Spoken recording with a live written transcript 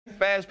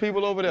fast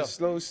people over there. The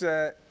slow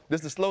side.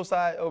 This the slow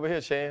side over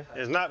here, Chan.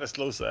 It's not the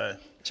slow side.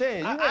 Chan,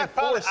 you I ran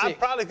 4.6.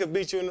 probably could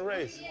beat you in the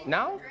race.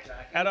 Now?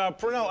 At our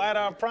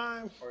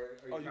prime,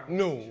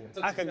 No.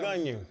 I could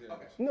gun you.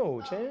 No,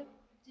 Chan.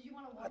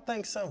 I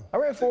think so. I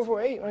ran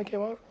 4.48 when I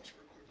came out.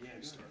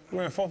 You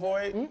ran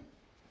 4.48?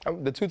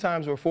 The 2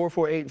 times were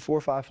 4.48 and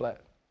 4.5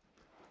 flat.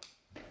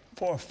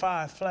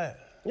 4.5 flat.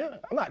 Yeah,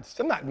 I'm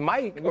not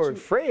Mike or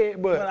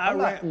Fred, but I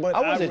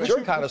wasn't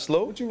your kind of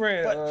slow. What you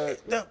ran?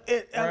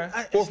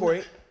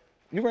 4.48.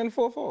 You ran the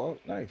 4.4. Oh,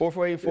 nice.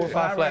 4.48,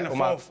 4.5 flat.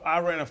 I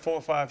ran a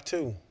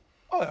 4.52.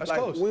 Oh, that's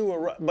close. We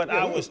were, but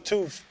I was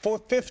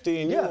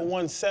 450 and you were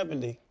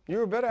 170.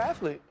 You're a better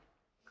athlete.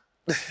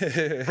 I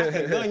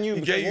could gun you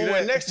because we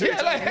went next to each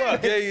other. I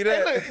gave you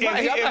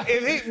that.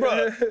 If he,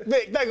 bro,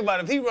 Vic, think about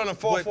it. If he run a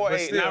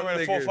 4.48 and I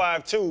run a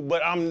 4.52,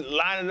 but I'm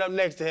lining up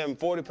next to him,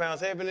 40 pounds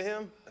heavier than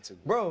him.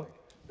 Bro,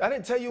 I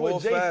didn't tell you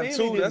what Jay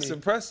Feely did. That's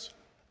impressive.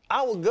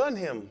 I would gun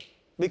him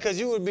because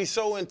you would be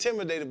so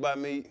intimidated by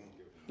me.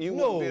 You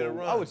wouldn't be able to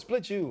run. I would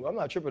split you. I'm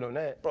not tripping on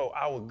that. Bro,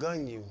 I would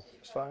gun you.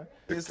 It's fine.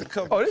 It's the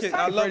couple. Oh, this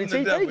I love him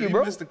to death, Thank you, but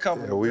bro. he missed a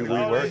couple. Yeah, we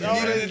work. He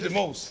needed it the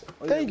most.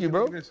 Thank you,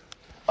 bro.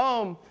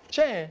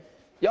 Chan,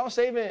 y'all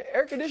saving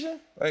air conditioning?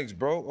 Thanks,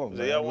 bro. Oh,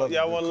 man, Y'all want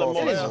a little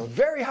more? It is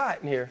very hot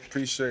in here.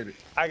 Appreciate it.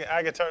 I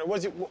can turn it.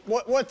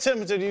 What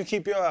temperature do you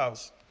keep your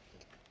house?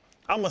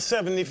 I'm a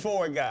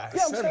 74 guy.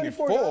 Yeah, I'm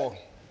 74.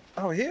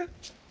 Out here?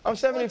 I'm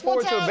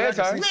 74 till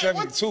bedtime.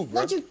 72,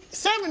 bro.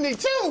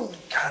 72?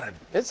 God,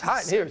 It's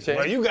hot in here, Chan.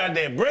 Well, you got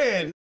that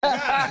bread.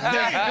 God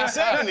damn,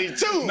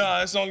 72.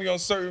 Nah, it's only on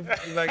certain,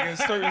 in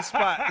certain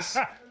spots.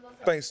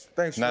 Thanks.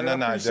 No, I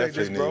appreciate definitely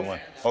this, bro. need one.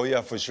 Oh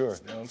yeah, for sure.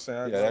 You know what I'm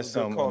saying? Yeah, that's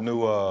some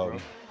new, a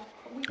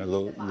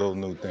little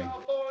new thing.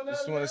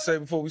 Just want to say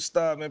before we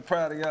start, man,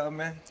 proud of y'all,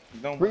 man.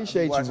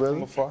 Appreciate you,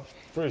 brother.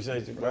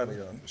 Appreciate you, Proud brother. of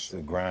y'all. It's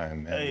the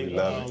grind, man. Hey, we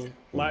love it.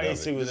 my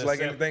AC was Just at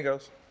like anything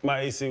else.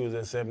 My AC was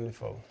at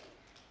 74.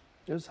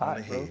 It was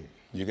hot, bro.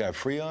 You got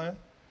Freon?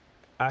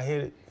 I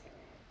hit it.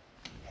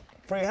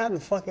 Fred, how the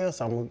fuck else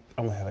I'm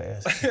gonna have an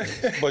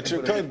ass?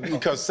 But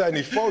because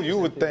 74, you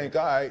would think,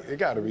 all right, it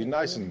got to be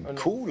nice and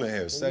cool in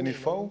here.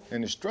 74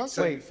 in the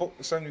structure. Wait,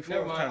 74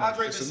 Never mind. kind I'll of,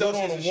 drink it's the a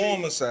little on Celsius the and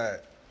warmer side.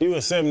 You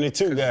a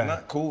 72 It's guy.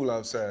 not cool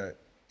outside.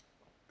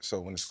 So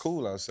when it's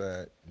cool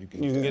outside, you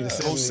can get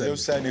the Your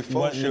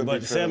 74 should but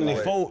be feeling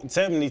like-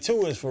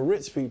 72 is for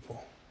rich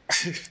people.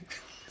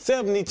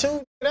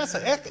 72,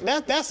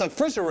 that's a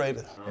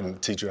refrigerator.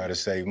 And teach you how to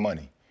save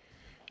money.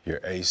 Your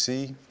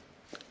AC,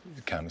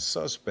 kind of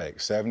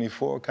suspect.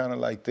 74, kind of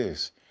like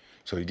this.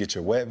 So you get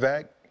your wet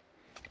vac,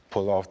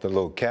 pull off the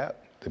little cap,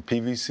 the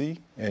PVC,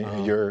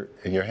 in your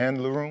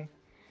handler room.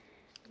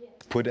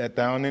 Put that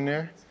down in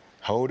there,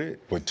 hold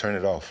it, but turn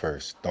it off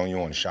first. Don't you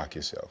want to shock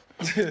yourself.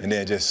 And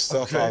then just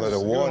suck all of the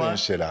water and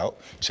shit out.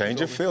 Change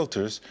your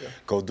filters.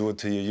 Go do it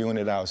to your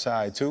unit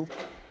outside too.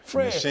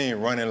 Fred, the machine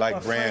running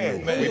like brand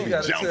new. Man, We you be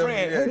gotta jumping. tell me,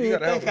 Fred, yeah, who do you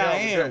gotta help think me I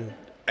out with am? that.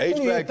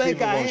 HVAC people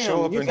gonna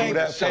show up and do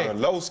that for a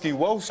Lowski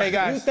Woski. Hey,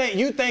 guys.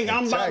 You think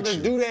I'm about to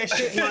do that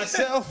shit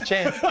myself?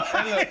 Chan.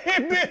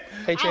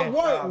 Hey, Chan. I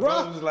work,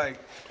 bro. was like,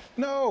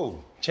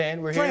 No.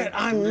 Chan, we're here. Fred,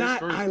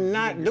 I'm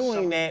not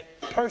doing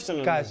that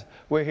personally. Guys,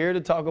 we're here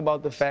to talk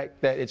about the fact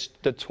that it's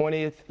the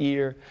 20th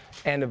year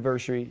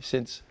anniversary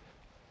since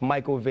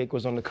Michael Vick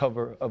was on the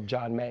cover of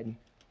John Madden.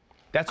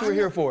 That's what we're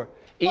here for.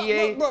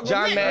 EA,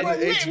 John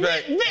Madden,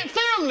 HVAC. Vic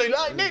family,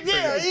 like that,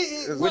 yeah.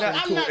 it's a cool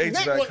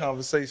HVAC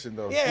conversation,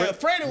 though. Yeah,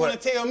 Freddie want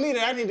to tell me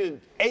that I need to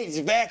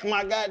HVAC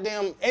my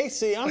goddamn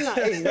AC. I'm not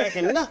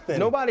HVACing nothing.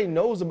 Nobody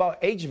knows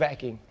about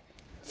HVACing.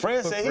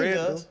 Fred said he Fred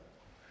does.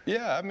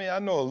 Yeah, I mean, I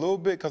know a little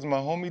bit because my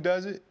homie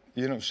does it.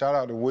 You know, shout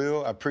out to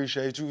Will. I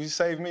appreciate you. He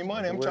saved me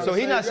money. I'm trying So to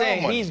he's save not y'all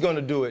saying money. he's going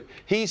to do it.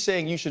 He's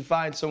saying you should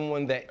find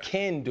someone that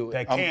can do it.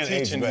 That I'm can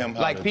teaching HVAC. him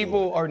how Like to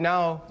people are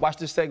now, watch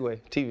this segue,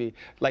 TV.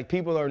 Like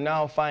people are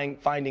now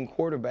finding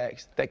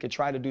quarterbacks that could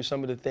try to do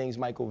some of the things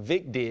Michael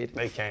Vick did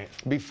They can't.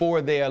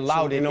 before they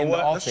allowed You it know in what?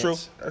 the That's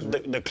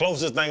offense. The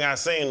closest thing I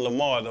seen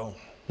Lamar though.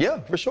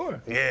 Yeah, for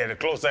sure. Yeah, the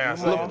closest thing I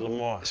seen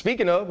Lamar.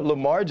 Speaking of,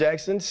 Lamar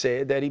Jackson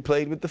said that he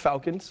played with the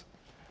Falcons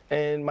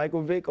and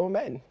Michael Vick on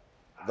Madden.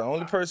 The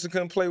only person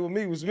couldn't play with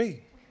me was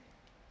me.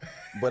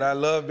 But I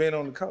love being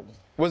on the cover.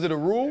 Was it a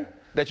rule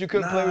that you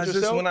couldn't play with it's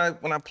yourself?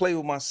 just when I played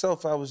with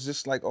myself, I was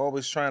just like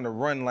always trying to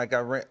run like I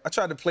ran. I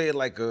tried to play it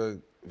like a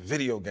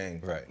video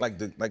game, Right. Like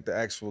the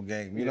actual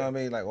game. You know what I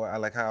mean?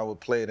 Like how I would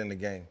play it in the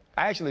game.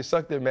 I actually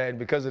sucked at Madden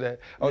because of that.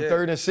 On Yeah.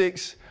 3rd and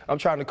 6, I'm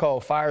trying to call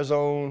fire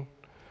zone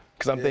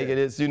because I'm thinking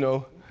it's,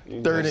 3rd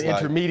and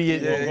like-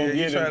 intermediate.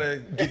 You try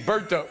to Get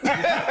burnt up.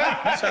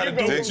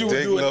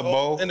 Dig Lil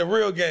Bo. in the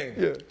real game.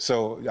 Yeah.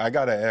 So I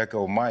got to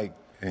echo Mike,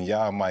 and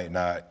y'all might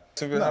not.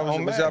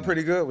 Was y'all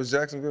pretty good? Was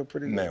Jacksonville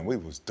pretty good? Man, we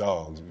was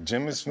dogs.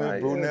 Jimmy Smith, Right, yeah,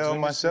 Brunel, Jimmy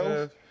myself.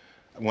 Smith.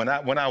 When I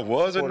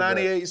was a Quarterback.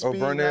 98 Oh, speed,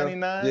 Burnell?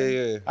 99,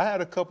 Yeah. I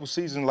had a couple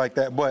seasons like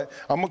that. But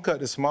I'm gonna cut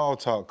the small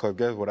talk, cause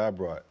guess what I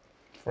brought?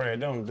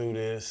 Fred, don't do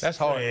this. That's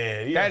hard.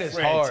 Fred, you That a is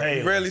Fred hard.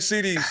 Taylor. You rarely see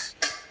these.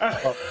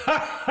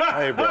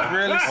 Hey, bro.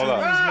 Rarely see Hold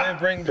these, on. man.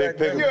 Bring back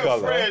Pick a memories.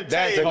 color. Fred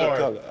That's Pick a hard.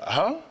 color.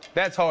 Huh?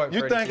 That's hard.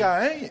 You Freddie think T.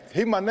 I ain't?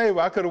 He my neighbor.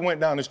 I could have went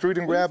down the street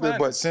and grabbed it,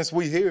 but since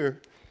we here,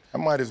 I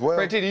might as well.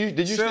 Freddie T,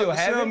 did you still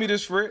have it? Sell me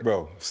this, Fred.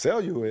 Bro,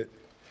 sell you it.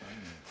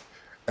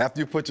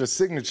 After you put your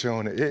signature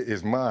on it, it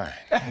is mine.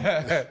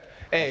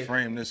 Hey,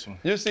 Frame this one.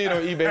 you'll see it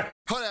on eBay.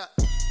 Hold up,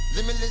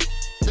 limitless,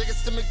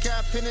 niggas to me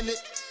got pinning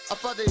it. I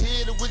fought the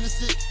head to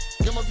witness it.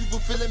 Got my people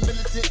feeling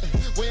militant.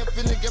 Way I'm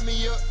feeling, got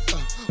me up.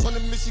 On the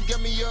mission,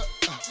 got me up.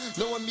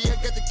 Knowing me, I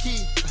got the key.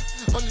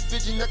 Only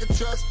vision I can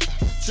trust.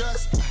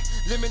 Trust,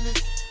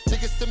 limitless,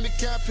 niggas to me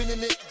got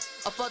pinning it.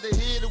 I fought the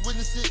head to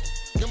witness it.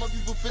 Got my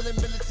people feeling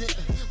militant.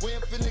 Way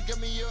I'm feeling, got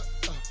me up.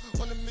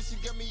 On the mission,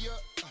 got me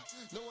up.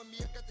 Knowing me,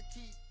 I got the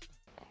key.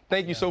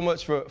 Thank you so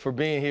much for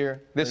being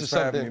here. This Thanks is for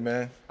having something me,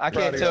 man. I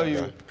Proud can't of tell y'all,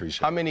 you man.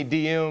 Appreciate how it. many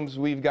DMs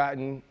we've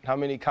gotten, how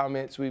many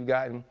comments we've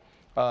gotten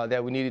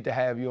that we needed to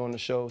have you on the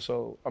show.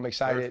 So I'm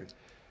excited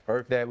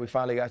Perfect. that we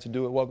finally got to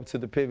do it. Welcome to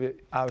The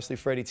Pivot. Obviously,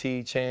 Freddie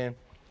T, Chan,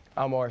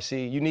 I'm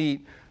RC. You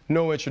need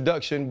no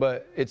introduction,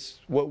 but it's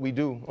what we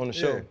do on the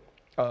show.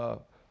 A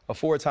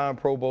 4-time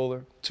Pro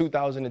Bowler,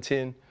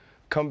 2010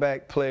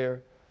 Comeback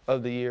Player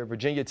of the Year,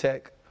 Virginia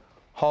Tech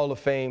Hall of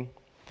Fame.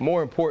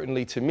 More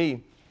importantly to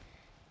me,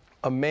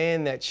 a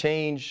man that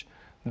changed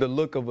the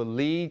look of a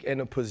league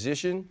and a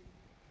position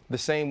the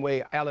same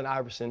way Allen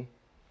Iverson,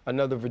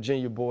 another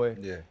Virginia boy,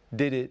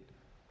 did it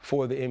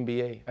for the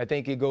NBA. I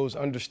think it goes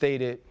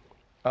understated,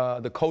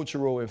 the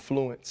cultural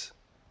influence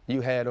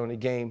you had on the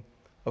game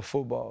of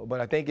football.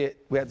 But I think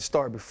we had to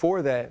start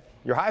before that.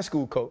 Your high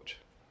school coach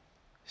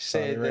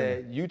said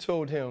that you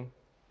told him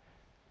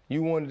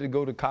you wanted to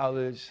go to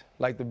college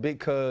like the big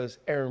cuz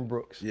Aaron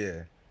Brooks.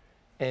 Yeah.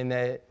 And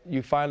that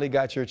you finally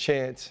got your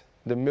chance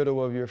the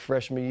middle of your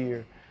freshman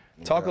year.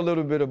 Talk a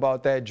little bit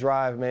about that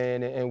drive,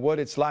 man, and what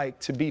it's like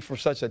to be from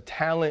such a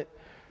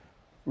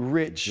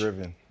talent-rich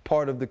Driven.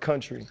 part of the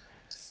country.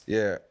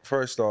 Yeah,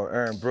 first off,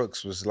 Aaron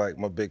Brooks was like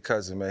my big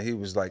cousin, man. He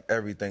was like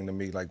everything to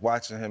me. Like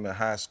watching him in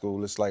high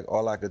school, it's like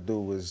all I could do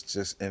was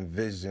just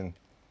envision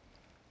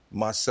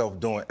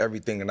myself doing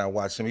everything that I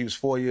watched him. He was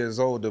 4 years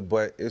older,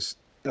 but it's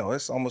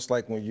almost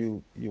like when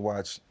you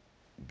watch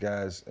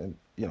guys and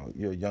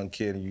you're a young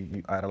kid and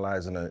you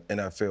idolizing an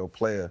NFL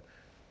player.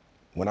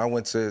 When I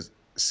went to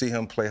see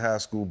him play high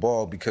school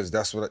ball, because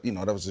that's what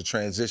that was a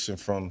transition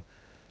from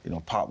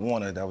Pop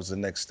Warner. That was the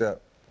next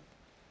step.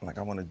 Like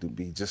I wanted to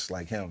be just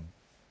like him,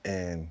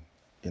 and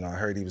I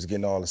heard he was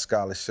getting all the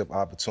scholarship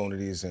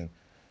opportunities and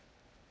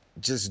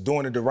just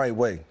doing it the right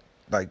way.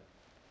 Like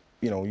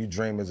you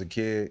dream as a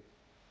kid,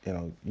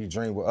 you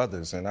dream with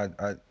others, and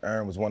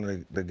Aaron was one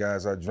of the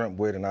guys I dreamt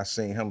with, and I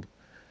seen him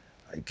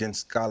getting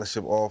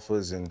scholarship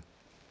offers, and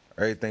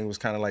everything was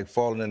kind of like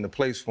falling into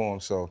place for him.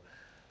 So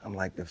I'm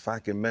like, if I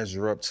can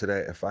measure up to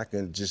that, if I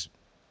can just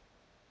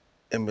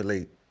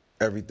emulate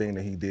everything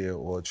that he did,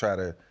 or try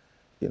to,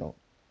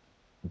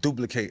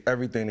 duplicate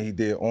everything that he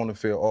did on the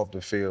field, off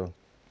the field,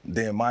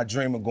 then my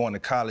dream of going to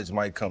college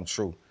might come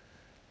true.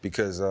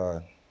 Because,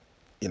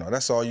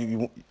 that's all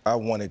I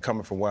wanted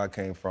coming from where I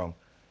came from,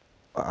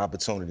 an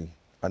opportunity.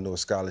 I knew a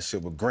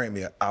scholarship would grant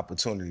me an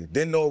opportunity.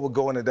 Didn't know it would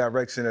go in the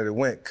direction that it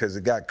went, because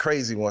it got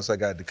crazy once I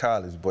got to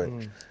college, but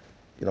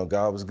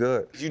God was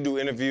good. You do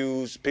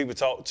interviews, people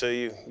talk to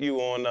you. You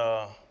on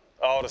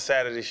all the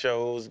Saturday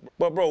shows.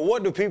 But bro,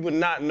 what do people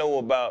not know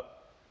about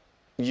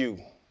you?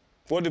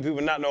 What do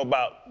people not know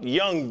about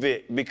young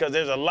Vick? Because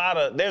there's a lot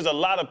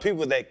of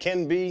people that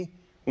can be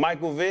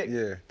Michael Vick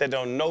that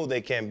don't know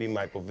they can be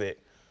Michael Vick.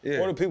 Yeah.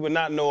 What do people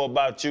not know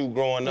about you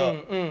growing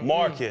up?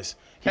 Marcus,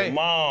 your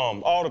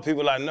mom, all the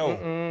people I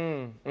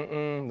know.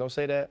 Don't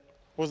say that.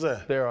 What's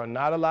that? There are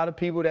not a lot of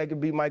people that can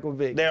be Michael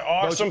Vick. There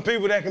are some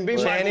people that can be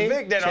Michael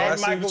Vick that I are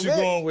see Michael what you're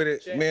Vick. going with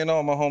it. Me and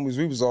all my homies,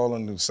 we was all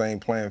on the same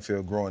playing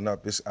field growing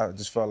up. I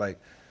just felt like,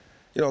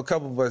 a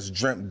couple of us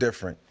dreamt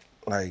different.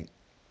 Like,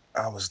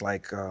 I was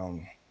like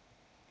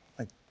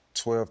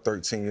 12,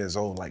 13 years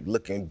old, like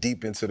looking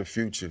deep into the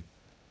future.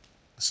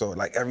 So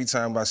like every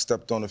time I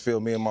stepped on the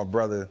field, me and my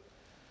brother,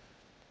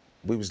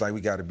 we was like,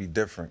 we gotta be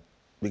different.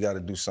 We gotta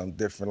do something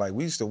different. Like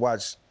we used to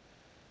watch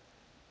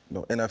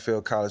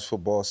NFL college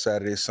football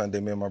Saturday,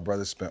 Sunday. Me and my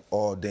brother spent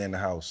all day in the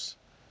house.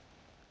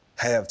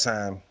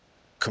 Halftime,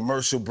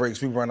 commercial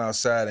breaks, we run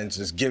outside and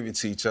just give it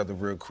to each other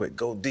real quick.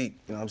 Go deep,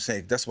 you know what I'm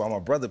saying? That's why my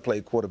brother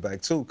played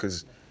quarterback too,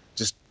 because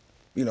just,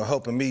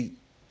 helping me,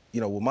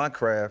 with my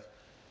craft,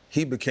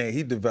 he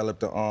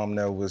developed an arm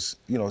that was,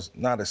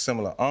 not a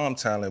similar arm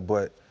talent,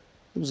 but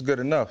it was good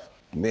enough.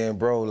 Me and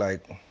bro,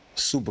 like,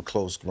 super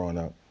close growing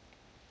up.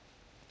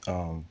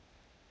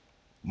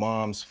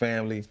 Mom's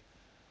family,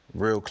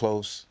 real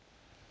close.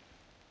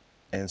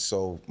 And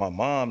so my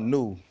mom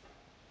knew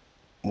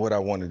what I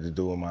wanted to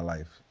do in my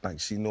life. Like,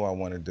 she knew I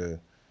wanted to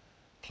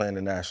play in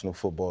the National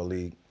Football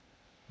League,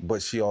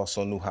 but she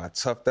also knew how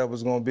tough that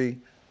was gonna be.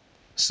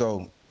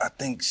 So I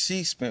think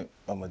she spent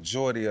a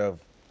majority of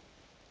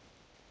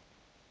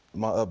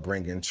my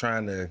upbringing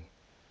trying to,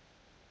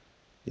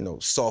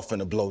 soften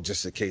the blow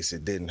just in case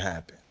it didn't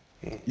happen.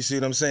 You see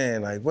what I'm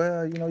saying? Like,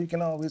 well, you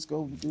can always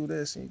go do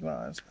this. And it's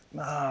like,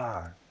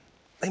 nah,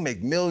 they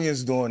make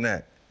millions doing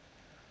that.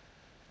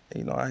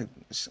 You know,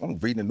 I'm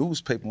reading the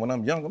newspaper when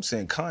I'm young. I'm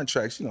seeing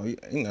contracts. You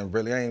know,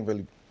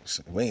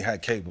 we ain't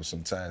had cable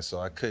sometimes, so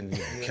I couldn't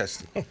catch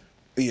the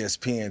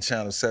ESPN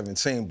Channel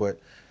 17. But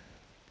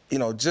you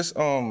know, just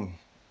you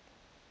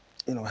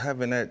know,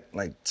 having that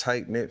like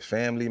tight knit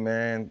family,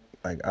 man,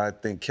 like I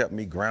think kept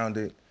me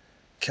grounded,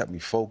 kept me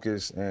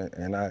focused,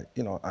 and I,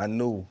 you know, I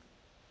knew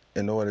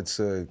in order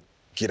to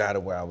get out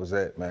of where I was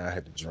at, man, I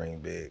had to dream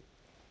big,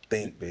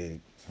 think big.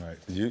 Right.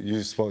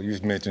 You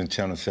mentioned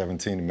Channel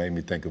 17. It made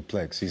me think of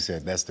Plex. He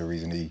said that's the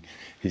reason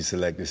he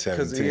selected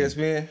 17. Because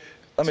ESPN.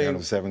 I mean,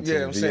 Channel 17.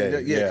 yeah, I'm saying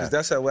that, because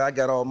that's how where I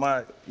got all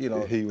my, you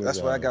know,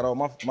 that's where I got all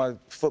my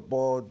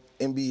football,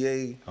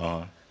 NBA.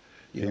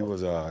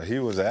 He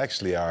was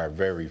actually our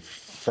very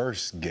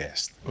first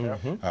guest.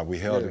 We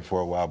held it for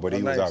a while, but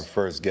he was our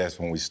first guest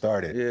when we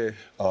started.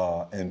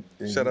 Yeah. And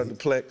shout out to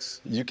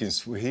Plex.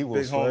 He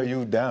will swear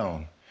you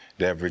down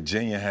that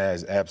Virginia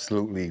has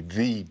absolutely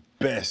the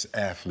best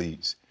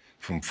athletes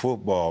from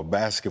football,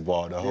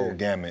 basketball, the whole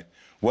gamut.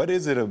 What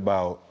is it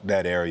about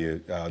that area,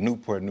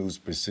 Newport News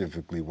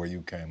specifically, where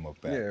you came up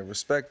at? Yeah,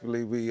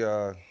 respectfully, we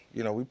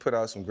you know, we put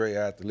out some great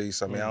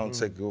athletes. I mean, I don't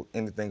take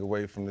anything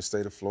away from the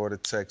state of Florida,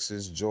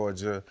 Texas,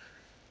 Georgia,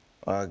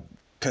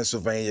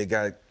 Pennsylvania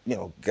got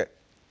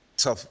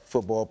tough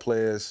football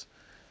players.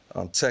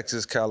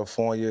 Texas,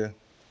 California,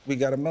 we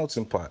got a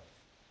melting pot.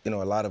 You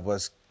know, a lot of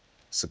us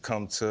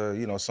succumb to,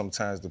 you know,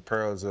 sometimes the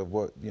perils of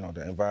what, you know,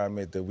 the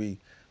environment that we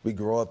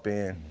grow up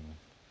in,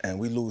 and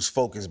we lose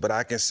focus. But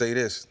I can say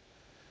this,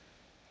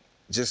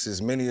 just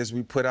as many as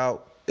we put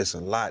out, it's a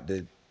lot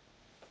that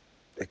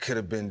it could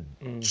have been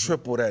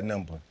triple that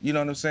number. You know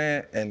what I'm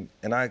saying?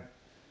 And I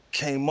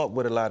came up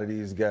with a lot of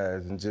these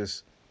guys, and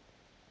just,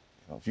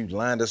 you know, if you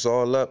lined us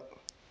all up,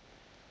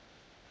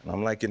 and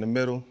I'm like in the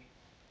middle,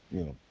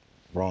 you know,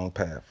 wrong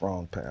path,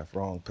 wrong path,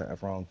 wrong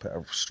path, wrong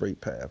path, straight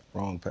path,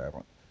 wrong path.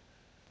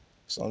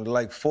 So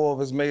like 4 of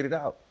us made it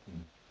out.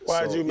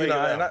 Why did you make it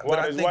out?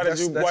 Why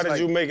did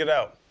you make it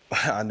out?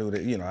 I knew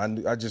that, you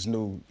know, I just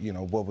knew, you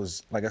know, what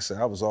was, like I said,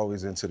 I was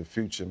always into the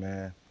future,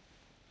 man.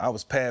 I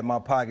was padding my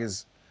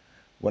pockets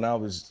when I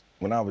was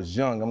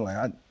young. I'm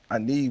like, I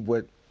need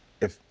what,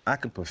 if I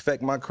can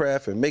perfect my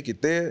craft and make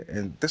it there,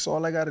 and that's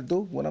all I gotta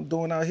do when I'm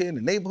doing out here in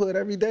the neighborhood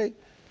every day,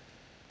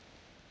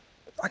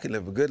 I can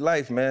live a good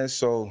life, man.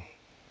 So,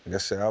 like I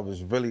said, I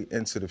was really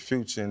into the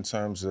future in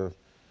terms of,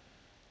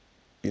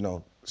 you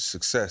know,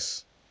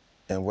 success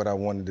and what I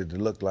wanted it to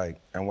look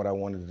like, and what I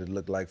wanted it to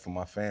look like for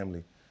my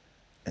family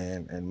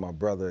and my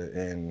brother,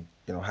 and,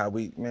 you know, how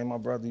my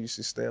brother used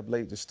to stay up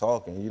late just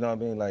talking, you know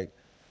what I mean? Like,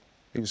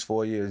 he was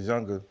 4 years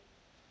younger,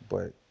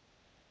 but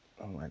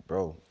I'm like,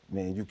 bro,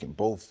 man, you can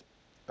both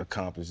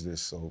accomplish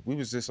this. So we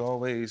was just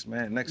always,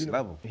 man, next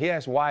level. He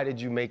asked, why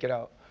did you make it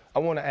out? I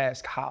want to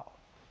ask how,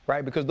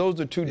 right? Because those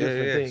are two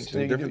different things.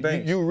 Two different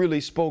things. You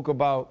really spoke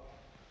about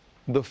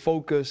the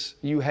focus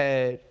you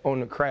had on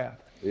the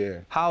craft. Yeah.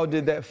 How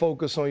did that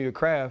focus on your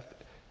craft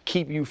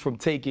keep you from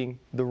taking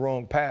the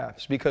wrong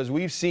paths? Because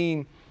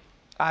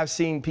I've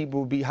seen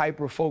people be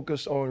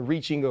hyper-focused on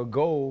reaching a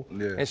goal,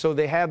 and so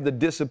they have the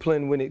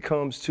discipline when it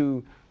comes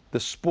to the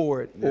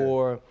sport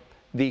or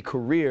the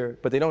career,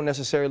 but they don't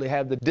necessarily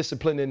have the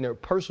discipline in their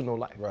personal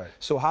life. Right.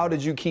 So how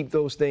did you keep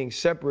those things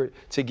separate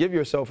to give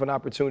yourself an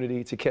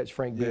opportunity to catch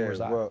Frank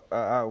Beamer's eye? Well,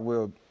 I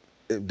will,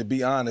 to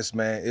be honest,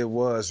 man, it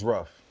was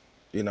rough.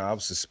 You know, I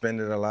was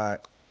suspended a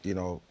lot, you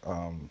know,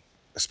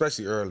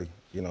 especially early,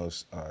 you know,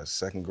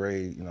 2nd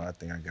grade, you know, I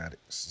think I got it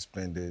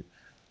suspended,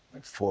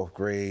 like 4th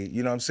grade,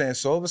 you know what I'm saying?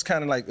 So it was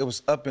kind of like, it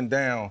was up and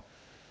down,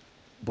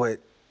 but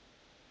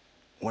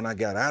when I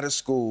got out of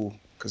school,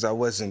 because I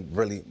wasn't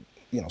really,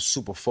 you know,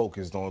 super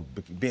focused on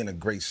being a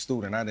great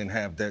student, I didn't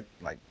have that,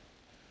 like,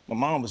 my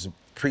mom was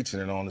preaching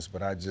it on us,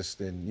 but I just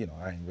didn't, you know,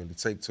 I didn't really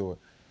take to it.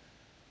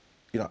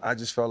 You know, I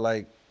just felt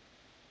like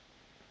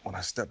when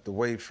I stepped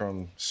away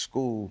from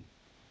school,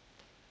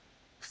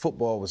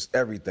 football was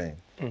everything.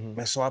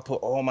 Man, so I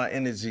put all my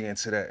energy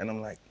into that, and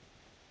I'm like,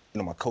 you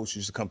know, my coach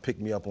used to come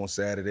pick me up on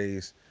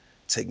Saturdays,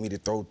 take me to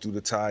throw through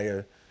the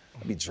tire.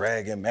 I'd be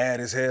dragging, mad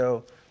as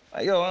hell.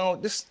 Like, yo, I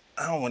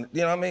don't want, you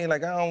know what I mean?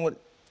 Like, I want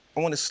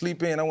to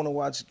sleep in. I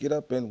want to get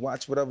up and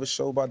watch whatever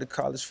show about the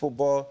college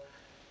football.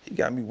 He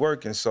got me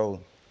working.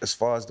 So as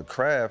far as the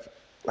craft,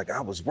 like,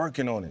 I was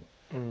working on it.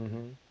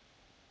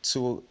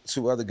 Two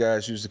other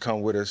guys used to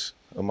come with us,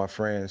 my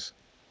friends.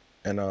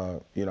 And,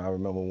 you know, I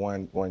remember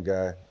one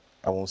guy,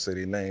 I won't say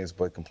their names,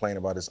 but complained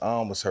about his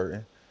arm was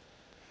hurting.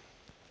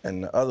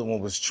 And the other one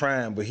was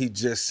trying, but he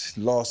just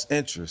lost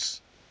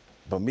interest.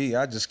 But me,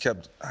 I just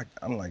kept,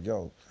 I'm like,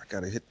 yo, I got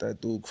to hit that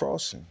dude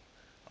crossing.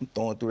 I'm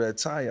throwing through that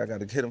tire. I got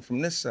to hit him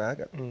from this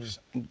side.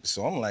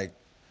 So I'm like,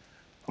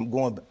 I'm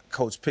going,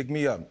 coach, pick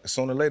me up.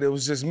 Sooner or later, it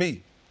was just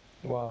me.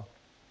 Wow.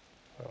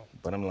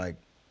 But I'm like,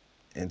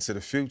 into the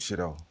future,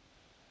 though.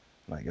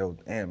 Like, yo,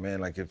 damn, man,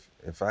 like,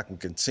 if I can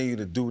continue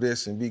to do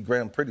this and be great,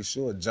 I'm pretty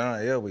sure John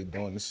Elway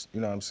doing this,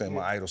 you know what I'm saying,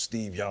 my idol,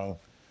 Steve Young.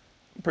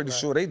 I'm pretty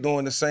sure they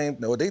doing the same.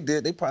 No,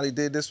 they probably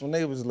did this when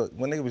they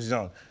was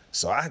young.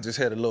 So I just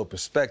had a little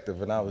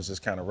perspective, and I was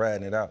just kind of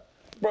riding it out.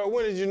 Bro,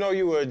 when did you know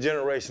you were a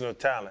generational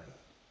talent?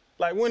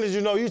 Like, when did you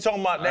know? You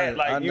talking about that,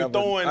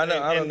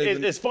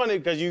 it's funny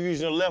because you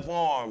use your left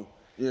arm.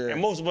 Yeah.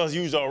 And most of us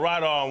use our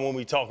right arm when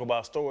we talk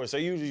about stories. So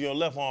you use your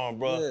left arm,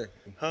 bro. Yeah.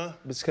 Huh?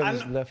 It's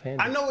because he's left-handed.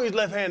 I know he's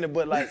left-handed,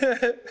 but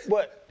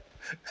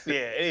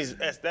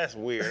that's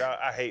weird.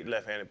 I hate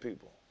left-handed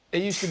people.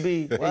 It used to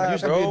be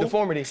a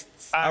deformity.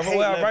 I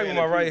write with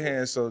my right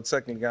hand, so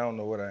technically I don't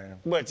know what I am.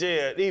 But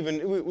yeah,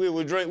 even we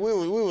would drink. We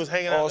was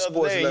hanging out the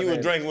other day, and you were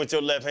drinking with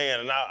your left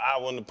hand, and I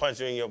wanted to punch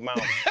you in your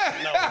mouth.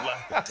 And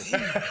I was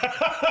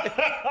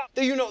like,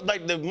 do you know,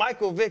 like the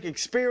Michael Vick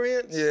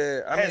experience?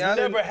 Yeah, I mean, has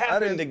never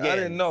happened again. I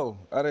didn't know,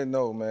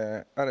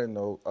 man. I didn't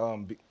know.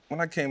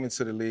 When I came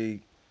into the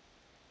league,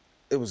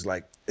 it was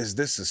like, is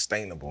this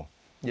sustainable?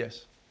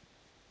 Yes.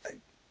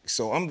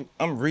 So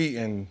I'm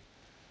reading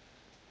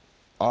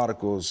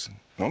articles.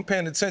 I'm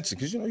paying attention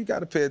because you got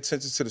to pay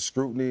attention to the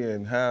scrutiny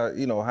and how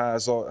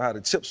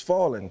the chips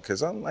falling.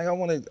 Because I'm like, I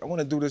want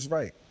to do this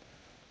right.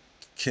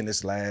 Can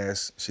this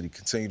last? Should he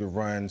continue to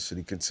run? Should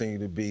he continue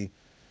to be?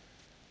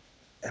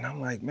 And I'm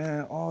like,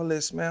 man, all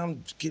this,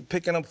 man, I'm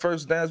picking up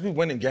first downs. We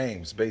winning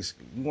games,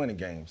 basically. We winning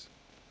games.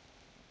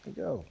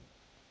 Yo.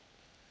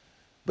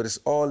 But it's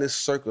all this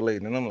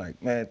circulating, and I'm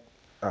like, man,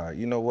 all right,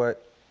 you know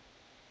what?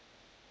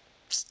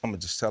 I'm gonna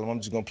just tell him I'm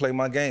just gonna play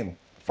my game.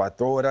 If I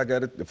throw it,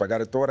 if I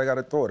gotta throw it, I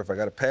gotta throw it. If I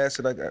gotta pass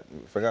it,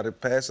 if I gotta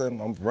pass it, I'm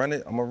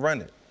gonna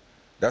run it.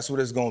 That's what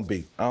it's gonna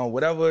be.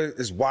 Whatever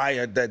is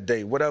wired that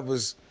day, whatever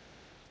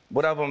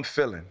I'm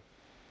feeling,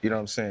 you know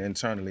what I'm saying,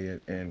 internally.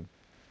 And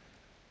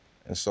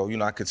so,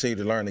 I continue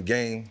to learn the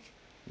game,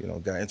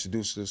 got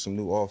introduced to some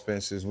new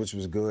offenses, which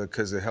was good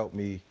because it helped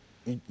me.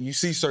 You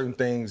see certain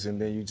things and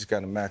then you just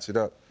gotta match it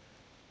up.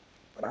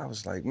 But I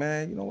was like,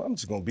 man, you know what, I'm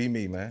just gonna be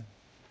me, man.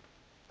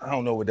 I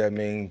don't know what that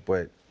means,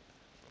 but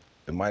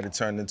it might have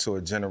turned into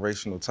a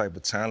generational type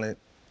of talent,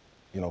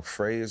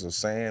 phrase or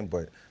saying,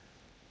 but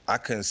I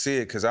couldn't see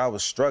it because I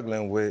was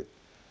struggling with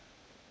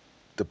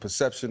the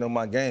perception of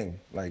my game.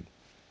 Like,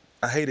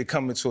 I hated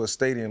coming to a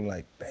stadium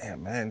like,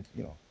 damn, man,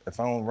 if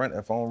I don't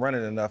run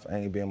it enough, I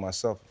ain't being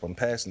myself. If I'm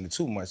passing it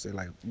too much, they're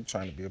like, you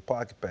trying to be a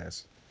pocket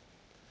passer.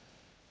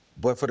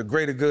 But for the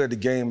greater good, the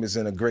game is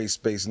in a great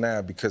space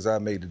now because I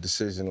made the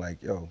decision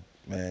like, yo,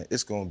 man,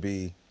 it's going to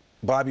be,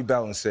 Bobby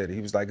Bowden said it.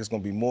 He was like, it's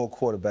going to be more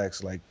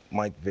quarterbacks like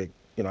Mike Vick,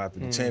 after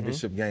the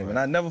championship game. Right. And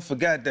I never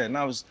forgot that. And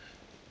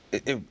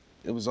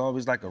it was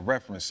always like a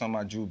reference, something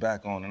I drew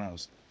back on,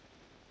 and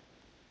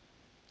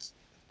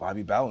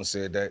Bobby Bowden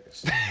said that.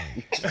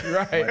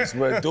 Right. Might as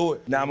well do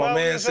it. Now, my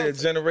man said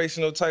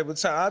generational type of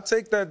time. I'll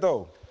take that,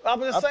 though. I'm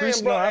just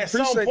saying, bro, at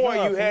some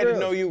point you had to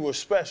know you were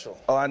special.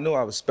 Oh, I knew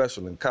I was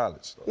special in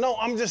college. Though. No,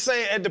 I'm just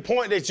saying at the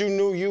point that you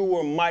knew you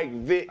were Mike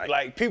Vick,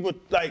 like people,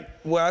 like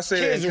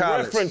kids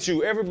reference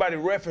you. Everybody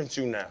reference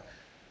you now.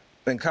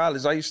 In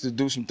college, I used to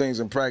do some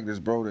things in practice,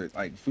 bro, that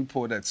like if we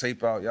pulled that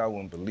tape out, y'all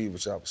wouldn't believe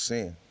what y'all was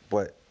seeing.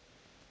 But,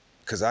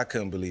 because I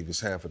couldn't believe it's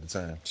half of the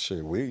time.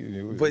 Shit,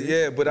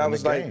 but I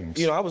was like,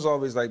 I was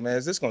always like, man,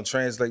 is this going to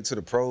translate to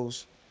the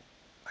pros?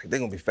 Like, they're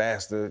going to be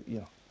faster,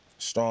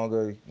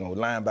 stronger,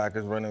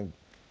 linebackers running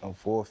on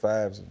 4 or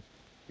 5s, and,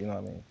 you know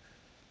what I mean?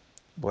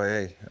 But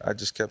hey, I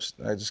just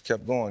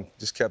kept going,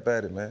 just kept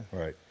at it, man.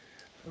 Right.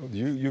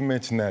 You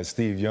mentioned that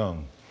Steve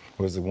Young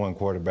was the one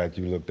quarterback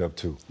you looked up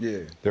to. Yeah.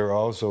 There are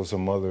also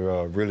some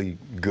other really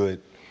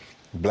good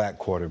black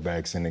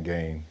quarterbacks in the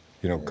game,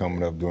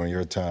 coming up during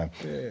your time.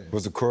 Yeah.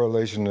 Was the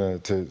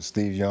correlation to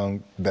Steve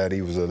Young that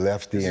he was a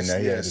lefty and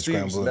that he had the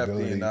scramble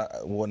ability? And I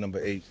wore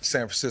number 8.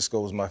 San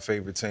Francisco was my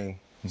favorite team.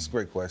 It's a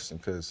great question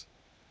because,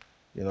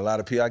 a lot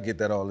of people, I get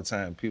that all the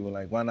time. People are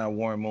like, why not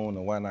Warren Moon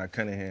or why not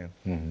Cunningham?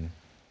 Mm-hmm.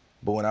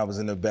 But when I was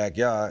in the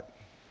backyard,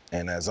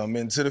 and as I'm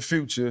into the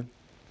future,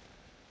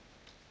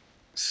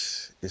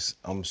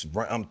 I'm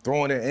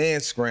throwing it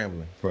and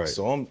scrambling. Right.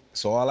 So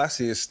all I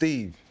see is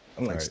Steve.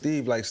 I'm like,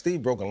 right.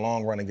 Steve broke a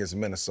long run against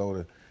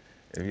Minnesota,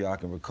 if y'all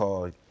can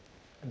recall. I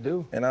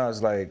do. And I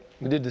was like,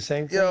 we did the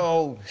same thing.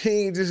 Yo,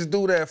 he ain't just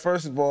do that.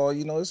 First of all,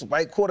 this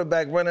white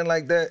quarterback running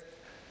like that.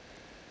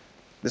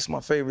 This is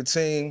my favorite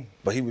team,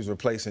 but he was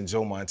replacing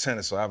Joe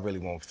Montana, so I really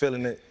wasn't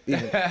feeling it.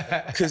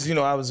 Because,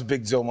 I was a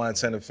big Joe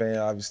Montana fan,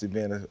 obviously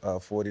being a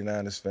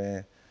 49ers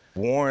fan.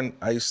 Warren,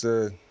 I used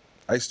to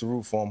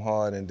root for him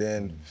hard, and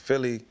then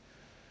Philly,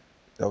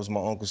 that was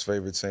my uncle's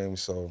favorite team,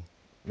 so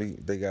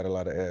they got a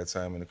lot of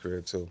airtime in the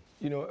career too.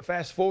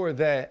 Fast forward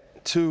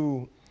that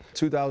to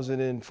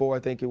 2004, I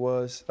think it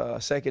was,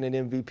 second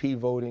in MVP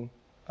voting,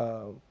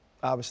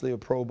 obviously a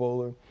Pro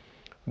Bowler.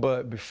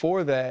 But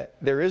before that,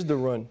 there is the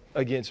run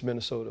against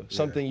Minnesota,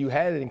 something you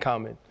had in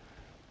common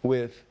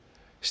with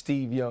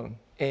Steve Young.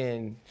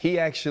 And he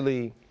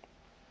actually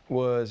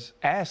was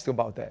asked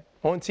about that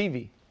on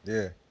TV.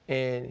 Yeah.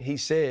 And he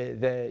said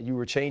that you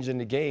were changing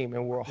the game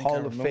and were a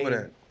Hall of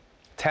Fame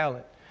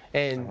talent.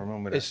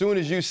 And as soon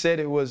as you said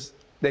it was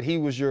that he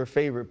was your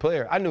favorite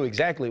player, I knew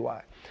exactly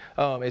why.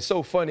 It's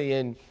so funny,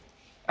 and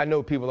I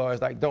know people are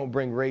always like, don't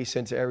bring race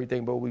into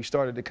everything, but we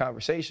started the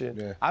conversation.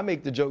 Yeah. I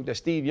make the joke that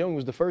Steve Young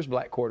was the first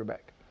black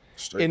quarterback.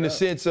 Straight in the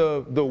sense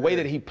of the way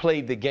that he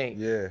played the game.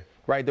 Yeah.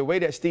 right? The way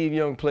that Steve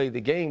Young played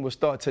the game was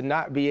thought to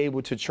not be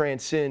able to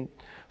transcend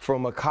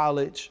from a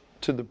college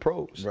to the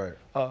pros.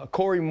 Right.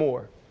 Corey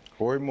Moore,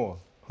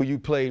 who you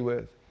played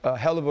with, a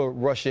hell of a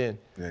rush in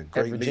Yeah, at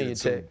great Virginia leader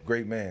Tech. too.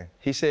 Great man.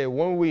 He said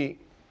 1 week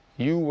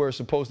you were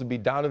supposed to be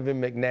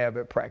Donovan McNabb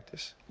at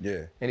practice.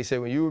 Yeah. And he said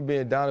when you were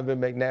being Donovan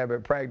McNabb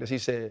at practice, he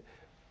said,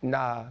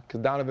 nah,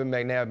 because Donovan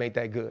McNabb ain't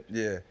that good.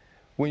 Yeah.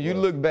 When you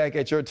look back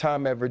at your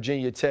time at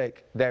Virginia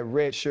Tech, that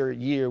redshirt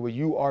year where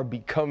you are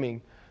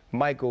becoming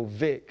Michael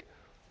Vick,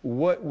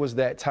 what was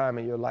that time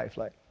in your life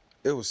like?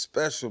 It was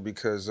special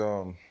because,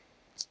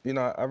 you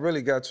know, I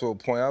really got to a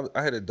point.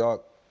 I had a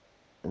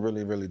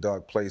really, really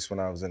dark place when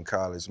I was in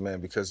college,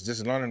 man, because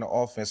just learning the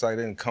offense, I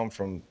didn't come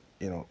from,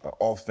 you know, an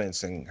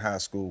offense in high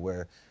school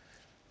where,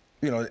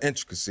 you know, the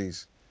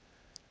intricacies.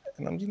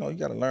 And, you know, you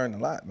got to learn a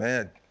lot,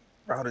 man.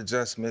 Route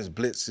adjustments,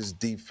 blitzes,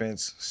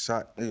 defense,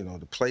 shot, you know,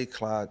 the play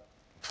clock,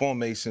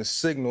 formation,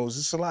 signals.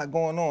 There's a lot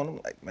going on.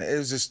 I'm like, man,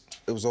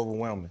 it was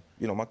overwhelming.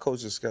 You know, my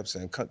coach just kept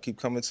saying, keep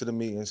coming to the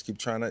meetings, keep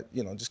trying to,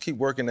 you know, just keep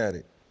working at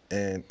it.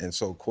 And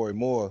so Corey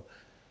Moore,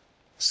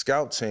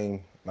 scout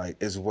team, like,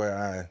 is where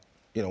I,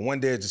 you know, one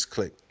day it just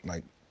clicked.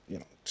 Like, you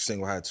know,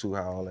 single high, two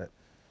high, all that.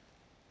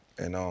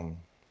 And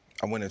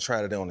I went and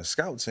tried it on the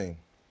scout team.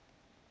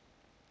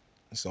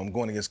 So I'm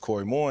going against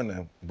Corey Moore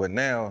now, but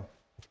now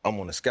I'm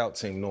on the scout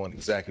team knowing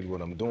exactly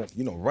what I'm doing.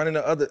 You know, running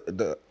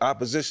the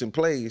opposition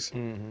plays,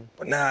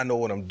 but now I know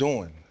what I'm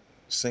doing.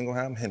 Single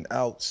high, I'm hitting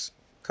outs,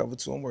 cover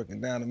two, I'm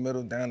working down the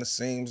middle, down the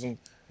seams, and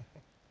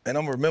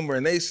I'm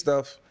remembering they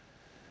stuff.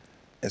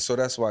 And so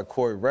that's why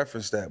Corey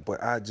referenced that,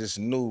 but I just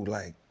knew,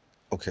 like,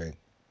 okay,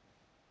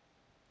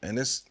 and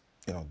this,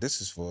 you know,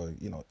 this is for,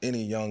 you know,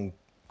 any young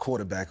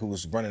quarterback who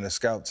was running a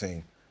scout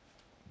team.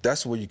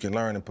 That's where you can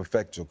learn and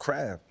perfect your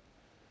craft.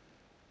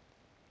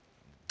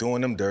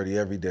 Doing them dirty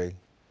every day.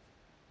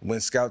 Win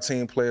scout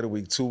team player of the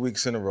week 2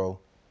 weeks in a row.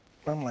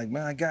 I'm like,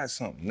 man, I got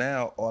something.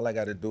 Now all I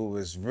got to do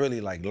is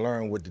really like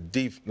learn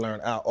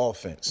our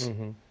offense.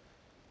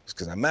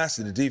 Because I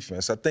mastered the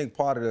defense. I think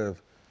part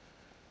of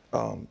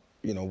the,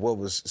 you know, what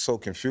was so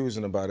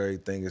confusing about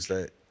everything is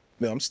that,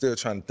 you know, I'm still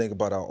trying to think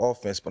about our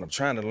offense, but I'm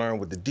trying to learn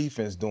what the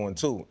defense doing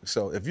too.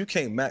 So if you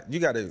can't match,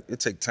 it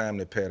take time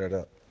to pair that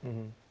up.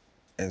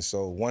 And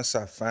so once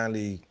I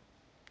finally,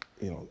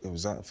 you know, it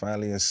was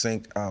finally in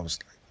sync, I was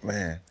like,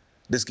 man,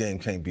 this game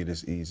can't be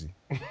this easy.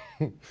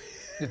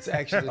 It's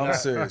actually I'm not.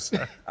 serious.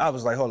 I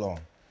was like, hold on.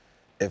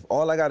 If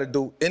all I got to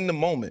do in the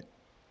moment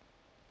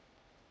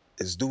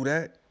is do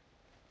that,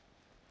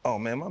 oh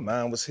man, my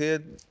mind was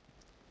here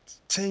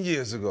 10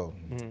 years ago.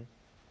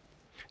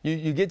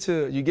 You get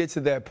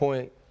to that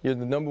point. You're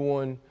the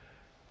 #1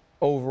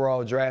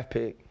 overall draft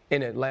pick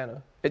in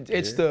Atlanta.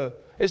 It's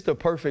the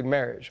perfect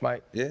marriage,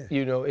 Mike. Yeah.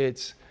 You know,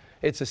 it's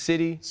a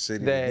city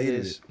that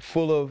is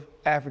full of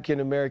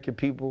African American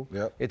people.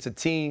 Yep. It's a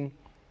team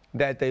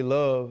that they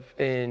love,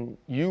 and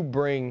you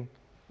bring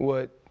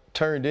what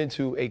turned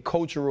into a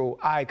cultural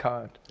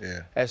icon.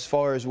 Yeah. As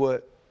far as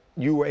what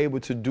you were able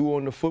to do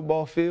on the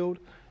football field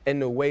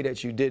and the way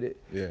that you did it.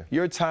 Yeah.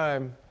 Your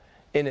time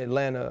in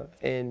Atlanta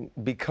and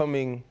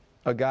becoming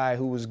a guy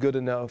who was good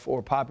enough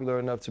or popular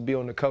enough to be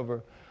on the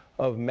cover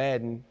of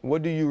Madden,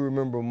 what do you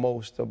remember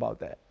most about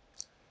that?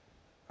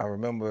 I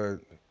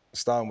remember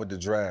starting with the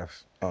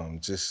draft,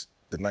 just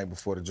the night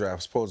before the draft. I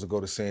was supposed to go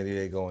to San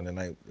Diego, and the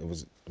night it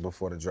was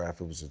before the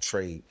draft, it was a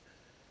trade.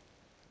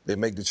 They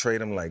make the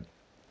trade, I'm like,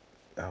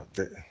 oh,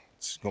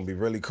 it's gonna be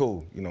really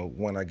cool. You know,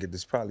 when I get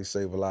this, probably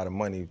save a lot of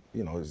money.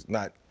 You know, it's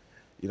not,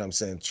 you know what I'm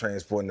saying,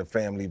 transporting the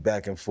family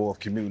back and forth,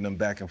 commuting them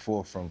back and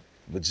forth from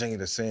Virginia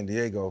to San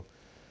Diego.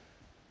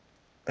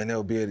 And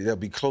they'll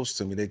be close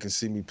to me. They can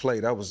see me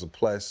play. That was a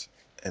plus.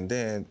 And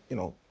then, you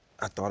know,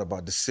 I thought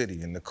about the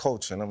city and the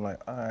culture, and I'm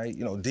like, all right,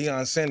 you know,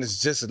 Deion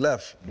Sanders just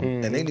left,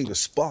 and they need a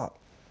spark.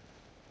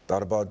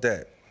 Thought about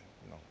that,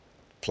 you know,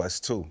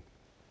 +2.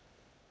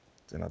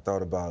 Then I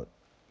thought about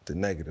the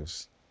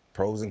negatives,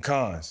 pros and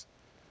cons.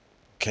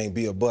 Can't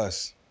be a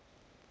bust.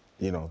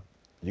 You know,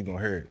 you're gonna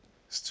hear it.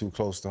 It's too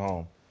close to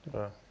home.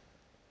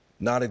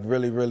 Not a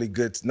really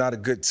good, not a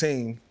good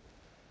team,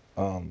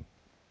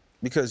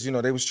 because, you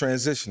know, they was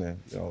transitioning.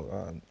 You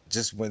know,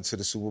 just went to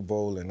the Super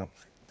Bowl, and I'm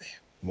like, damn,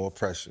 more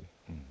pressure.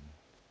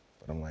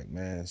 But I'm like,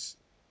 man,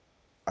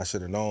 I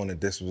should have known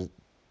that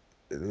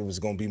it was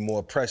gonna be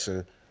more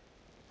pressure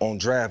on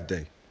draft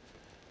day.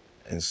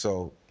 And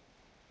so,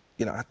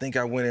 you know, I think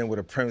I went in with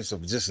a premise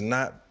of just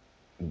not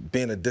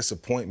being a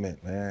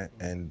disappointment, man,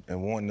 and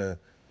wanting to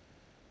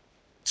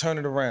turn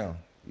it around,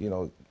 you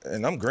know.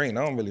 And I'm green,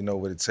 I don't really know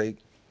what it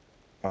takes.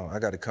 I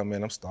got to come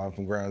in, I'm starting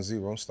from ground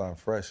zero, I'm starting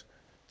fresh.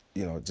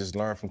 You know, just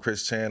learn from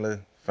Chris Chandler,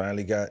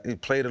 he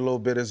played a little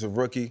bit as a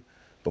rookie,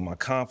 but my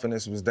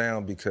confidence was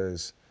down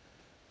because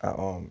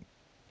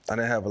I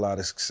didn't have a lot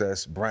of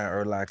success. Brian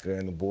Urlacher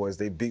and the boys,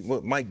 they beat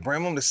Mike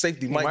Brown. I'm the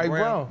safety, Mike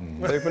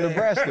Brown. They from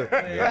Nebraska.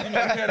 You know, he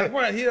had a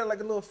run. He had like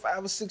a little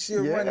 5 or 6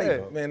 year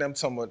run. Man, I'm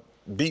talking about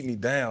beat me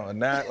down. And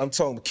now I'm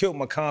talking killed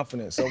my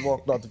confidence. I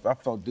walked off. I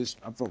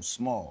felt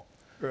small.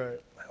 Right.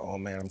 Like, oh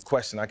man, I'm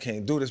questioning. I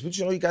can't do this. But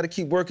you know, you got to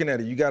keep working at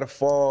it. You got to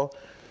fall.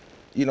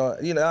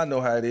 I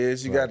know how it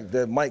is.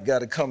 That Mike got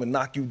to come and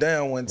knock you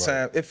down one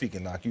time, if he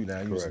can knock you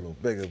down. He was a little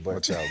bigger, but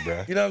watch out,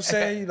 bro. You know what I'm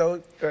saying?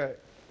 Right.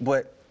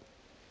 But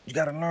you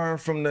got to learn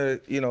from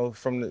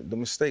the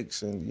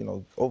mistakes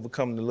and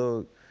overcome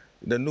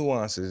the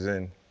nuances.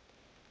 And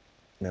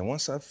man,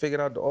 once I figured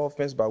out the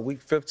offense by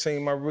week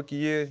 15, my rookie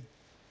year,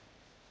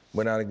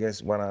 went out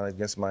against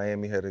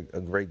Miami, had a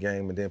great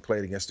game, and then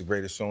played against the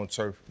greatest show on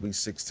turf, week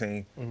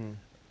 16,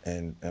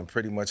 and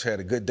pretty much had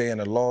a good day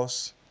and a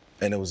loss,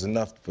 and it was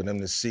enough for them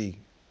to see,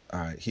 all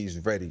right, he's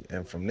ready.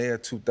 And from there,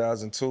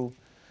 2002,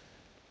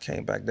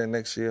 came back that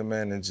next year,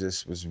 man, and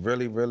just was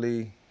really,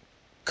 really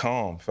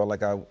calm. Felt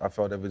like I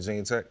felt at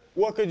Virginia Tech.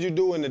 What could you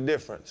do in the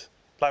difference?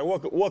 Like,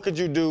 what could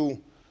you do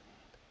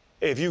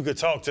if you could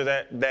talk to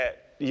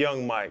that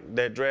young Mike,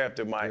 that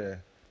drafted Mike? Yeah.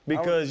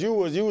 Because you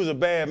was a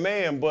bad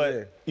man,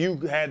 but you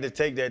had to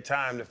take that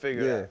time to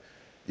figure it out.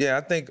 Yeah,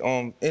 I think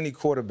any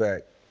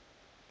quarterback,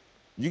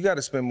 you got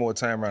to spend more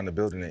time around the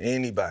building than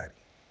anybody.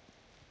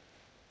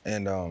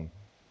 And a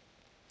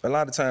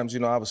lot of times,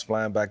 I was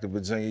flying back to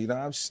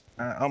Virginia.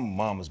 I'm a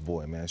mama's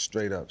boy, man,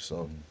 straight up.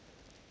 So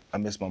I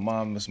miss my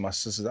mom, miss my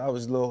sisters. I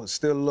was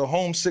still a little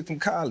homesick from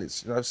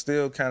college. I was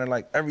still kind of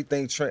like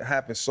everything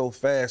happened so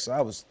fast.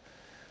 So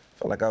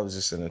felt like I was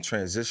just in a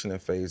transitioning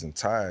phase and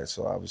tired.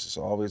 So I was just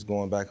always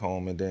going back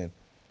home. And then,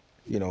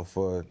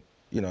 for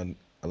a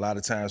lot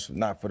of times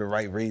not for the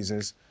right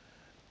reasons.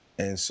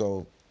 And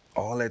so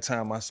all that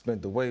time I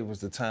spent away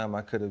was the time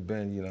I could have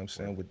been,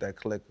 with that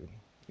collective.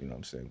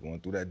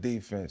 Going through that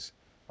defense.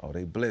 Oh,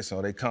 they blitz,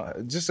 they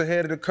come just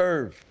ahead of the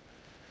curve.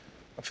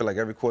 I feel like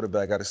every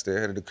quarterback got to stay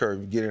ahead of the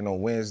curve. You get in on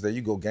Wednesday,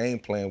 you go game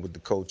plan with the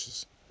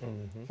coaches.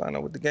 Find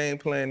out what the game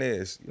plan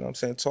is.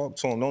 Talk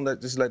to them.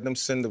 Don't just let them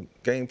send the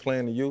game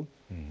plan to you.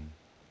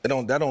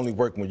 That only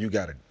work when you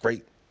got a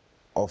great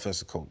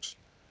offensive coach,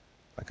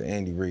 like an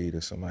Andy Reid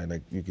or somebody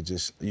like you could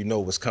just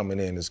what's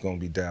coming in is going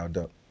to be dialed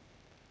up.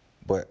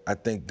 But I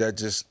think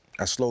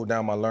I slowed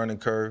down my learning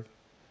curve.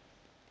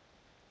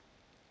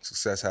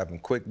 Success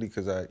happened quickly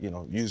because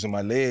using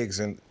my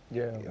legs and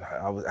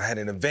I had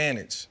an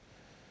advantage.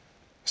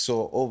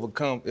 So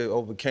it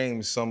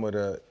overcame some of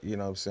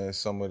the,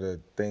 some of the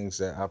things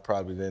that I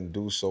probably didn't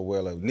do so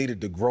well or needed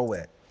to grow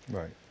at.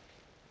 Right.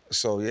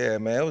 So yeah,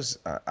 man, it was,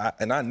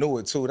 and I knew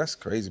it too. That's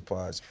the crazy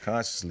part.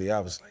 Consciously, I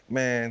was like,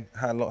 man,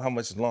 how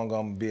much longer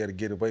I'm gonna be able to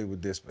get away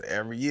with this? But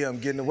every year I'm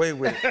getting away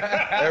with it.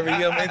 Every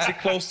year I'm inching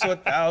close to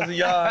 1,000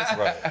 yards.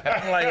 Right.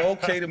 I'm like,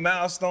 okay, the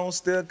milestone's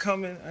still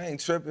coming. I ain't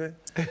tripping.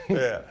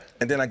 Yeah.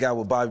 And then I got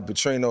with Bobby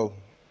Petrino.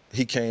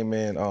 He came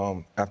in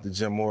after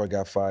Jim Mora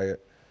got fired,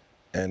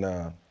 and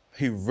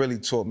he really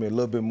taught me a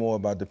little bit more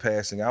about the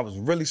passing. I was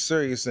really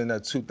serious in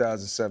that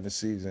 2007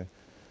 season.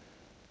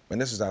 And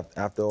this was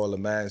after all the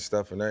Madden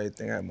stuff and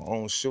everything. I had my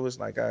own shoe. It's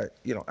like I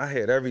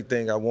had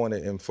everything I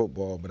wanted in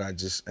football, but I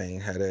just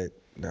ain't had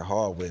that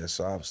hardware.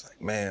 So I was like,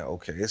 man,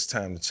 okay, it's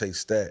time to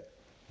chase that.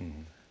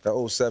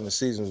 That 07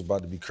 season was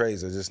about to be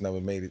crazy. I just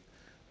never made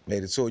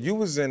it. So you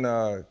was in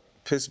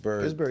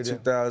Pittsburgh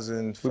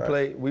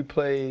 2005. We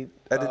played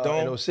at the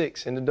Dome in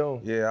 06 in the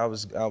Dome. Yeah, I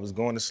was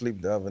going to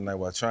sleep the other night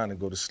while trying to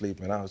go to sleep,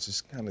 and I was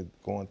just kind of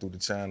going through the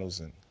channels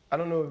and. I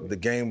don't know. The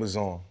game was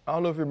on. I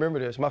don't know if you remember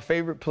this. My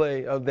favorite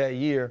play of that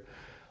year,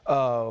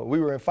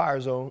 we were in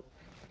fire zone.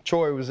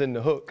 Troy was in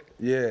the hook.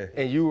 Yeah.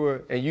 And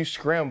you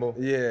scrambled.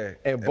 Yeah.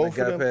 And both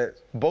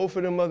of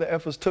them other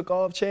efforts took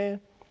off,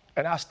 Chan,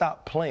 and I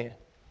stopped playing.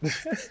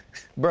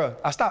 Bruh,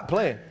 I stopped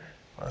playing.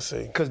 I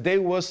see. Because they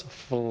was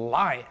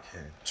flying.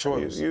 Yeah.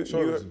 Troy was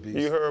a beast.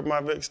 You heard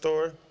my Vick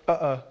story?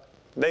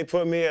 They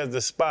put me as the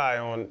spy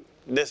on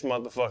this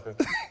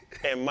motherfucker.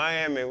 In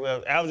Miami,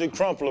 Algie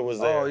Crumpler was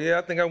there. Oh, yeah,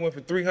 I think I went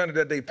for 300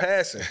 that day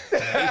passing.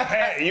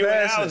 You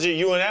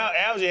and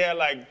Algie had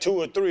like 2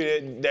 or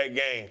 3 that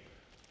game.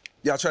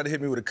 Y'all tried to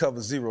hit me with a cover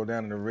 0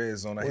 down in the red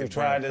zone. We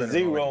tried to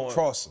zero him.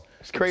 Crosser.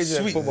 It's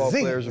crazy that football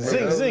players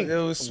remember. Zing. It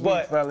was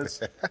sweet,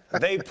 fellas.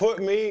 They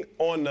put me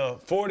on the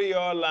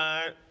 40-yard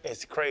line.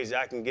 It's crazy.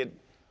 I can get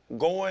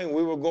going.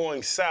 We were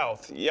going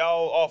south.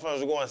 Y'all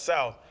offense was going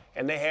south.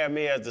 And they had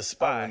me as the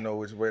spy. I don't know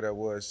which way that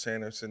was.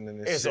 Chandler sitting in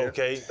this It's chair.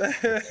 okay.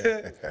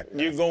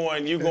 You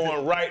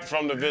going right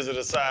from the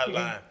visitor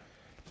sideline.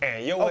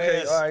 And your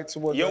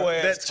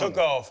ass took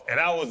off, and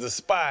I was the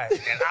spy,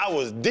 and I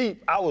was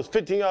deep. I was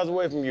 15 yards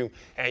away from you,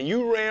 and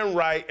you ran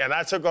right, and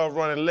I took off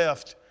running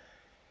left,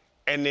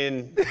 and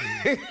then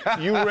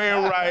you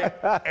ran right,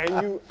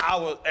 and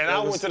I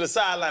went to the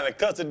sideline and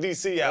cut the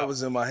DC out. That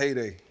was in my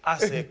heyday. I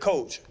said,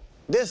 Coach,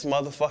 this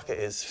motherfucker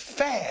is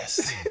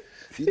fast.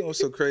 You know what's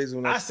so crazy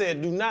when I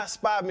said, do not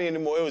spy me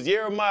anymore. It was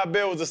Jeremiah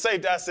Bell was the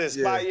safety. I said,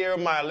 spy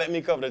Jeremiah, let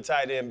me cover the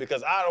tight end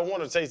because I don't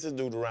want to chase this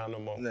dude around no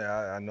more.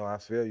 Yeah, I know, I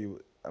feel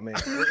you. I mean,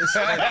 it's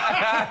funny.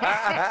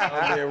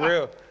 I'm being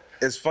real.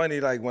 It's funny,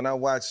 like when I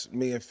watch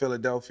me in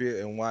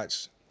Philadelphia and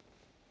watch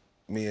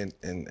me in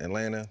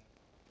Atlanta,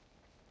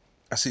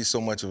 I see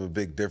so much of a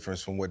big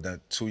difference from what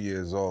that 2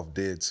 years off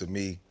did to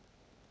me.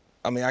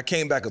 I mean, I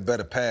came back a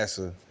better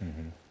passer,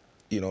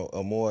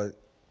 a more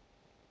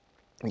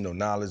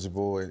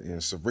knowledgeable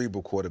and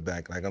cerebral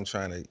quarterback. Like I'm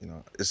trying to,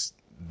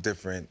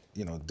 different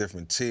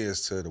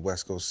tiers to the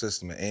West Coast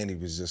system, and Andy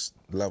was just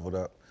leveled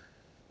up.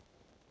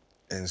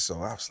 And so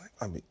I was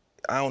like,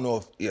 I don't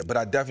know but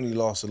I definitely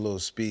lost a little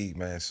speed,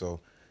 man. So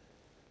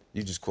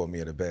you just caught me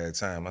at a bad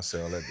time. I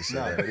said all that to say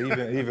that. But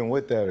even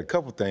with that, a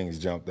couple things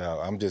jumped out.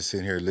 I'm just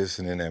sitting here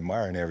listening,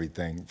 admiring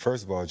everything.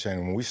 First of all,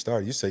 Channing, when we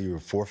started, you say you were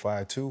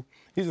 4.52.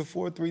 He's a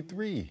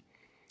 4.33.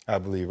 I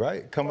believe,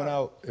 right? Coming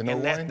out in the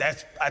one.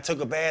 I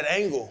took a bad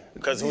angle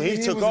because when he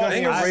took was off,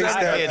 gonna I erase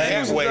that. head Angles that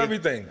was way.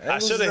 everything. I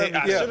should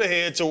have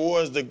headed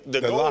towards the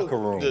goal, locker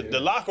room. The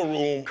locker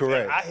room.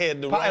 Correct. I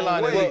had the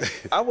Pylon wrong way.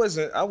 it.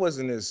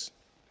 Well,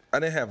 I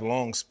didn't have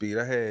long speed.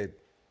 I had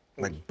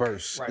like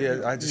bursts. Right.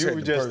 Yeah, I just You had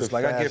were the just burst. the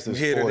Like I get from fastest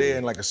here to 40. there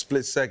in like a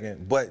split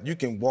second. But you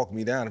can walk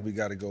me down if we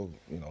got to go.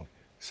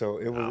 So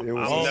it was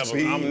I'm never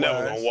speed-wise.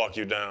 gonna walk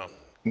you down.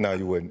 No,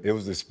 you wouldn't. It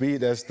was the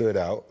speed that stood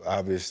out,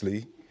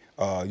 obviously.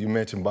 You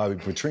mentioned Bobby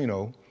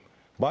Petrino.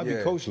 Bobby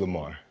coached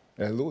Lamar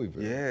at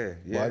Louisville. Yeah.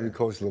 Bobby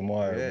coached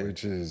Lamar, Yeah.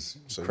 which is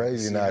So you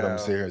crazy see now that I'm how-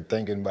 sitting here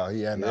thinking about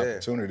he had an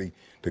opportunity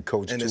to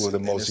coach And two it's- of the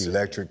and most it's-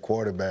 electric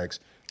quarterbacks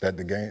that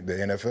the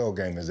NFL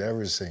game has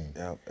ever seen.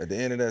 Yeah. At the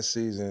end of that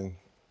season,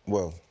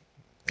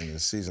 in the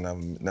season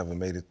I've never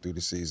made it through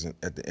the season.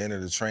 At the end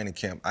of the training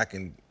camp,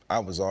 I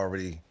was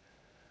already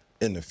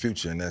in the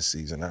future in that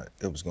season.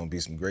 It was going to be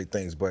some great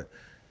things, but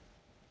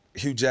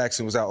Hugh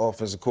Jackson was our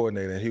offensive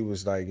coordinator, and he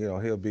was like,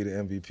 he'll be the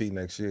MVP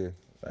next year.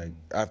 Like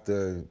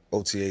after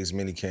OTAs,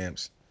 mini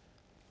camps,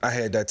 I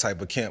had that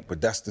type of camp,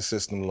 but that's the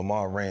system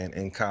Lamar ran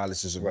in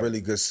college. It's a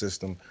really good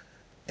system,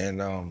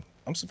 and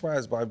I'm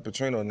surprised Bobby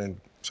Petrino didn't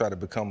try to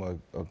become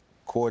a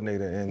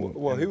coordinator in.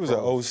 Well, he in was the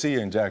an pros. OC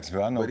in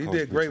Jacksonville. I know. But he Coach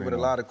did great with a Petrino.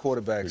 lot of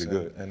quarterbacks, Pretty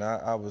good. and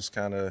I was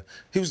kind of.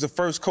 He was the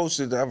first coach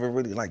that ever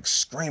really like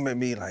scream at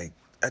me like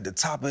at the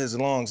top of his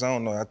lungs. I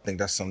don't know. I think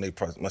that's something they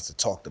probably must have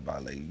talked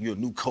about. Like, you're a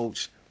new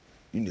coach,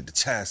 you need to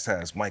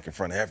chastise Mike in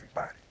front of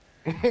everybody.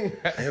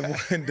 And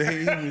one day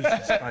he was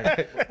just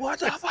like, "What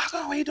the fuck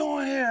are we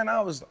doing here?" And I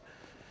was,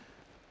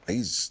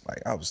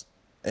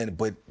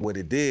 but what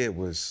it did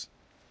was,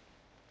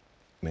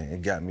 man,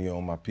 it got me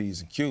on my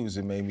P's and Q's.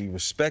 It made me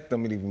respect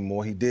him even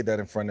more. He did that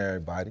in front of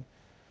everybody.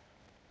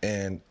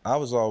 And I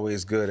was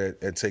always good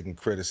at taking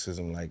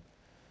criticism. Like,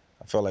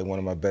 I felt like one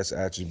of my best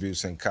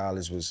attributes in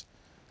college was,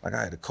 like,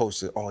 I had a coach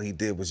that all he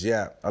did was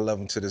yap. I love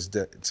him to this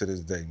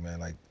day, man.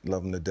 Like,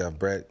 love him to death.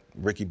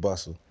 Ricky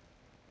Bustle.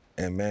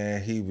 And,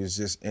 man, he was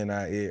just in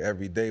our ear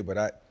every day. But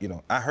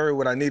I heard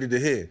what I needed to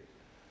hear.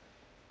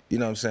 You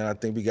know what I'm saying? I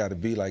think we got to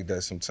be like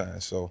that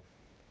sometimes. So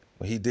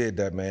when he did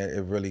that, man,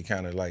 it really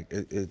kind of like,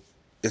 it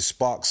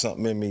sparked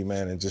something in me,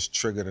 man, and just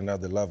triggered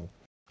another level.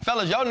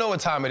 Fellas, y'all know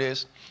what time it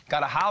is.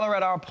 Gotta holler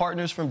at our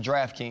partners from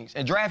DraftKings.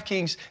 And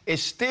DraftKings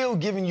is still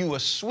giving you a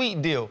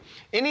sweet deal.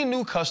 Any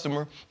new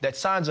customer that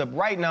signs up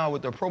right now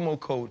with the promo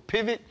code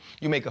PIVOT,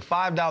 you make a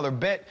 $5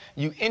 bet,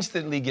 you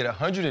instantly get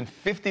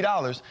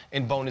 $150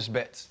 in bonus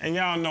bets. And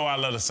y'all know I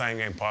love the same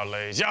game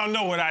parlays. Y'all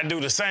know what I do,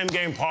 the same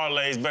game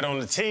parlays. Bet on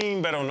the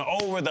team, bet on the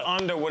over, the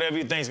under, whatever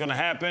you think's gonna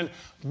happen.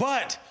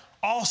 But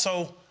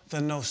also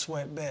the no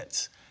sweat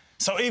bets.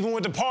 So even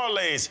with the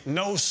parlays,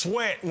 no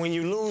sweat. When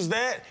you lose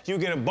that, you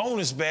get a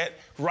bonus bet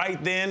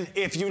right then.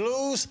 If you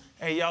lose,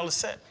 hey, y'all are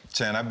set.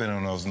 Chan, I've been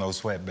on those no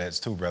sweat bets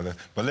too, brother.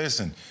 But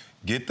listen,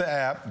 get the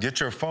app,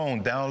 get your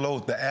phone,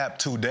 download the app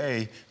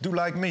today. Do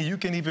like me, you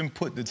can even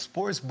put the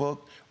sports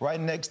book right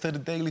next to the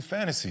daily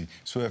fantasy.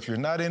 So if you're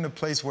not in a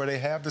place where they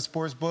have the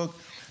sports book,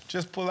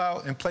 just pull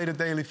out and play the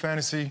daily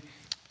fantasy.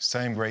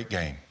 Same great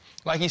game.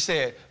 Like he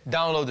said,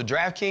 download the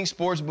DraftKings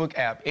Sportsbook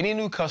app. Any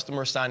new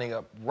customer signing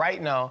up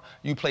right now,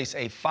 you place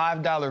a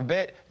 $5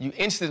 bet, you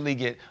instantly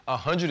get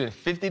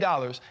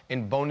 $150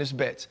 in bonus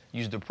bets.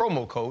 Use the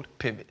promo code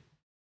PIVOT.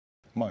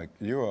 Mike,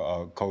 you're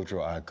a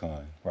cultural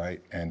icon,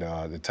 right? And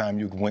the time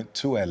you went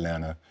to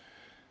Atlanta,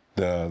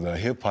 the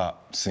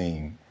hip-hop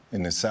scene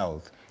in the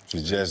South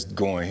was just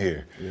going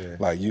here. Yeah.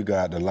 Like, you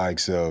got the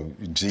likes of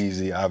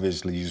Jeezy.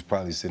 Obviously, you was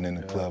probably sitting in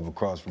the club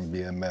across from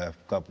BMF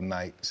a couple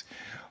nights.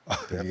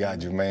 You got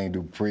Jermaine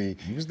Dupri,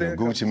 He was there a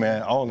Gucci couple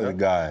Man, all of the Yep.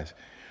 guys.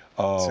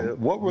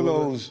 What were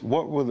Buddha.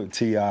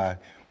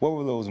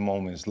 those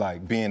moments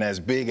like, being as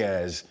big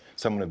as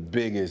some of the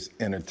biggest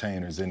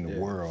entertainers in the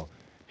world?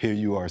 Here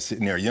you are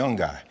sitting there, young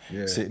guy,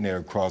 sitting there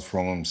across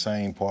from them,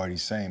 same party,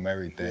 same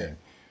everything. Yeah.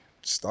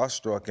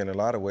 Starstruck in a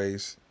lot of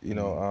ways. You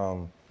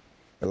know,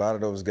 a lot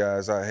of those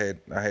guys, I had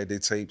their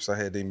tapes, I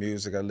had their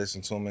music, I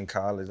listened to them in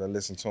college, I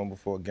listened to them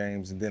before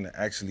games, and then to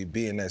actually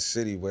be in that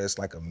city where it's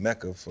like a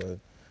mecca for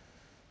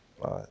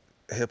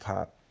hip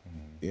hop.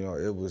 You know,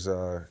 it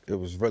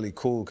was really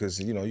cool because,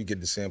 you know, you get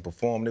to see them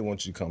perform. They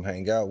want you to come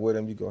hang out with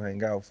them. You go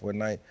hang out for a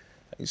night.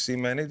 You see,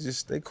 man,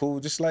 they cool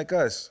just like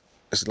us.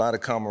 It's a lot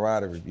of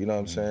camaraderie, you know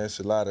what I'm saying? It's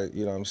a lot of,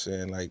 you know what I'm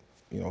saying, like,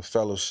 you know,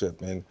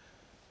 fellowship. And,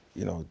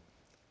 you know,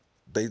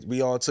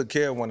 we all took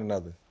care of one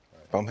another.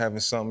 If I'm having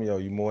something, you're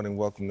more than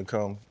welcome to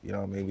come. You know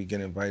what I mean? We get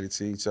invited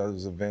to each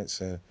other's events,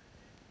 and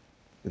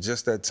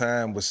just that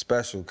time was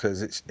special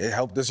because it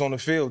helped us on the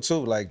field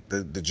too. Like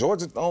the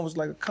Georgia Dome was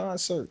like a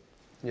concert.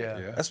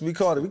 Yeah. That's what we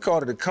called it. We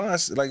called it a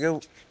concert. Like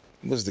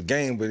was the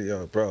game,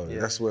 but bro,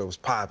 that's where it was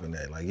popping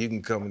at. Like you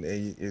can come in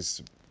and it's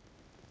a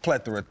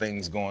plethora of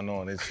things going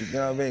on. It's, you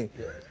know what I mean?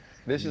 Yeah.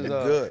 This is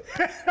good.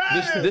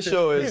 This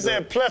show is. He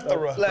said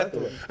plethora.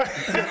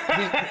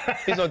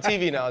 He's on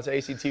TV now. It's an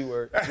ACT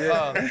word.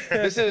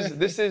 This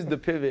is the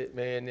pivot,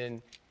 man,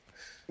 and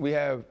we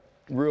have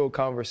real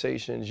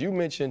conversations. You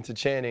mentioned to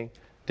Channing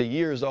the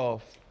years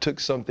off took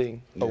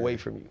something away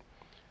from you,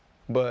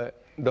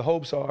 but the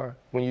hopes are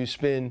when you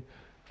spend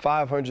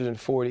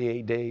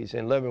 548 days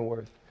in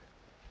Leavenworth,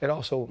 it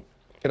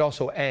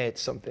also adds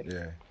something.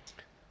 Yeah.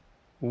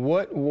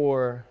 What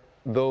were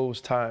those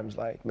times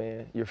like,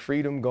 man? Your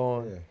freedom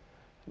gone,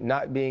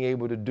 not being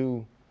able to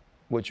do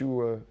what you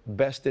were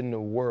best in the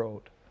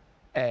world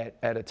at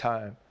a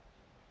time.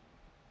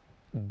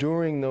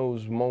 During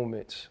those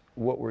moments,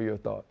 what were your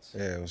thoughts?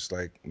 Yeah, it was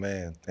like,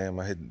 man, damn,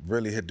 I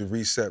really hit the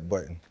reset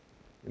button.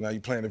 You know, you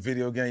playing a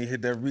video game, you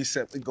hit that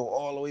reset, to go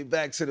all the way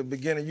back to the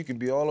beginning. You can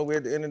be all the way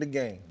at the end of the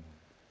game,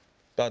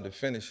 about to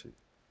finish it.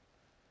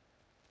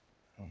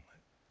 I'm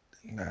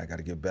like, nah, I got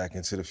to get back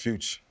into the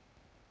future.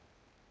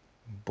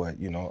 But,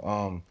 you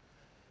know,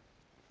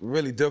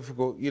 really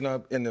difficult, you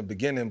know, in the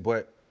beginning,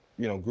 but,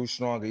 you know, grew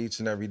stronger each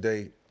and every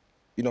day.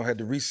 You know, had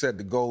to reset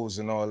the goals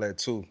and all that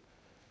too.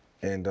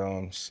 And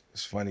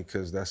it's funny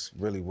because that's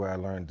really where I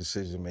learned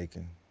decision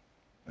making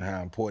and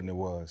how important it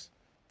was.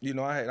 You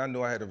know, I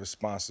knew I had a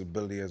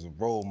responsibility as a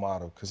role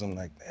model because I'm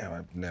like,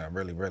 damn, I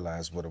really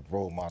realized what a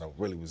role model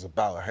really was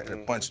about. I had a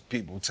bunch of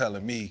people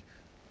telling me,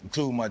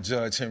 including my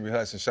judge, Henry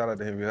Hudson, shout out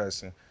to Henry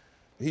Hudson.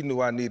 He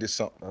knew I needed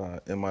something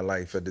in my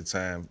life at the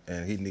time,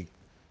 and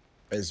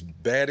as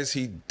bad as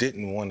he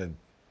didn't want to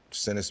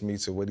sentence me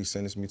to what he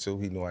sentenced me to,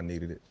 he knew I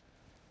needed it.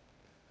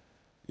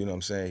 You know what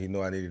I'm saying? He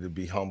knew I needed to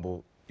be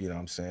humble. You know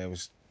what I'm saying? It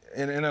was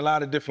in a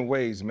lot of different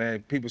ways,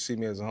 man. People see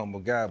me as a humble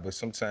guy, but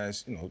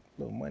sometimes, you know,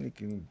 a little money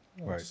can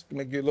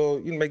make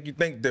you make you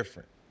think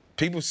different.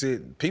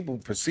 People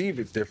perceive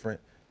it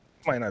different.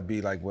 It might not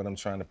be like what I'm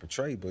trying to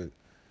portray, but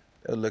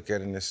they'll look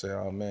at it and they say,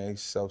 oh man,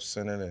 he's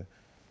self-centered. And,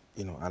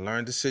 you know, I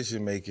learned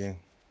decision making,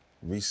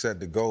 reset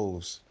the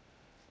goals,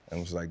 and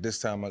was like, this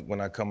time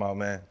when I come out,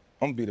 man,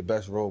 I'm gonna be the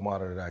best role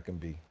model that I can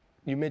be.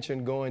 You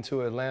mentioned going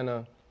to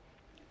Atlanta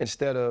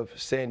instead of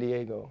San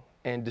Diego,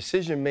 and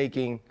decision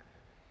making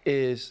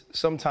is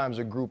sometimes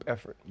a group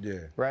effort. Yeah.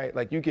 Right?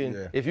 Like you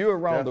can, if you're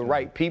around the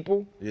right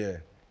people,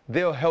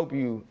 they'll help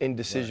you in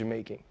decision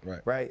making.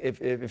 Right?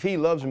 If he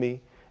loves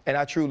me and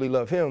I truly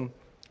love him,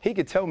 he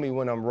could tell me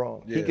when I'm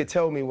wrong. He could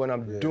tell me when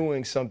I'm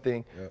doing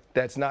something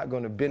that's not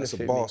going to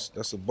benefit me.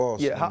 That's a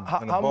boss. Yeah.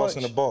 And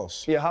a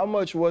boss. Yeah. How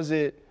much was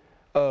it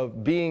of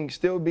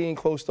still being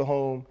close to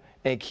home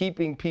and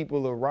keeping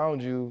people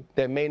around you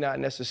that may not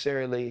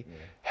necessarily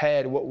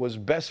had what was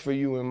best for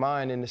you in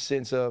mind, in the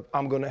sense of,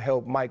 I'm going to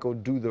help Michael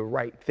do the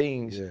right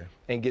things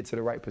and get to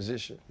the right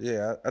position?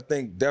 Yeah, I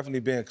think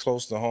definitely being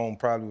close to home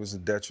probably was a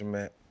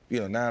detriment.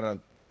 You know, now that I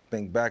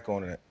think back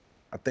on it,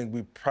 I think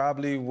we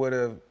probably would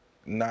have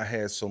not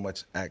had so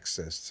much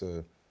access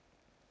to,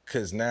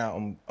 because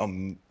now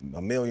I'm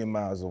a million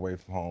miles away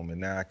from home,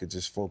 and now I could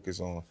just focus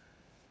on,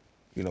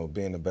 you know,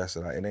 being the best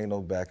that it ain't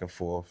no back and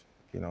forth,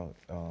 you know.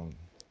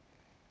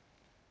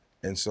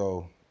 And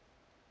so,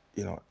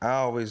 you know, I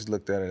always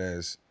looked at it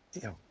as,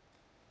 you know,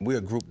 we're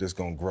a group that's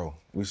gonna grow.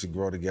 We should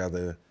grow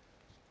together.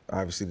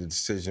 Obviously, the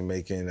decision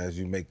making, as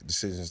you make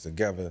decisions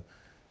together,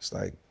 it's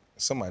like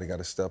somebody got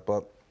to step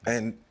up.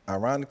 And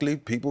ironically,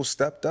 people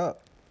stepped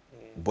up,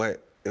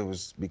 but it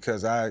was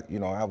because I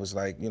was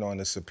like, you know, in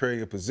a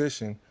superior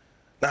position.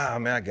 Nah,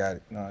 man, I got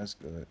it. No, it's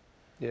good.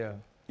 Yeah.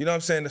 You know what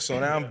I'm saying? So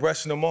now I'm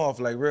brushing them off,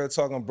 like real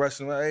talk. I'm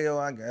brushing them. Hey, yo,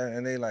 I got it.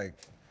 And they like,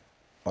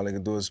 all they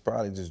can do is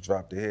probably just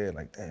drop their head,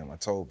 like, damn, I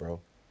told,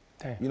 bro.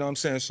 Damn. You know what I'm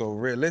saying? So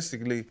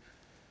realistically,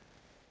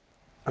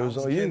 I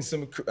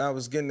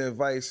was getting the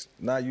advice,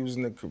 not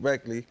using it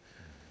correctly,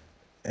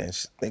 and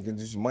thinking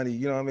just money,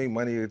 you know what I mean?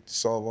 Money would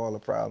solve all the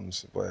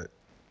problems, but,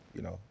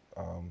 you know,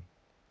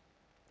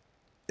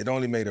 it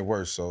only made it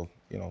worse. So,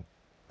 you know,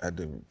 I had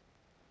to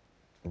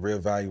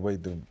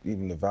reevaluate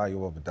even the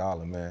value of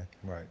 $1, man.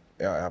 Right.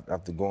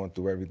 After going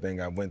through everything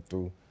I went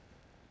through,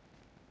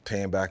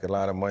 paying back a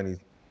lot of money,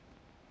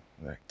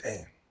 like,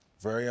 damn,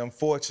 very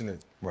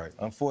unfortunate. Right.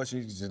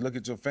 Unfortunately, you just look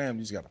at your family,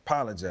 you just gotta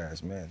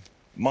apologize, man.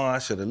 Mom, I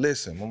should have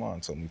listened. My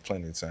mom told me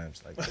plenty of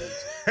times like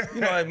that.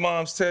 You know how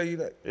moms tell you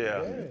that?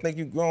 Yeah. You think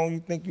you grown, you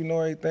think you know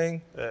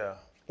everything? Yeah.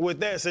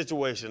 With that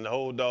situation, the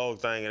whole dog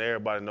thing, and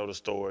everybody know the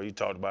story, you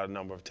talked about it a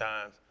number of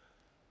times.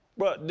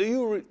 But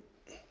do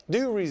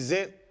you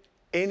resent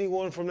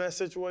anyone from that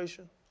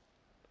situation?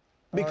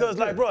 Because,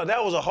 like, bro,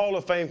 that was a Hall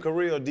of Fame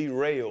career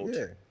derailed.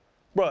 Yeah.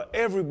 Bro,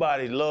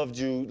 everybody loved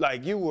you.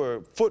 Like, you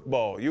were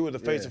football. You were the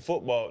face of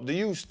football. Do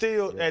you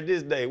still, at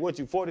this day, what,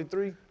 you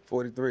 43?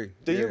 43.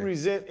 Do you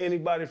resent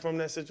anybody from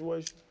that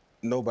situation?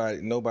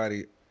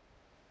 Nobody,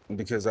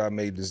 because I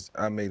made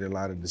a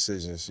lot of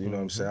decisions. You know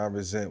what I'm saying? I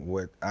resent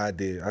what I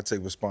did. I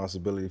take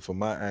responsibility for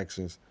my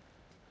actions.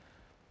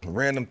 A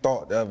random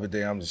thought the other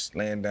day, I'm just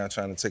laying down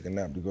trying to take a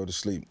nap to go to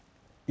sleep.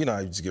 you know,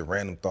 I just get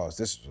random thoughts.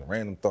 This is a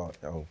random thought.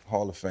 Yo,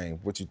 Hall of Fame.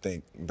 What you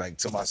think? Like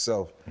to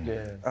myself.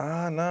 Yeah.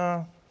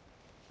 Nah.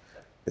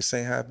 This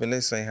ain't happened.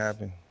 This ain't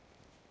happened.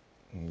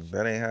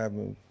 That ain't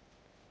happened.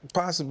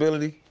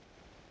 Possibility.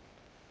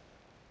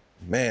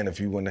 Man, if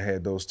you wouldn't have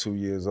had those 2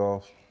 years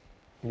off,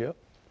 Yep.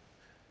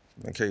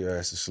 man, carry your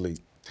ass to sleep.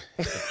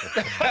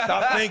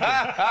 Stop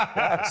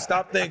thinking.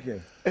 Stop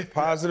thinking.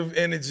 Positive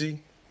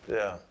energy.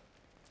 Yeah.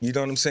 You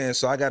know what I'm saying?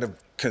 So I got to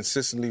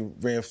consistently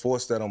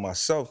reinforce that on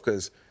myself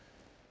because,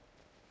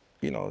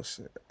 you know,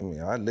 I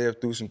mean, I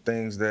lived through some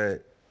things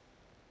that,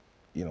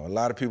 you know, a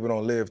lot of people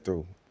don't live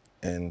through.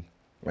 And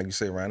like you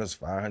say, Ryan, it's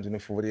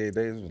 548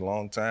 days. It was a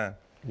long time.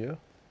 Yeah.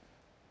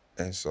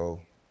 And so,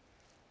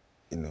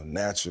 you know,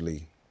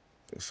 naturally,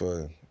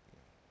 from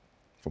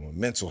a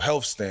mental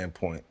health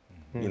standpoint,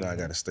 you know, I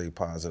got to stay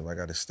positive. I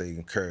got to stay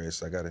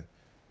encouraged. I got to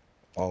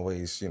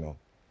always, you know,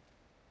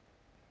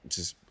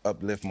 just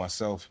uplift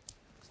myself,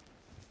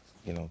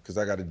 you know, because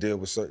I got to deal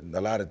with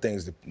a lot of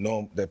things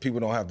that people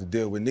don't have to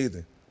deal with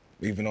neither,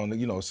 even on the,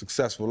 you know,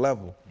 successful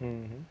level.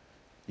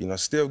 You know,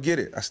 still get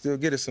it. I still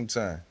get it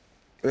sometimes.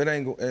 It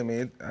ain't, I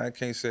mean, I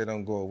can't say it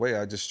don't go away.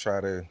 I just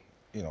try to,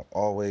 you know,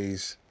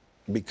 always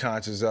be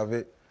conscious of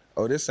it.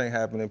 Oh, this ain't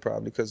happening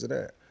probably because of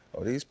that.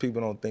 Oh, these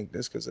people don't think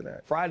this because of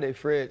that. Friday,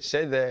 Fred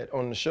said that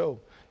on the show.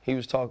 We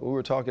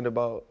were talking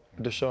about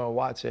Deshaun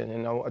Watson,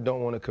 and I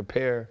don't want to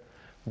compare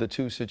the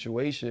two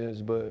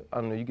situations, but I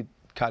don't know, you could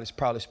kind of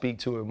probably speak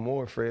to it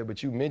more, Fred,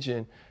 but you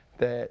mentioned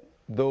that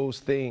those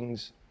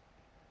things,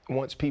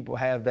 once people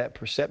have that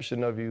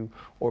perception of you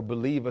or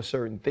believe a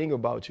certain thing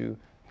about you,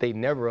 they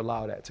never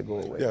allow that to go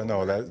away. Yeah,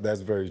 no,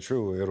 that's very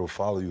true. It'll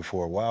follow you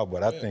for a while,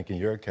 but I think in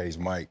your case,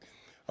 Mike,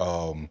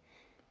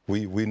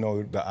 we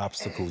know the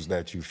obstacles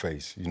that you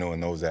face, you know,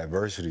 and those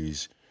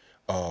adversities.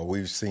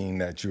 We've seen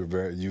that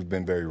you've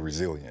been very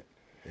resilient.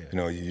 Yeah. You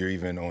know, you're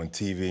even on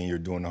TV and you're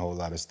doing a whole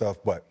lot of stuff.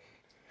 But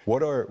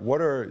what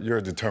are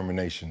your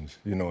determinations,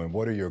 you know, and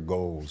what are your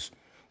goals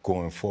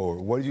going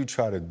forward? What do you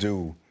try to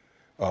do?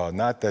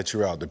 Not that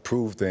you're out to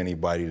prove to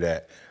anybody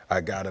that I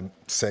gotta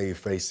save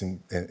face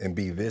and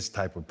be this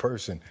type of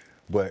person,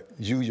 but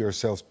you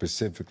yourself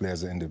specifically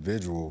as an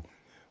individual,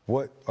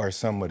 what are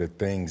some of the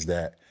things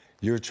that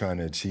you're trying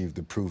to achieve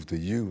to prove to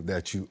you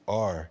that you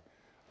are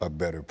a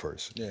better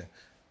person? Yeah.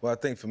 Well, I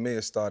think for me,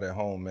 it started at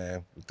home,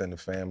 man, within the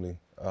family.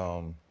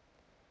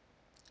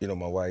 You know,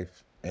 my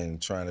wife,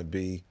 and trying to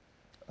be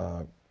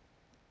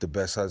the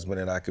best husband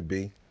that I could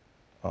be.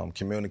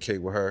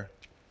 Communicate with her,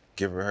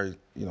 give her,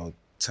 you know,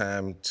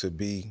 time to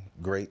be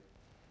great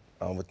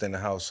within the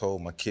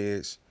household. My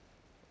kids,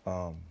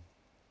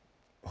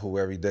 who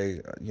every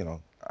day, you know,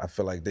 I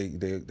feel like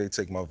they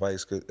take my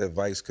advice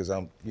because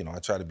I'm, you know, I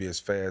try to be as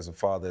fair as a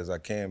father as I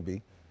can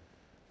be.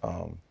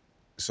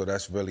 So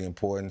that's really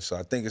important. So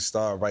I think it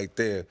started right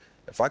there.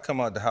 If I come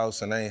out the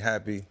house and I ain't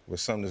happy with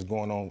something that's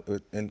going on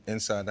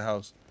inside the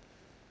house,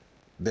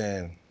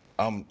 then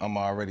I'm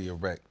already a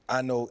wreck.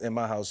 I know in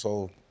my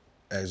household,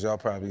 as y'all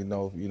probably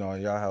know, you know,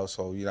 in y'all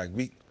household,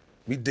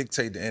 we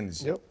dictate the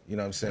energy. Yep. You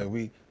know what I'm saying?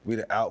 We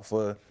the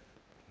alpha.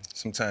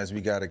 Sometimes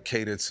we gotta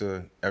cater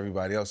to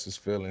everybody else's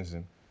feelings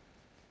and,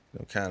 you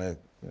know, kind of,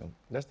 you know.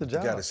 That's the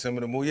job. We gotta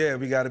simmer the mood. Yeah,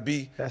 we gotta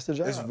be. That's the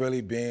job. It's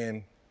really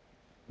being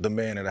the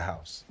man of the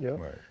house. Yep.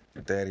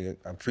 Right. Daddy,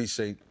 I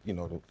appreciate, you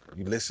know,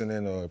 you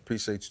listening, or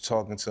appreciate you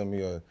talking to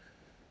me, or,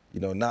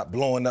 you know, not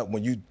blowing up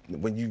when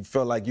you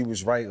felt like you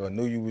was right or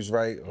knew you was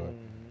right, or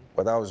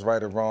whether I was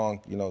right or wrong.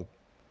 You know,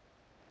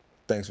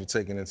 thanks for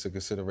taking into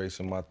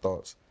consideration my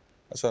thoughts.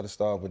 I try to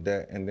start with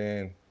that, and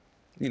then,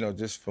 you know,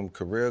 just from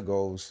career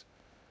goals,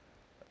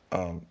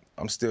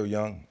 I'm still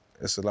young.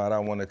 It's a lot I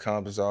want to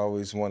accomplish. I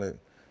always want to,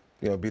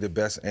 you know, be the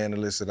best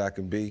analyst that I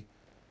can be.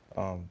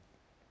 You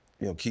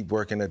know, keep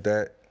working at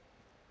that,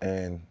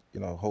 and, you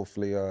know,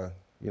 hopefully,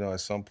 you know, at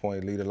some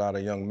point lead a lot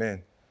of young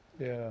men.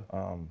 Yeah.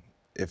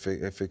 If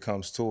it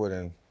comes to it,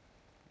 and,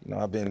 you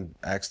know, I've been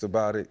asked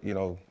about it, you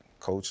know,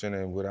 coaching,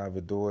 and would I ever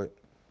do it?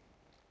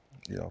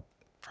 You know,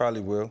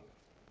 probably will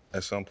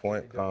at some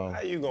point.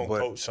 How you gonna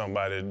coach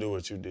somebody to do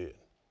what you did?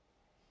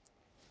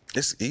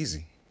 It's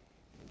easy.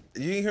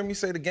 You didn't hear me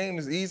say the game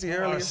is easy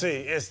earlier? See,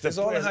 it's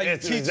all in how you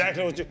teach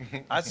exactly it. what you.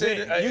 I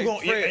said,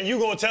 Fred, you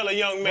gonna tell a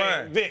young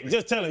man, Ryan. Vic,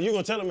 just tell him. You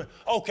gonna tell him,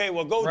 okay,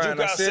 well, go Ryan,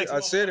 juke out 6 I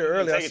months. said it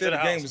earlier. I Take it said to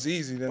the game house. was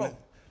easy. Then Bro,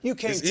 you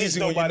can't it's teach easy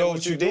when you nobody know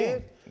what you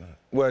did.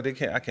 Well,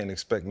 I can't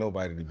expect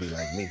nobody to be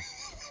like me.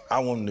 I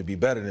want them to be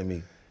better than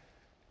me.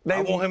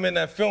 I want him in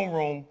that film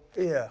room,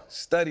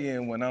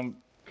 studying when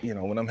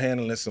I'm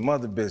handling some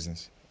other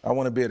business. I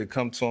want to be able to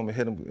come to him and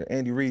hit him.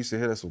 Andy Reid used to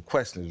hit us with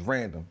questions,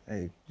 random.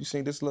 Hey, you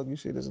seen this look? You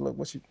see this look?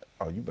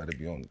 You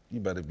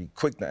better be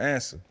quick to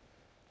answer.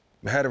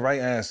 I had the right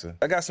answer.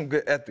 I got some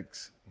good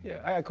ethics.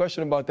 Yeah, I got a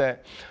question about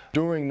that.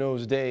 During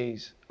those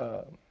days,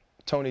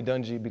 Tony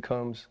Dungy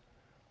becomes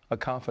a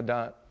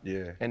confidant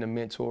and a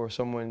mentor,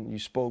 someone you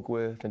spoke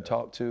with and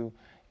talked to.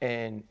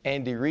 And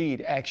Andy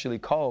Reid actually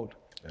called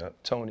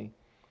Tony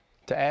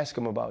to ask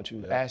him about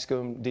you. Ask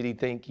him, did he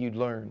think you'd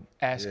learn?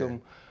 Ask him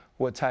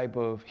what type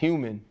of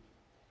human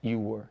you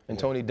were. And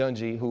Tony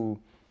Dungy, who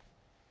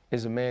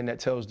is a man that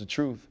tells the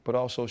truth, but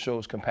also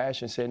shows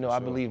compassion, said, no, I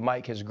believe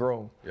Mike has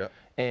grown. Yep.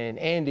 And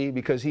Andy,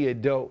 because he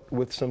had dealt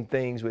with some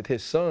things with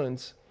his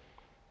sons,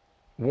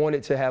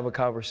 wanted to have a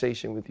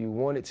conversation with you,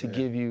 wanted to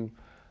give you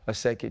a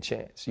second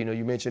chance. You know,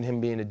 you mentioned him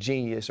being a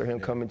genius or him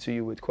coming to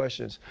you with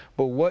questions.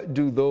 But what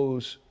do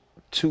those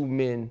two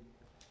men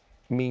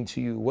mean to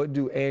you? What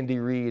do Andy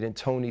Reid and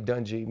Tony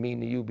Dungy mean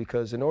to you?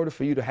 Because in order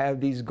for you to have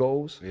these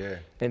goals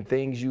and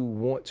things you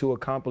want to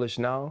accomplish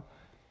now,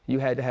 you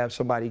had to have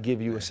somebody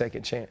give you a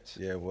second chance.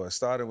 Yeah, well, it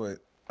started with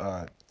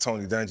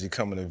Tony Dungy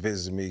coming to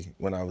visit me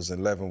when I was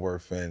in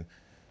Leavenworth, and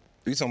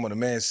you talking about a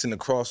man sitting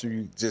across from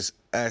you, just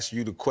ask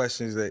you the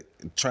questions, that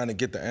trying to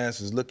get the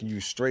answers, looking you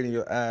straight in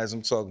your eyes.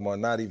 I'm talking about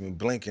not even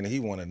blinking.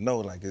 He want to know,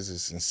 like, is it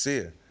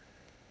sincere?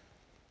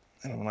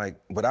 And I'm like,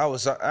 but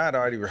I'd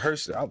already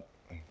rehearsed it.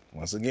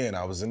 Once again,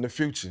 I was in the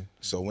future.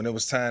 So when it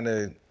was time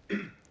to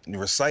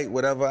recite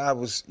whatever I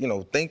was,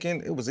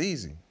 thinking, it was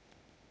easy.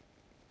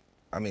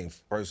 I mean,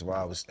 first of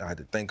all, I had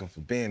to thank him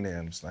for being there.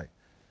 And it's like,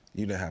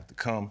 you didn't have to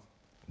come.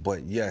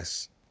 But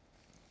yes,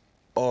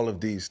 all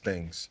of these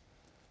things.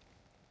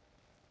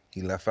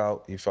 He left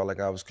out. He felt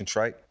like I was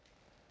contrite.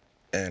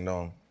 And,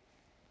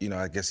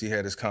 I guess he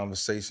had his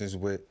conversations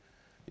with,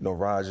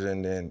 Roger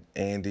and then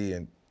Andy.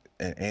 And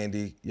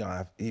Andy,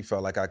 he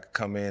felt like I could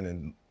come in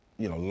and,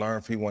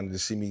 learn. He wanted to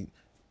see me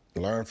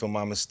learn from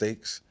my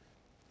mistakes.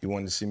 He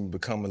wanted to see me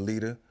become a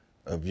leader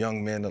of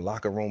young men. The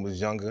locker room was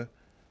younger.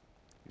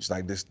 It's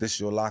like, this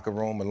your locker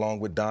room, along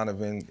with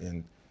Donovan.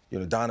 And,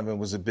 Donovan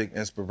was a big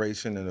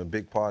inspiration and a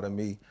big part of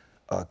me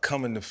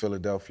coming to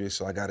Philadelphia.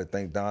 So I got to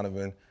thank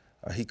Donovan.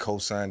 He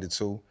co-signed it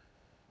too.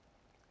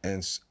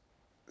 And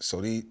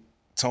so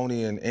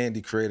Tony and Andy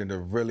created a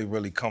really,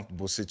 really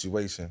comfortable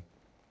situation,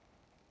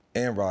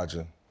 and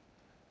Roger.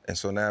 And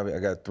so now I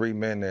got three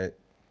men that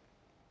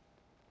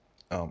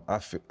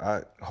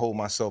I hold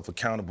myself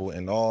accountable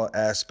in all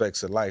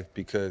aspects of life,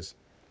 because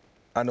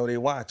I know they're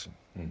watching.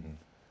 Mm-hmm.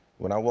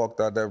 When I walked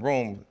out that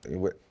room,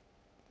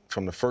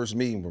 from the first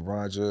meeting with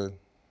Roger,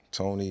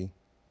 Tony,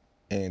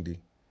 Andy,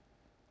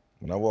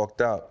 when I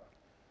walked out,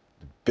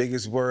 the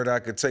biggest word I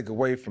could take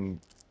away from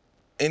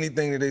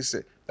anything that they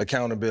said,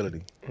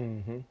 accountability.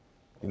 Mm-hmm. You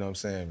know what I'm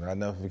saying? I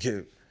never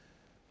forget.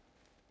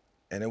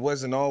 And it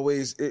wasn't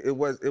always, it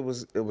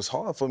was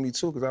hard for me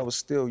too, because I was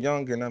still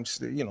young and I'm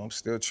still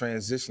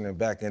transitioning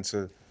back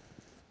into,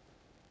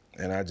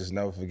 and I just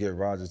never forget,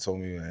 Roger told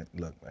me, man,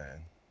 look, man,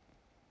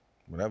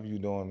 whatever you're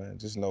doing, man,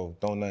 just know,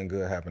 don't nothing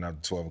good happen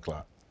after 12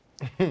 o'clock.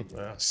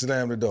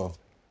 Slam the door.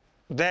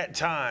 That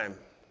time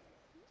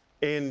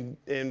in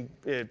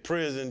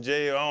prison,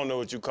 jail, I don't know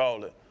what you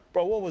call it.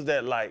 Bro, what was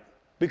that like?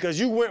 Because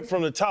you went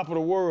from the top of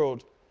the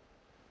world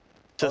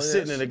to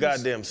sitting in the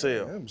goddamn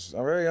cell. It was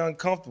very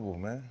uncomfortable,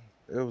 man.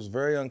 It was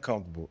very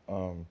uncomfortable.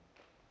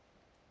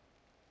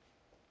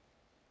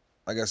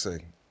 Like I say,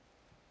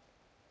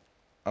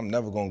 I'm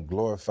never gonna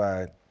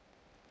glorify,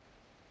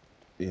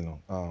 it's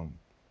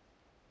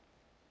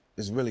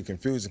really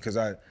confusing, because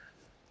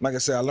like I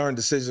said, I learned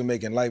decision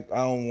making. Like, I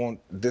don't want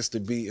this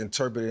to be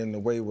interpreted in the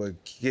way where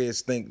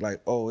kids think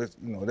like, oh,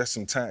 that's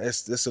some time.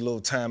 It's a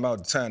little time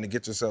out, time to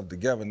get yourself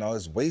together. No,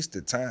 it's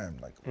wasted time.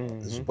 Like,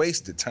 it's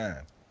wasted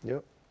time.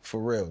 Yep.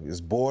 For real,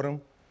 it's boredom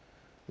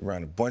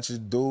around a bunch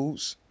of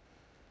dudes,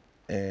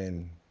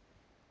 and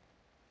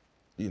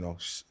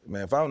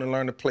man, if I would have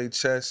learned to play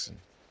chess, and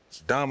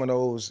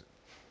dominoes,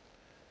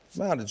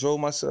 man, I'd have drove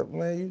myself,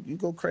 man, you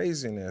go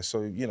crazy in there.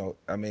 So, you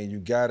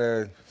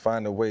gotta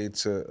find a way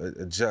to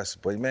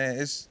adjust. But man,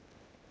 I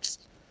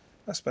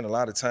spent a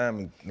lot of time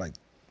in like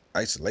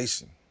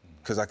isolation,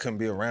 because I couldn't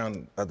be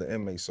around other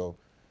inmates. So,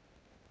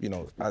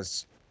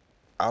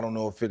 I don't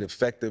know if it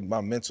affected my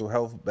mental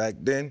health back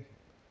then.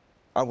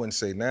 I wouldn't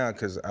say now,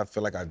 because I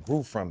feel like I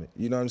grew from it.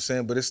 You know what I'm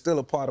saying? But it's still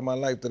a part of my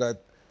life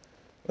that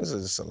this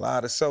is just a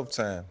lot of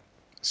self-time.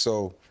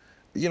 So,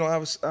 I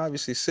was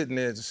obviously sitting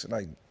there just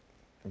like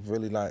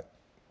really not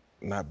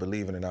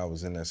believing that I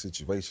was in that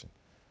situation.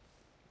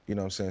 You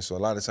know what I'm saying? So a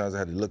lot of times I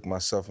had to look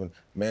myself, and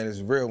man,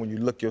 it's real when you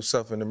look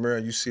yourself in the mirror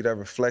and you see that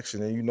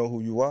reflection and you know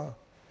who you are.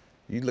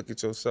 You look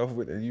at yourself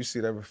with it and you see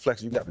that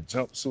reflection. You got a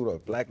jumpsuit or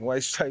black and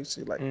white stripes.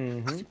 You're like,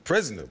 I'm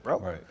prisoner, bro.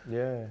 Right.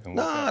 Yeah.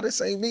 Nah,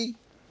 this ain't me.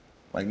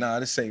 Like, nah,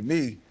 this ain't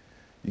me.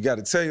 You got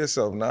to tell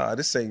yourself, nah,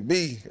 this ain't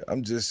me.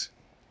 I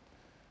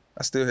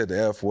still had the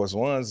Air Force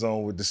Ones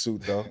on with the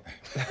suit, though.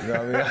 You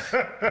know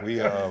what I mean?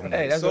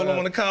 Hey, that's Solo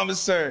on the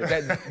commissary.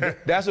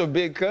 That's what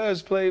Big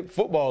Cuz played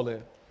football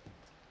in.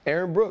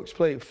 Aaron Brooks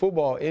played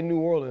football in New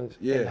Orleans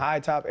in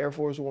high-top Air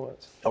Force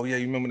Ones. Oh, yeah,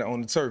 you remember that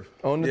on the turf?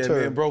 On the turf. Yeah,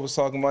 me and bro was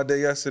talking about that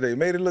yesterday.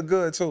 Made it look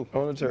good, too.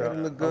 On the turf. Made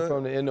it look good. I'm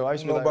from the Indo. I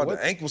used to know be about like,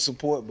 the ankle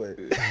support, but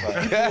he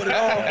pulled it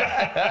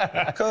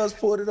off. Cuz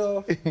pulled it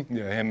off.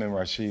 Yeah, him and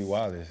Rasheed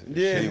Wallace.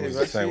 Yeah, he was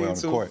the same way on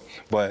the too. court.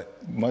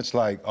 But much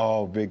like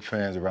all big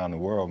fans around the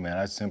world, man,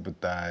 I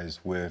sympathize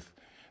with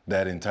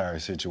that entire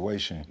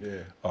situation.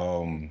 Yeah.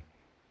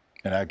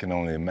 And I can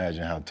only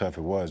imagine how tough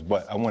it was.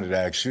 But I wanted to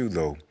ask you,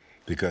 though,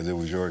 because it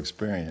was your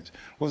experience.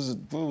 What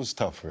was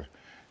tougher?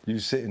 You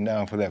sitting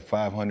down for that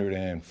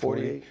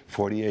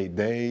 548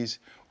 days,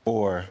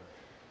 or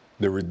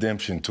the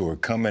redemption tour,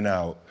 coming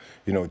out,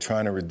 you know,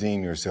 trying to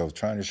redeem yourself,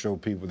 trying to show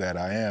people that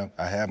I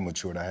have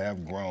matured, I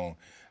have grown,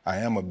 I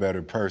am a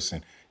better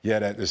person.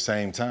 Yet at the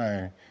same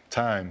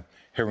time,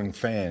 hearing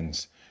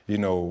fans, you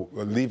know,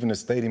 leaving the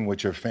stadium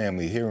with your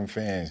family, hearing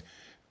fans,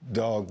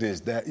 dog this,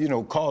 that, you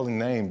know, calling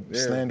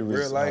names, slanderous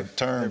real life,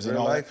 terms and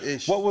real all life that.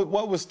 ish.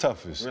 What was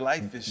toughest? Real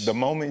life ish. The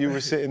moment you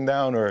were sitting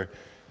down or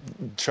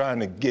trying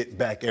to get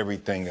back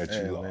everything that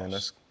you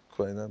lost?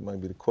 Man, that might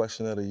be the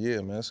question of the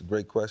year, man. That's a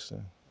great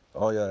question.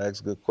 All y'all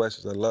ask good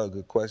questions. I love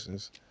good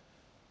questions.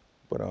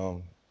 But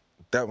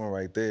that one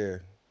right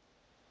there,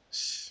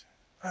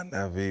 I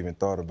never even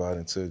thought about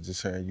it until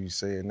just hearing you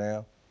say it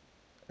now.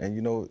 And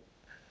you know,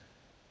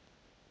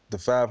 the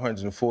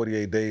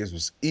 548 days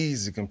was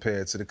easy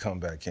compared to the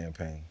comeback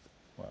campaign.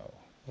 Wow.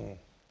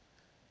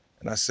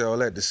 And I say all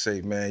that to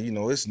say, man, you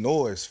know, it's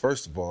noise,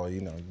 first of all,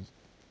 you know.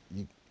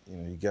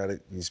 You got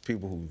these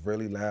people who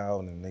really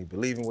loud and they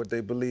believe in what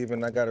they believe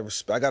in. I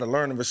gotta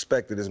learn to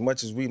respect it as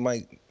much as we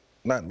might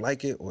not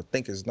like it or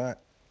think it's not,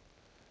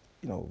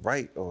 you know,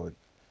 right, or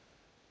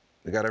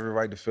they got every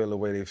right to feel the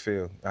way they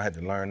feel. I had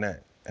to learn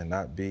that and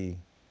not be,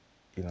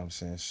 you know what I'm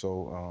saying,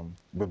 so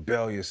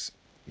rebellious,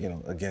 you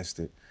know, against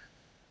it.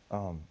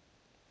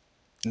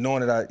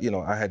 Knowing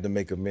that I had to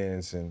make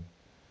amends, and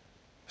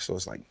so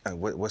it's like,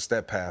 what's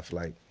that path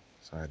like?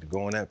 So I had to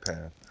go on that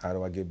path. How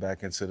do I get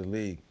back into the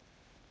league?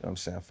 You know what I'm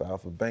saying? I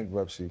filed for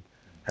bankruptcy.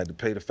 Had to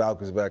pay the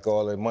Falcons back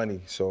all their money,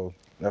 so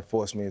that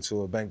forced me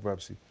into a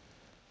bankruptcy.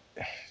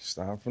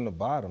 Starting from the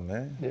bottom,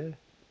 man. Yeah. You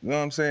know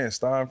what I'm saying?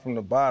 Starting from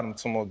the bottom,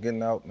 talking about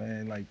getting out,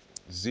 man, like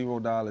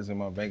 $0 in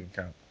my bank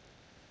account.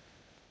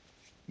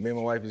 Me and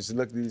my wife just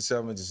looked at each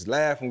other and just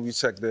laughed when we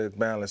checked the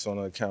balance on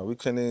the account. We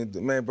couldn't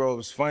even, man, bro, it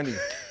was funny.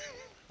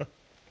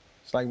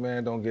 It's like,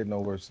 man, don't get no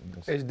worse than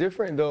this. It's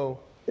different though.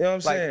 You know what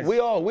I'm saying? We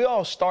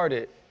all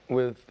started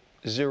with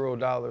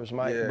 $0,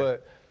 Mike, Yeah.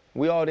 but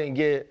we all didn't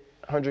get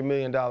 $100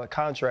 million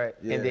contract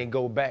Yeah. and then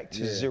go back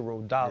to Yeah.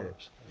 $0.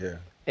 Yeah.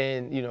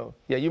 And you know,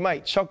 yeah, you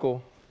might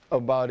chuckle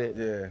about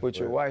it with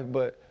your wife,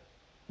 but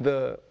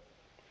the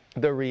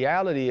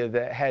reality of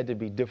that had to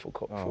be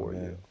difficult for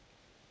you.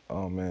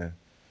 Oh man.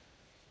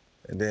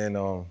 And then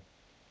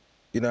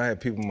you know, I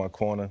had people in my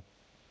corner.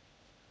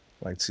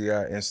 Like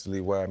T.I.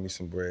 instantly wired me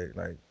some bread,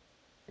 like,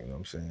 you know what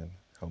I'm saying?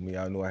 Helped me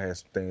out, I knew I had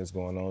some things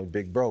going on.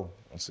 Big bro,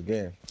 once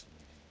again,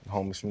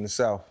 homies from the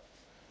South.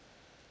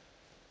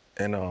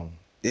 And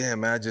yeah,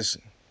 man,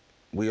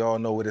 we all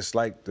know what it's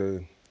like to,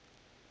 you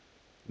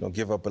know,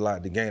 give up a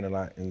lot to gain a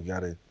lot, and you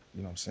gotta, you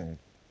know what I'm saying,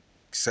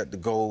 set the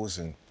goals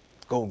and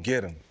go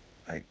get them.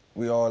 Like,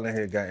 we all in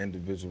here got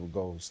individual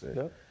goals there.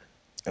 Yep.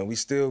 And we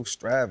still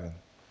striving.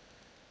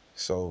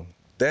 So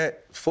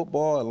that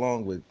football,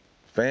 along with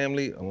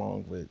family,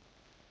 along with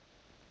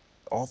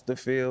off the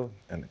field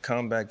and the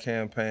comeback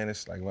campaign,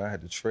 it's like, man, I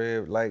had to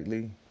tread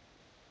lightly,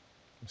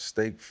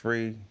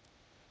 mistake-free,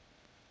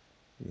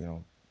 you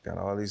know, got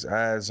all these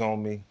eyes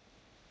on me.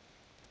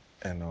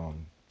 And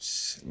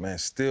man,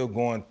 still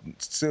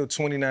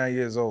 29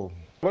 years old.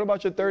 What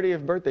about your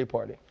 30th birthday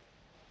party?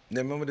 Yeah,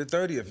 remember the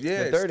 30th?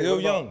 Yeah, The 30th, still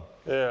what young.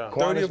 Yeah.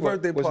 30th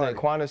birthday What's party. that,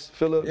 Quantas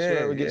Phillips,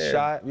 whoever gets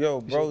shot? Yo,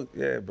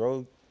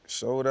 bro,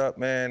 showed up,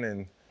 man,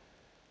 and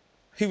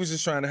he was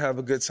just trying to have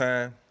a good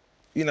time.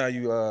 You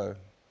know,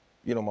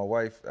 you know, my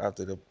wife,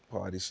 after the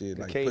party, she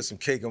like cake. put some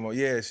cake on my,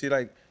 yeah, she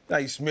like, now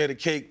you smear the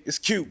cake, it's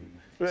cute.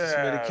 She smeared the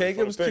Yeah, cake,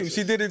 for it the was cute. pictures.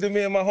 She did it to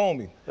me and my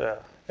homie. Yeah.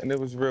 And it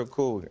was real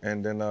cool.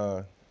 And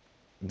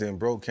then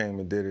bro came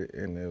and did it,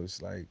 and it was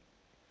like,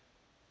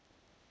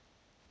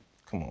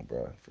 come on,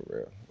 bro, for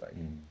real. Like,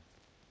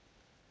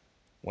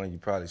 one, you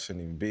probably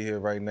shouldn't even be here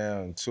right now,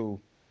 and two,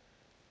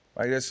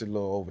 like, that's a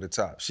little over the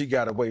top. She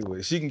got away with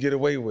it. She can get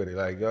away with it.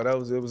 Like, yo,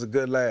 it was a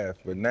good laugh.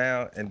 But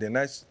now, and then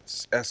that's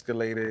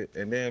escalated,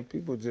 and then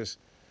people was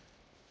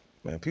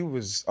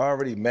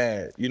already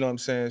mad. You know what I'm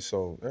saying?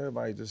 So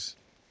everybody just,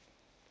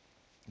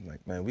 like,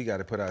 man, we got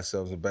to put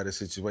ourselves in better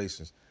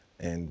situations.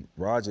 And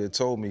Roger had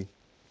told me,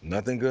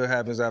 nothing good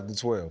happens after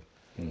 12.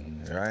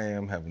 Here I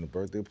am having a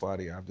birthday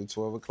party after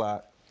 12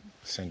 o'clock.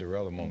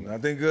 Cinderella moment.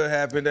 Nothing good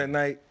happened that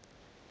night.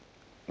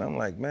 And I'm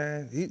like,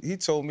 man, he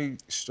told me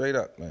straight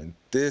up, man,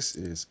 this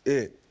is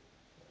it.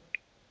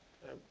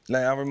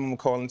 Like, I remember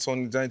calling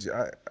Tony Dungy.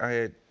 I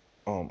had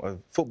a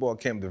football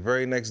camp the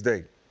very next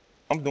day.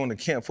 I'm doing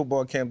a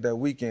football camp that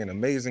weekend,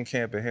 amazing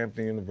camp at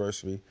Hampton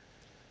University.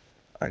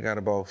 I got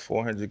about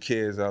 400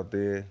 kids out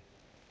there,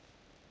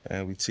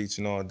 and we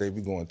teaching all day.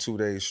 We going 2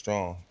 days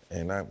strong,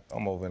 and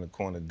I'm over in the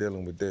corner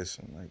dealing with this.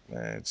 I'm like,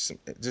 man, it's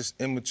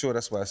just immature.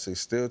 That's why I say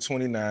still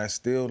 29,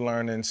 still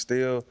learning,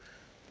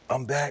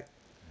 I'm back.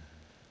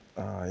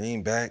 He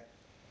ain't back.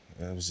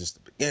 It was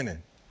just the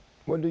beginning.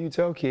 What do you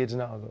tell kids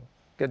now, though?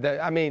 'Cause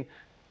I mean,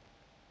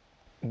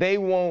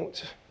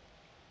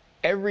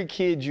 every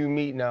kid you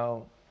meet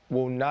now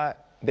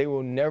they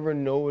will never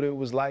know what it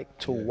was like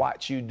to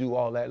watch you do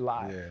all that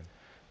live,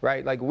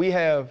 right? Like, we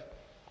have,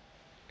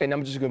 and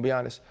I'm just gonna be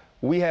honest,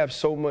 we have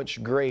so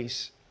much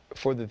grace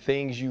for the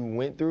things you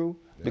went through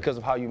because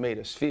of how you made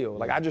us feel.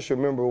 Like, I just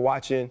remember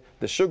watching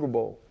the Sugar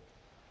Bowl.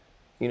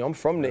 You know, I'm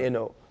from the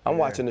NO. I'm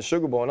watching the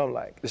Sugar Bowl and I'm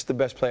like, this is the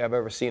best play I've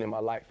ever seen in my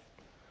life,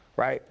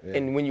 right? Yeah.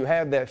 And when you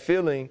have that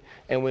feeling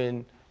and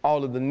when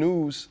all of the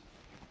news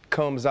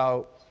comes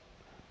out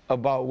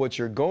about what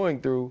you're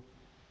going through,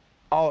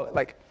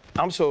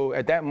 I'm so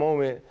at that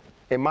moment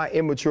in my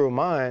immature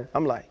mind,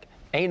 I'm like,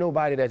 ain't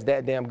nobody that's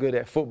that damn good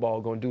at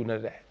football gonna do none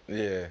of that.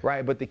 Yeah.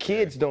 Right, but the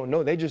kids don't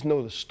know. They just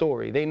know the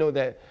story. They know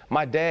that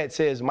my dad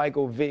says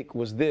Michael Vick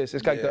was this.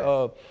 It's like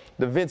the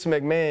Vince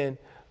McMahon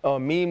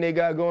meme they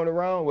got going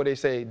around where they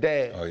say,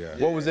 Dad,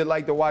 what was it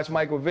like to watch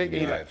Michael Vick?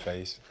 He like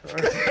face.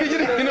 You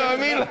know what I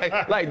mean?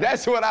 Like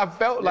that's what I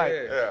felt like.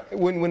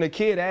 When a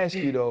kid asks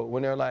you though,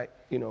 when they're like,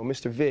 you know,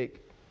 Mr. Vick,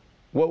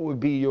 what would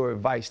be your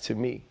advice to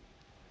me?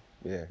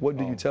 Yeah. What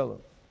do you tell them?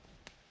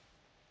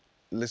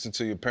 Listen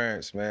to your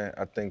parents, man.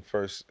 I think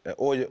first,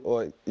 or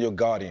your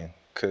guardian,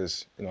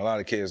 because you know a lot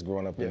of kids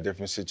growing up in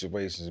different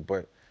situations,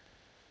 but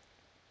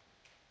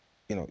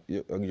you know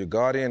your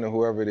guardian or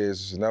whoever it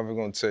is never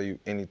gonna tell you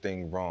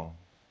anything wrong.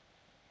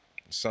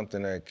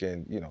 Something that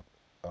can, you know,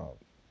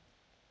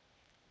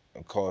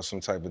 cause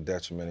some type of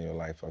detriment in your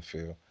life. I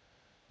feel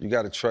you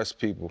got to trust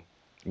people.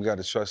 You got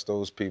to trust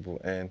those people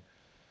and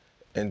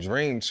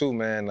dream too,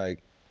 man.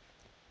 Like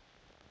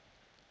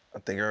I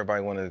think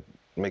everybody want to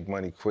make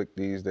money quick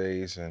these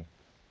days, and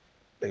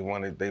they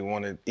want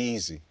it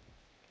easy.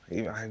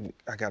 Even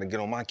I got to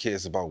get on my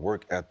kids about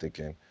work ethic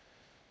and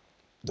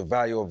the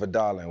value of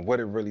 $1 and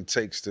what it really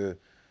takes to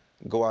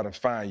go out and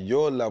find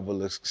your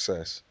level of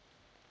success.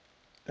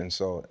 And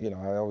so, you know,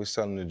 I always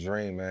tell them to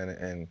dream, man,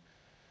 and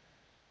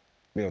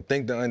you know,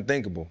 think the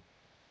unthinkable,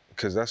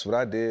 because that's what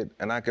I did.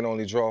 And I can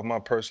only draw off my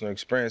personal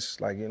experience.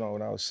 Like, you know,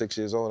 when I was 6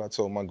 years old, I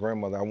told my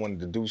grandmother I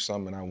wanted to do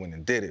something, and I went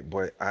and did it.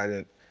 But I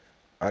didn't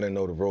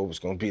know the road was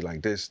gonna be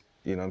like this,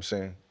 you know what I'm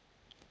saying?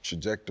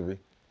 Trajectory.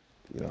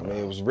 You know what I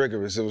mean? It was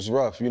rigorous, it was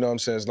rough, you know what I'm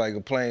saying? It's like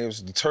a plane, it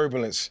was the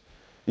turbulence,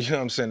 you know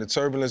what I'm saying? The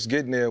turbulence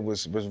getting there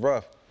was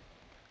rough.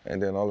 And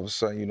then all of a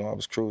sudden, you know, I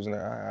was cruising at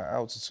high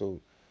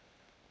altitude.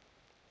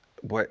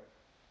 But,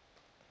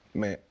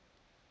 man,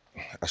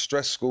 I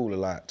stress school a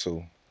lot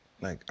too.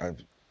 Like, I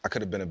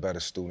could have been a better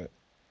student.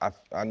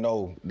 I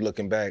know,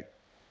 looking back,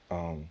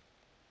 I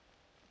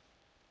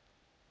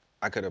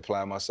could have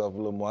applied myself a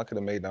little more. I could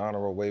have made the honor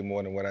roll way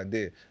more than what I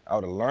did. I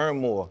would have learned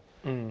more.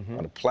 I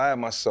would apply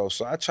myself.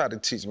 So I try to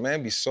teach,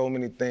 man, be so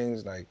many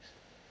things. Like,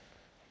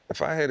 if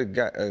I had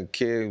a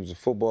kid who was a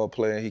football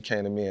player, and he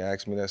came to me and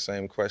asked me that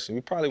same question,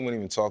 we probably wouldn't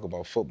even talk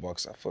about football,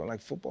 because I feel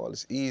like football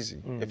is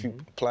easy. If you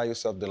apply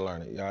yourself to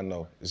learn it, y'all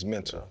know, it's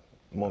mental,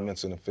 more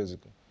mental than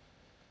physical.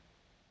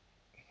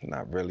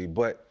 Not really,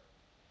 but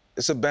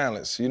it's a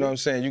balance, you know what I'm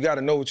saying? You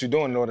gotta know what you're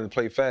doing in order to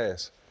play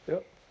fast.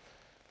 Yep.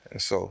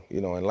 And so, you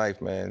know, in life,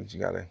 man, you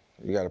gotta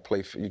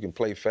play, you can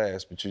play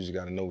fast, but you just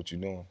gotta know what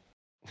you're doing.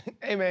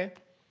 Hey, man,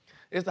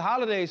 it's the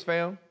holidays,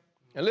 fam.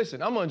 And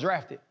listen, I'm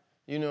undrafted.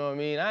 You know what I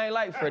mean? I ain't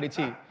like Freddie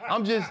T.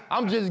 I'm just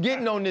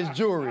getting on this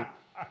jewelry.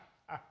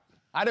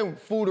 I done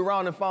fooled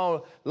around and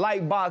found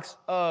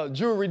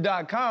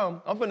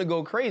lightboxjewelry.com. I'm finna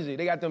go crazy.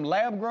 They got them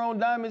lab-grown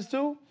diamonds,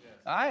 too.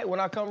 All right, when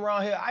I come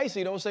around here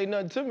icy, don't say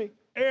nothing to me.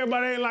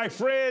 Everybody ain't like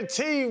Fred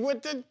T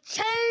with the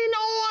chain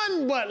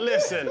on, but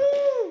listen,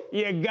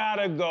 you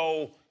gotta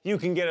go. You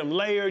can get them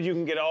layered, you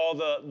can get all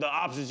the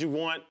options you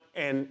want,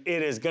 and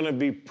it is gonna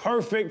be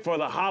perfect for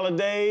the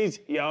holidays.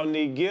 Y'all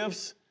need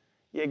gifts,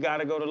 you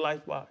gotta go to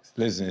Lifebox.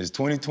 Listen, it's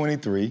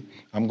 2023.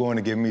 I'm going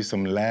to get me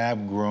some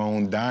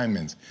lab-grown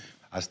diamonds.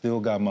 I still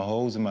got my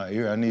holes in my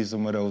ear. I need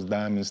some of those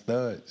diamond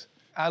studs.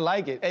 I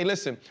like it. Hey,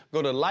 listen,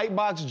 go to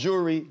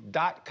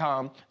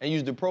lightboxjewelry.com and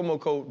use the promo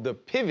code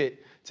THEPIVOT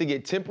to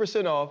get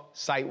 10% off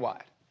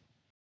site-wide.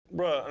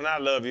 Bruh, and I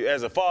love you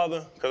as a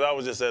father, because I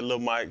was just at Lil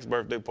Mike's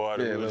birthday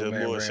party. Yeah, We was Lil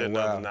just man bullshitting ran the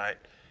other wild. night.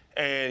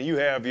 And you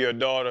have your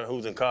daughter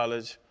who's in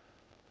college.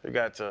 You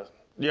got to,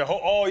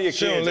 all your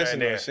She don't kids are listen in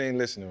to there. us. She ain't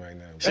listening right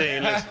now. She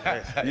ain't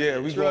listening. Yeah,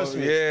 we Trust go.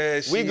 me. Yeah,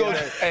 We she- go,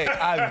 hey,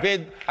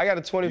 I got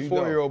a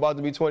 24-year-old about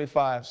to be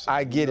 25.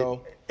 I get it.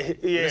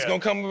 Yeah. It's gonna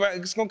come back.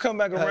 It's gonna come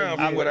back around.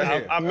 From what I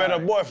hear. I met her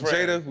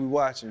boyfriend. Jada, we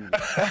watching you.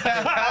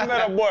 I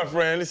met her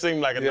boyfriend. He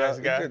seemed like a nice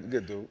guy.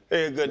 Good dude.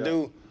 Yeah, good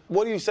dude.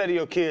 What do you say to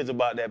your kids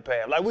about that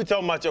path? Like, we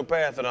talking about your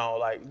path and all.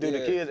 Like, do the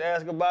Yeah. kids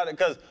ask about it?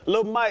 Because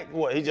Lil Mike,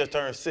 he just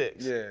turned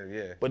 6.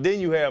 Yeah. But then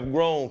you have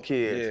grown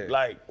kids. Yeah.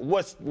 Like,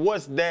 what's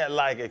that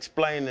like,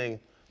 explaining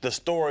the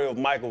story of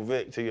Michael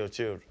Vick to your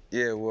children?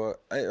 Yeah, well,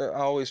 I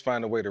always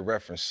find a way to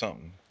reference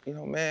something. You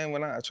know, man,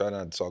 when I try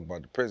not to talk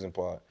about the prison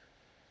part,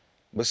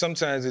 but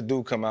sometimes it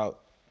do come out,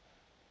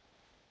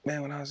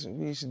 man,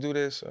 we used to do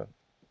this,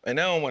 and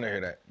they don't want to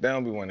hear that. They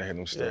don't be wanting to hear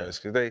them stories,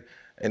 because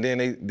then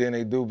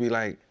they do be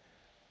like,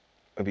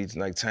 it'd be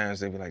like times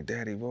they be like,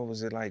 Daddy, what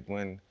was it like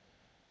when,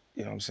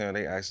 you know what I'm saying,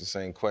 they ask the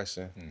same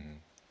question.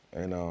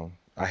 And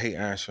I hate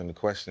answering the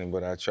question,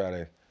 but I try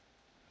to,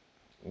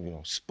 you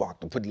know,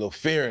 put a little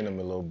fear in them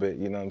a little bit,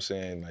 you know what I'm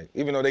saying? Like,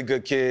 even though they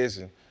good kids,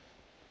 and,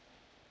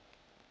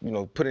 you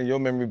know, put in your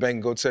memory bank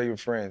and go tell your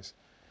friends.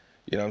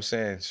 You know what I'm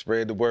saying?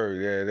 Spread the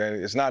word. Yeah,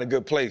 it's not a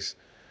good place.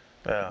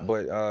 Yeah.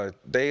 But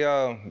they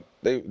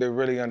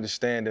really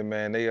understand it,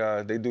 man.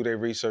 They do their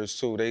research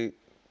too.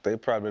 they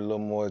probably a little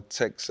more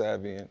tech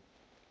savvy and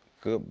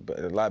good,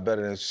 a lot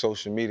better than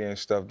social media and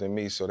stuff than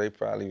me. So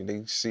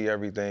they see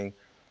everything.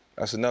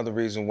 That's another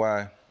reason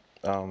why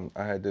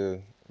I had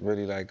to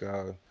really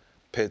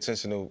pay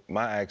attention to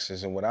my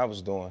actions and what I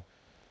was doing,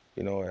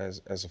 you know,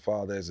 as a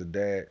father, as a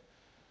dad,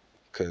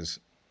 because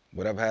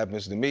whatever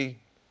happens to me,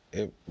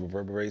 it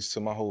reverberates to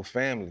my whole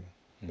family.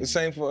 The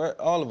same for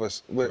all of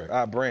us with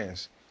our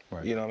brands.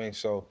 Right. You know what I mean?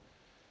 So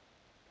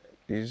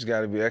you just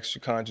got to be extra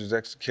conscious,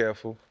 extra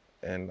careful,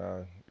 and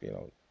you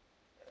know,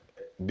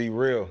 be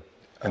real.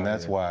 And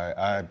that's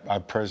why I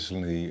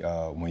personally,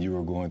 when you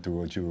were going through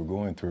what you were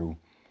going through,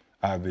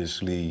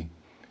 obviously,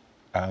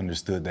 I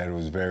understood that it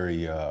was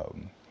very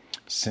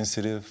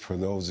sensitive for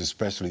those,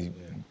 especially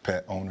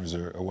pet owners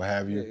or what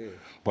have you. Yeah.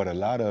 But a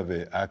lot of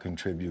it, I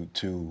contribute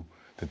to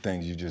the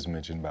things you just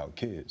mentioned about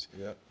kids.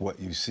 Yep. What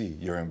you see,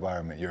 your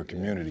environment, your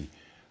community.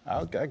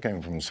 I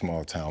came from a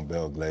small town,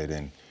 Belglade,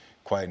 and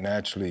quite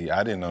naturally,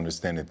 I didn't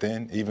understand it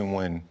then. Even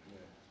when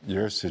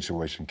your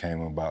situation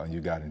came about and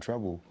you got in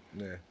trouble,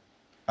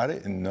 I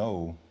didn't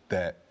know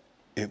that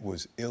it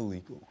was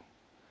illegal,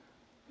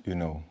 you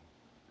know,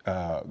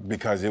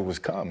 because it was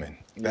common.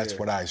 That's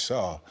what I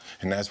saw,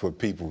 and that's what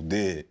people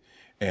did.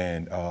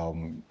 And,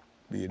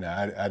 you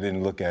know, I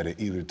didn't look at it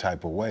either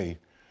type of way,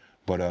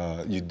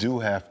 but you do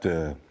have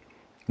to,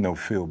 you know,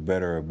 feel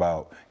better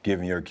about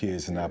giving your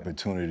kids an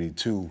opportunity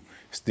to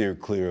steer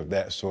clear of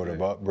that sort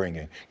of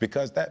upbringing,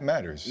 because that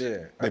matters.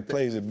 Yeah, It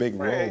plays a big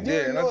role. Man, you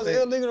didn't know it's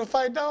illegal to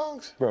fight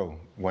dogs? Bro,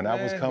 when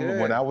I was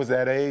when I was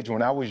that age,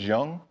 when I was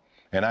young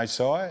and I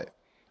saw it,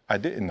 I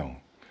didn't know.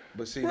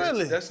 But see,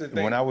 Really? that's the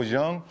thing. When I was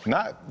young,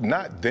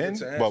 not then,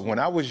 but when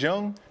I was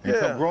young and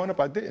Yeah. growing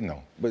up, I didn't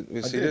know. But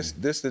see,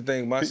 this the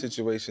thing my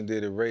situation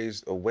did. It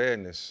raised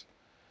awareness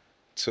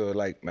to,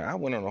 like, man, I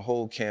went on a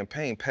whole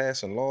campaign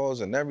passing laws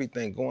and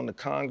everything, going to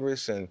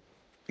Congress and,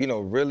 you know,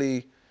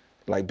 really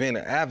like being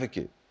an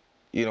advocate,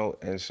 you know.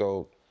 And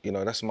so, you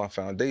know, that's my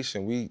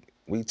foundation.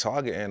 We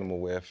target animal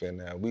welfare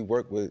now. We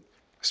work with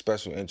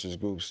special interest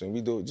groups and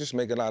we just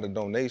make a lot of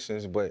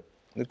donations, but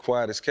the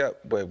quiet is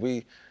kept. But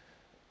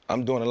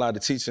I'm doing a lot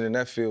of teaching in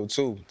that field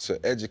too, to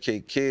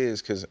educate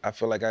kids, because I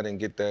feel like I didn't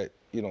get that,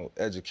 you know,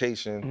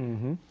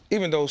 education.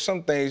 Even though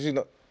some things, you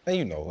know, and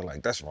you know,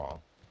 like, that's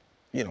wrong.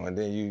 You know, and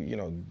then you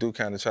know, do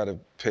kind of try to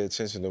pay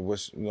attention to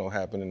what's, you know,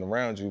 happening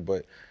around you.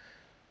 But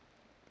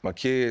my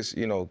kids,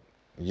 you know,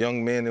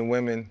 young men and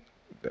women,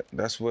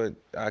 that's what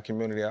our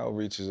community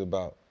outreach is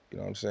about. You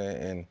know what I'm saying?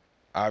 And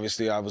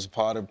obviously I was a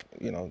part of,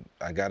 you know,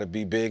 I got to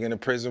be big in the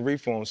prison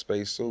reform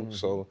space too.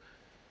 So,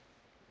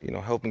 you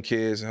know, helping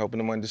kids and helping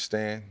them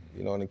understand,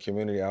 you know, in the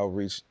community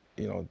outreach,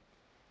 you know,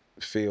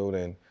 field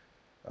and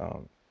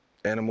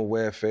animal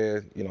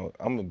welfare. You know,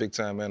 I'm a big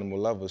time animal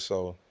lover,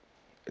 so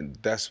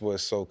that's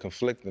what's so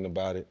conflicting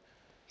about it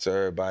to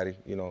everybody.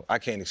 You know, I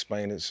can't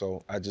explain it,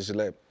 so I just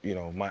let, you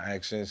know, my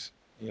actions,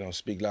 you know,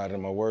 speak louder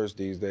than my words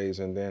these days.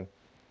 And then,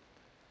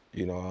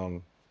 you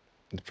know,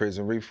 the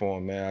prison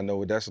reform, man, I know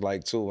what that's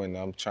like too, and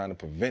I'm trying to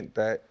prevent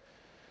that.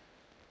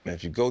 And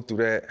if you go through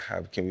that,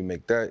 how can we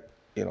make that,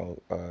 you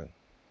know,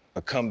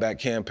 a comeback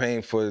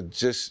campaign for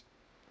just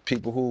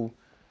people who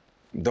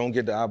don't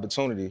get the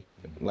opportunity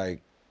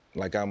like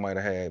I might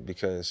have had,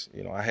 because,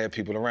 you know, I had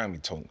people around me,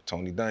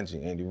 Tony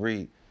Dungy, Andy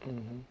Reid.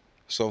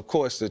 So of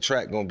course the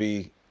track gonna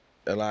be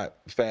a lot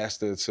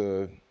faster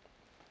to,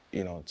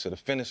 you know, to the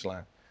finish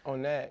line.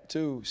 On that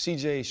too,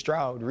 C.J.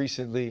 Stroud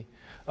recently,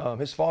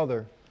 his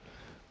father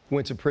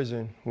went to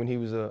prison when he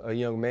was a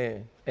young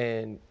man,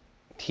 and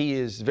he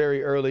is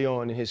very early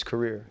on in his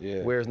career.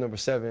 Wears number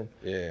 7.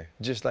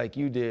 Just like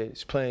you did,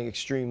 is playing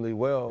extremely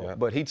well.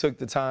 But he took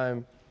the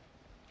time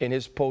in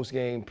his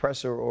post-game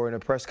presser or in a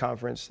press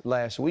conference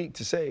last week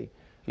to say,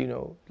 you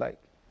know, like,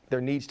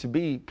 there needs to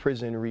be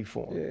prison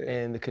reform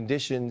and the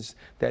conditions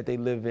that they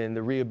live in,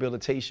 the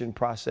rehabilitation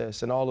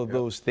process, and all of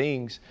those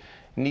things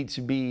need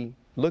to be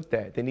looked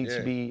at. They need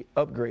to be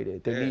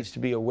upgraded. There needs to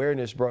be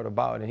awareness brought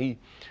about. And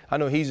I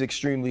know he's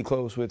extremely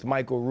close with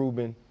Michael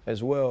Rubin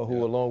as well,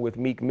 who along with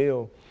Meek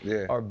Mill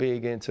are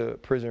big into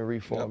prison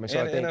reform. And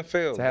so I think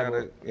NFL, to have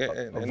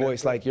a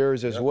voice like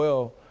yours as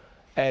well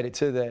added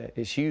to that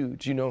is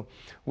huge. You know,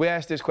 we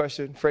asked this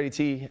question, Freddie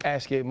T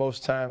asked it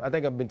most time. I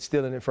think I've been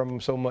stealing it from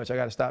him so much, I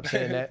got to stop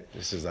saying that.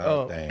 This is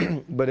our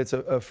thing. But it's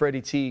a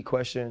Freddie T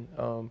question.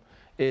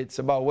 It's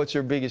about what's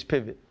your biggest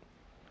pivot,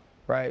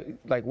 right?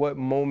 Like, what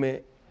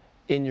moment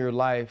in your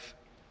life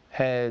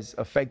has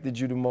affected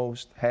you the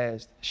most,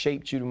 has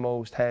shaped you the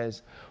most,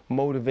 has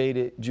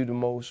motivated you the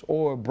most,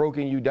 or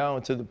broken you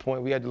down to the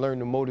point where you had to learn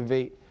to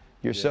motivate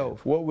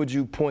yourself? What would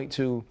you point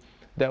to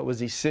that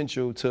was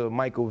essential to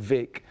Michael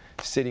Vick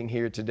sitting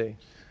here today?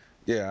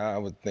 Yeah, I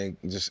would think,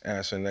 just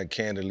answering that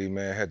candidly,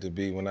 man, had to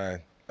be when I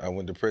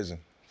went to prison,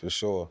 for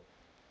sure.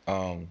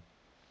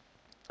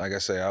 Like I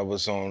say, I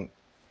was on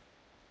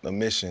a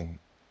mission.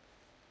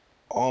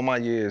 All my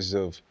years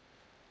of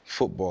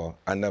football,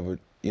 I never,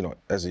 you know,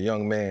 as a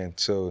young man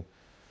to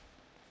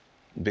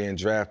being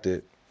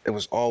drafted,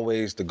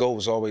 the goal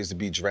was always to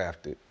be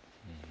drafted.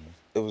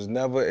 It was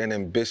never an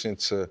ambition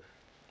to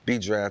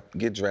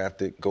get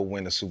drafted, go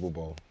win the Super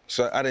Bowl.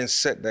 So I didn't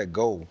set that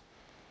goal.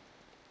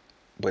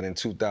 But in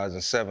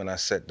 2007, I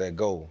set that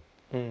goal.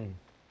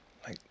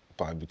 Like,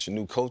 probably with your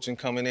new coaching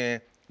coming in,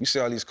 you see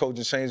all these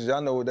coaching changes,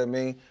 y'all know what that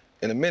means.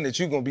 In a minute,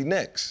 you're gonna be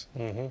next.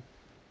 And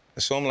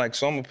so I'm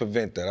gonna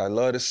prevent that. I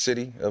love the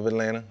city of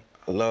Atlanta.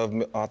 I love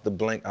Arthur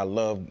Blank. I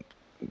love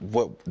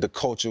the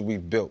culture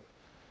we've built.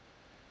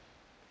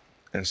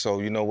 And so,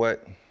 you know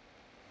what?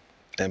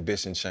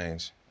 Ambition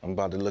changed. I'm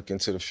about to look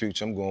into the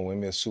future. I'm going to win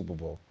me a Super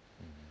Bowl.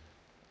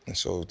 And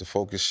so the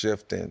focus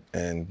shifted,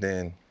 and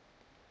then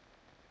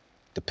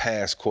the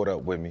past caught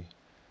up with me.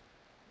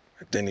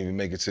 I didn't even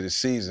make it to the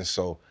season.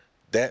 So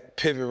that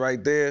pivot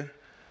right there,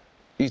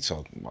 you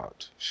talking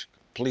about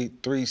complete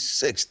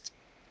 360.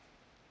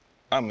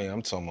 I mean,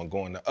 I'm talking about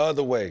going the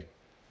other way.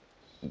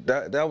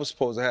 That was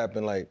supposed to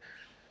happen like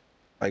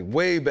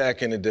way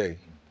back in the day.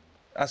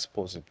 I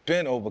supposed to have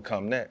been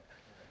overcome that.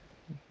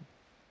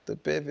 The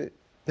pivot.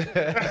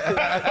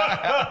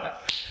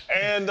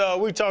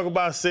 And we talk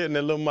about sitting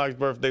at Lil Mike's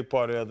birthday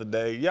party the other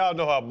day. Y'all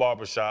know how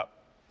barbershop.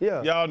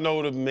 Yeah. Y'all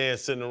know the men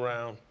sitting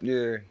around.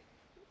 Yeah.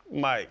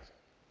 Mike,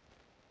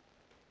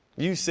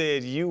 you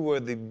said you were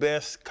the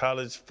best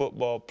college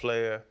football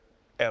player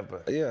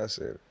ever. Yeah, I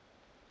said it.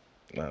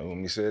 Now, let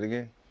me say it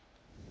again.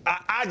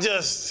 I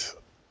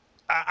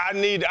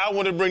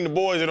want to bring the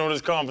boys in on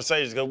this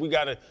conversation because we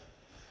got to.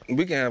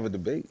 We can have a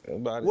debate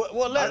about it.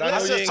 Well,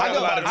 let's just talk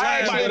about it.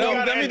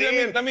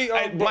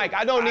 Mike,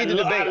 I don't need the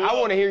debate. I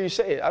want to hear you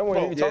say it. I want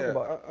to hear you talk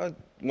about it.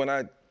 When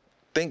I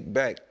think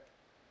back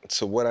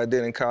to what I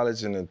did in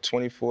college in a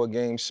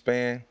 24-game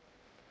span,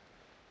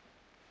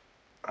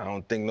 I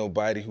don't think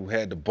nobody who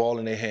had the ball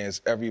in their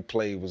hands every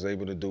play was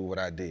able to do what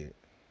I did.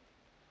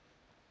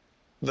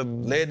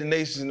 Led the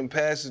nation in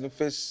passing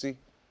efficiency.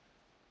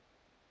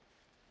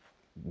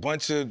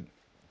 Bunch of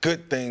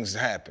good things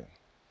happened.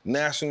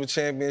 National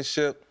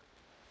championship.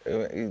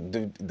 And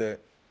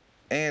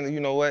you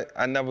know what?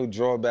 I never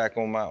draw back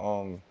on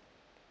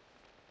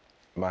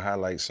my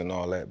highlights and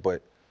all that,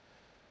 but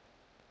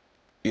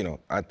you know,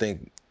 I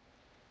think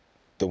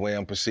the way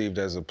I'm perceived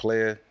as a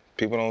player,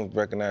 people don't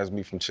recognize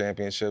me from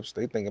championships.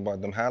 They think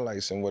about them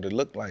highlights and what it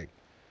looked like.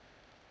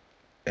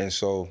 And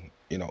so,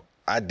 you know,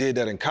 I did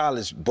that in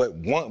college, but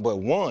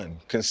won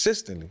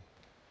consistently.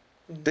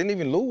 Didn't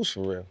even lose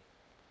for real.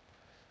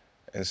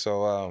 And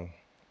so,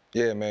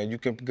 yeah, man, you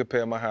can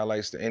compare my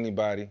highlights to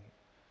anybody.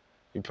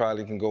 You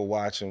probably can go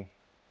watch them,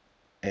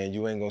 and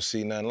you ain't gonna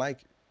see nothing like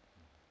it.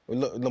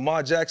 Well,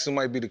 Lamar Jackson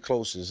might be the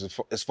closest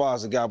as far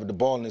as the guy with the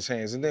ball in his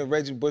hands. And then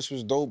Reggie Bush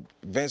was dope.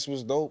 Vince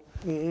was dope.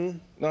 Know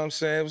what I'm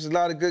saying? There was a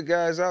lot of good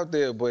guys out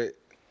there, but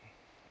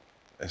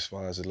as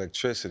far as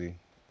electricity,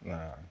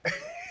 nah.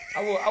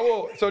 I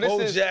will. So this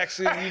Bo is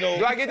Jackson, you know.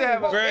 Do I get to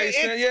have Do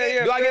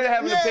I get to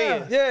have an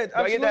opinion? Yeah,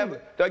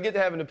 Do I get to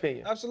have an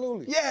opinion?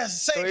 Absolutely.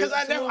 Yes, because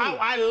So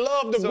I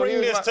love to So bring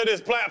here's this my- to this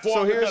platform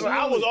so here's because my-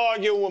 I was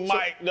arguing with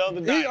Mike the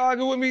other night. He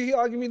argued with me. He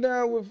argued me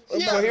down with.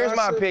 So here's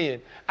my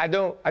opinion. I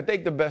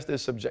think the best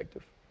is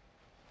subjective,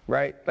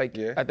 right? Like,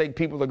 Yeah. I think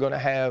people are going to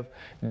have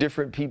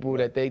different people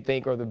that they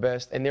think are the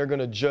best, and they're going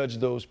to judge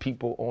those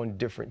people on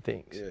different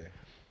things. Yeah.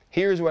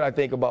 Here's what I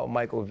think about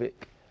Michael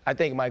Vick. I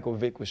think Michael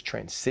Vick was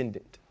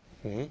transcendent,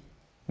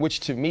 which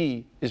to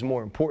me is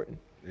more important.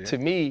 Yeah. To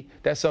me,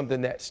 that's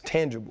something that's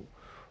tangible.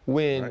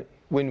 When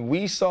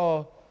we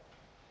saw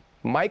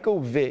Michael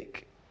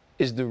Vick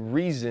is the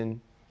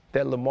reason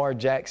that Lamar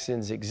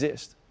Jackson's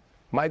exist.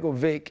 Michael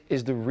Vick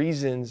is the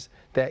reasons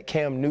that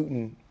Cam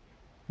Newton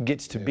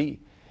gets to be.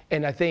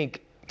 And I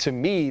think, to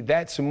me,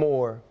 that's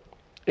more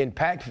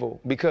impactful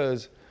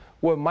because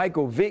what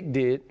Michael Vick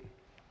did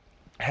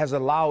has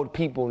allowed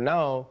people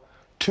now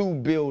to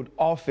build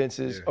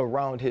offenses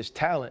around his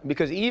talent.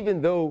 Because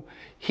even though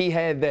he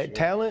had that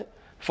talent,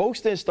 folks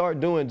didn't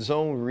start doing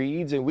zone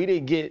reads and we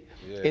didn't get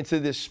into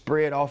this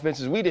spread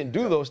offenses. We didn't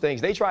do those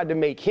things. They tried to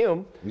make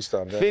him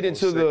fit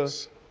into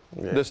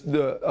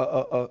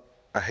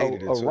I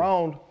hated it a too.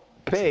 round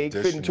peg,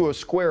 fit into a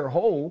square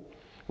hole,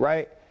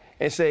 right?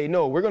 And say,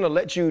 no, we're going to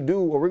let you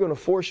do, or we're going to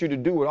force you to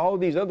do what all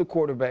these other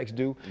quarterbacks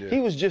do. He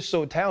was just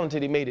so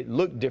talented, he made it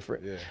look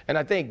different. And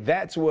I think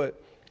that's what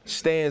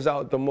stands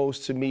out the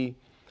most to me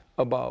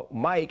about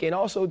Mike. And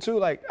also, too,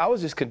 like, I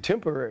was his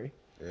contemporary.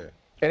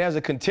 And as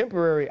a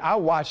contemporary, I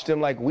watched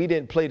him like we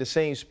didn't play the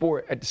same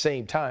sport at the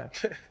same time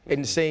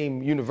in the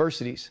same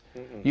universities.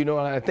 You know,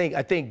 and I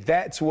think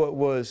that's what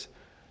was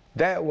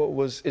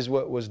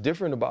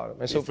different about him.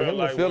 And so for him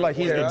to feel like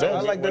he's the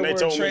I like that when they word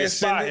told me to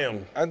spy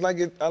transcendent.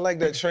 him. I like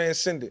that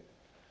transcendent,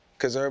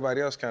 because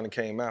everybody else kind of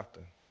came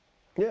after.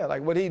 Yeah,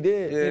 like what he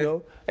did, you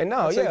know. And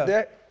now, I'll take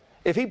that.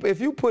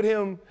 if you put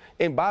him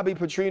in Bobby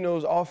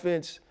Petrino's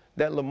offense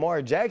that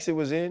Lamar Jackson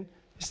was in,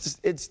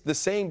 it's the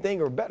same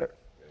thing or better.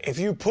 If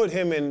you put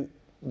him in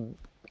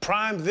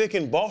prime Vic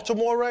in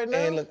Baltimore right now,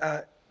 And look,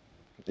 our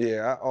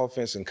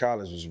offense in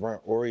college was run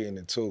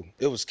oriented too.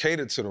 It was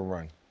catered to the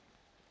run.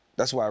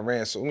 That's why I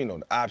ran so, you know,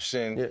 the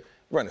option,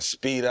 run a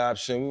speed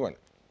option, we run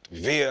a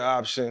veer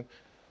option.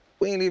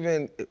 We ain't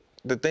even,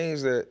 the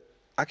things that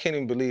I can't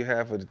even believe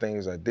half of the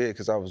things I did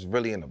because I was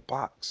really in the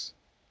box.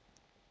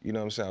 You know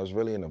what I'm saying? I was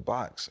really in the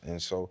box. And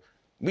so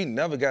we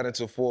never got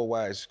into 4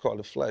 wides,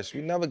 called it flush.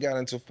 We never got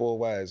into 4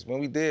 wides.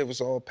 When we did, it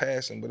was all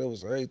passing, but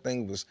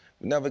we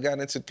never got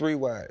into 3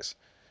 wides.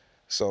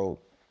 So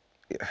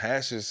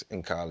hashes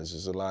in college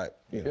is a lot,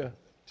 you know.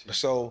 Yeah.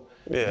 So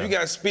if you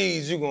got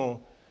speeds,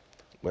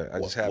 but I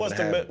just happen to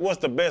have it.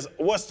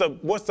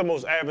 What's the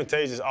most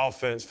advantageous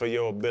offense for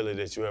your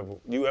ability that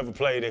you ever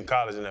played in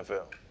college and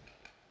NFL?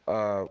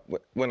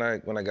 When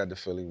I got to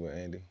Philly with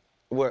Andy.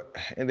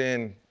 And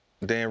then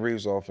Dan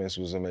Reeves' offense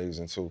was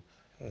amazing too.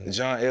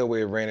 John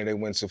Elway ran it. They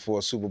went to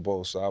 4 Super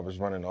Bowls, so I was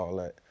running all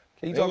that.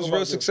 It was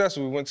real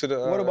successful. We went to the.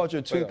 What about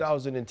your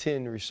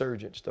 2010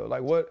 resurgence though?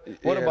 Like what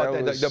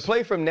about that? The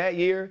play from that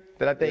year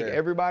that I think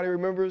everybody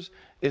remembers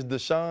is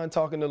Deshaun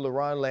talking to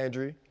LaRon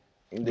Landry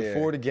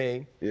before the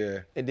game. Yeah.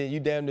 And then you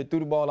damn near threw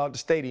the ball out the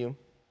stadium.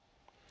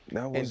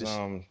 That was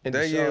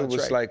that year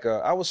was like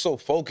I was so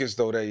focused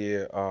though that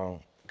year.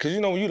 Cause you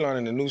know when you learn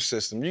in the new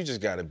system, you just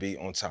gotta be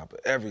on top of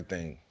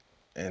everything.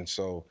 And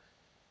so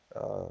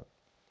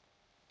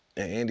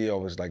and Andy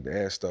always like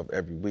to add stuff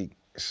every week.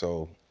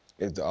 So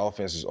if the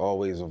offense is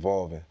always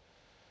evolving.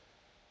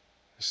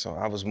 So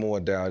I was more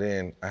dialed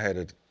in. I had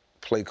a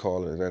play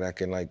caller that I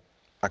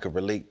could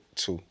relate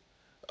to.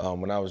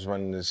 When I was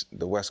running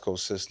the West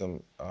Coast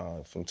system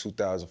from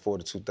 2004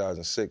 to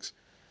 2006,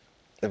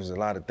 there was a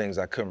lot of things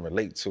I couldn't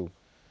relate to.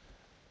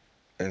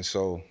 And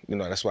so, you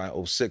know, that's why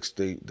in 06,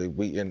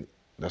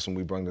 that's when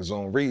we brought the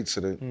zone read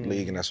to the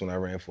league, and that's when I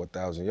ran for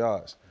 1,000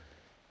 yards.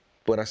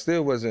 But I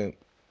still wasn't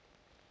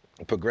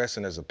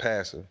progressing as a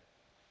passer.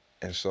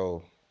 And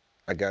so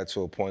I got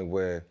to a point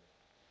where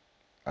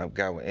I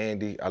got with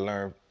Andy. I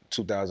learned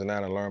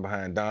 2009, I learned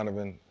behind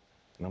Donovan.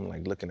 And I'm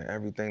like looking at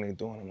everything they're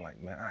doing. I'm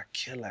like, man,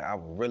 I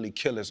would really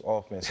kill this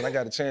offense. And I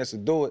got a chance to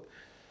do it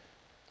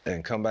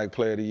and come back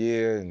player of the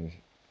year and,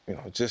 you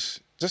know,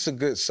 just a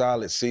good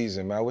solid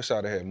season, man. I wish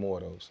I'd have had more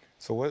of those.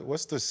 So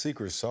what's the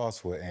secret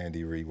sauce with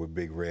Andy Reid with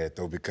Big Red,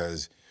 though?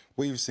 Because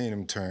we've seen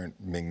him turn.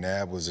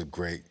 McNabb was a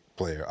great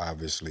player,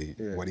 obviously.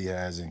 Yeah. What he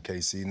has in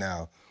KC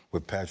now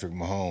with Patrick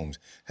Mahomes.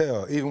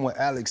 Hell, even with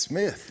Alex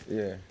Smith.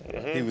 Yeah.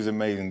 He was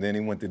amazing. Then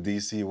he went to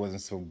D.C. It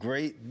wasn't so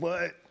great,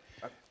 but,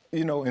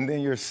 you know, and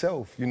then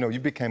yourself, you know, you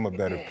became a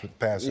better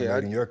passer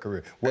late in your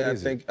career. I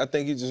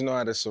think you just know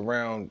how to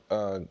surround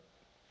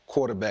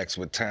quarterbacks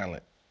with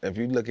talent. If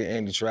you look at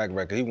Andy's track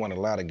record, he won a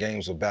lot of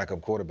games with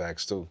backup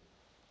quarterbacks, too.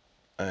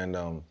 And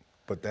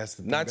but that's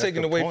the thing. Not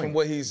taking away from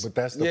what he's. But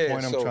that's the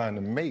point I'm trying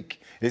to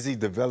make. Is he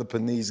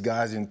developing these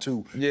guys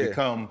into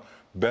become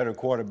better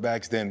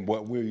quarterbacks than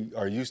what we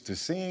are used to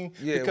seeing?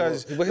 Yeah,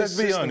 because but let's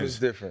be honest, is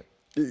different.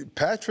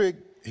 Patrick,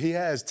 he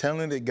has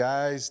talented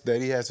guys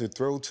that he has to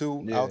throw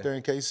to out there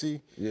in KC.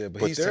 Yeah,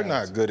 but they're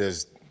not good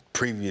as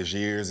previous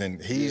years,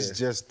 and he's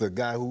just the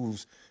guy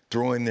who's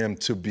throwing them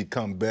to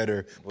become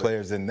better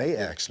players than they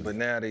actually. But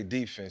now their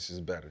defense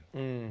is better.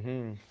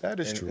 Mm-hmm. That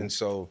is true. And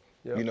so,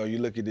 you know, you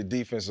look at the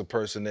defensive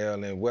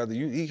personnel and whether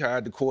he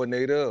hired the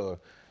coordinator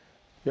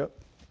or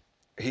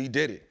he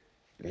did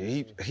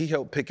it. He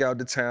helped pick out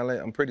the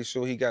talent. I'm pretty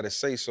sure he got to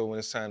say so when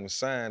it's time to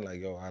sign,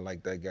 like, yo, I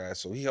like that guy.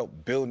 So he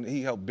helped build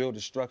the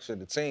structure of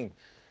the team.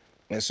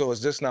 And so it's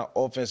just not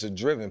offensive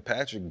driven.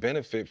 Patrick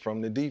benefit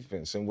from the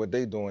defense and what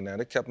they doing now.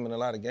 They kept him in a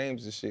lot of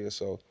games this year.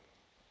 So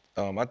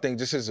I think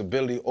just his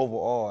ability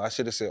overall, I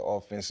should have said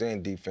offense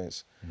and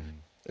defense,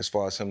 as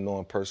far as him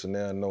knowing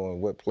personnel, knowing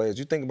what players.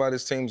 You think about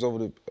his teams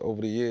over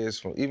the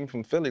years, even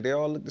from Philly, they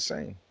all look the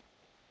same.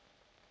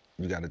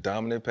 You got a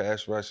dominant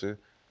pass rusher,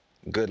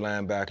 good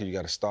linebacker, you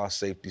got a star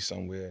safety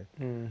somewhere,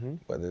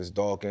 whether it's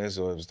Dawkins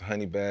or it's the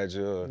Honey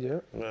Badger, or,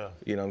 you know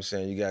what I'm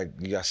saying?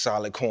 You got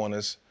solid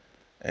corners,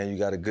 and you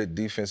got a good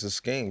defensive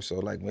scheme. So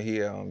like when he,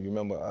 you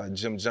remember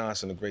Jim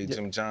Johnson, the great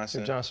Jim Johnson.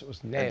 Jim Johnson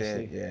was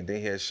nasty. And then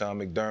he had Sean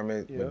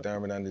McDermott,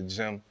 McDermott under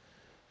Jim.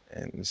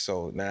 And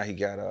so now he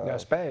got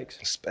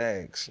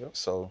Spags. Yep.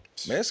 So,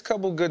 man, it's a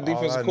couple good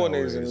defensive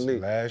coordinators in the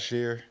league. Last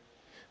year,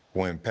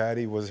 when Pat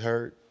was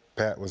hurt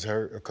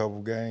a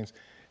couple games,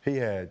 he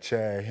had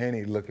Chad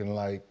Henne looking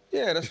like.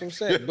 Yeah, that's what I'm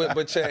saying.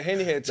 But Chad Henne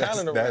had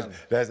talent around him.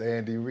 That's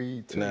Andy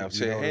Reid, too. Now,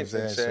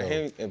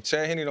 if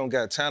Chad Henne don't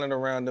got talent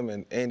around him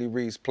and Andy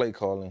Reid's play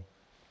calling,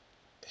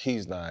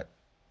 he's not.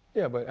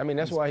 Yeah, but, I mean,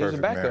 that's why he's a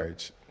backup.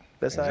 Marriage.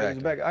 That's how he's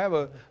a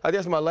backup. I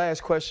guess my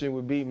last question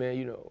would be, man,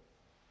 you know,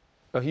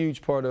 a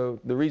huge part of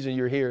the reason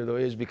you're here, though,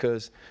 is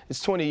because it's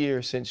 20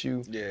 years since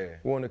you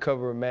won the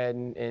cover of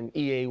Madden, and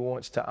EA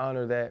wants to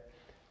honor that.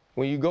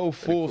 When you go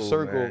full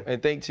circle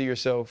and think to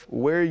yourself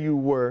where you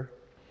were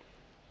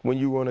when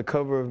you were on the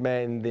cover of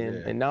Madden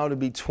then, and now to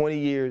be 20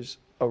 years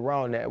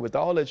around that, with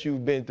all that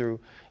you've been through,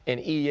 and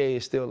EA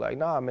is still like,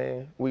 nah,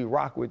 man, we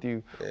rock with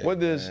you. What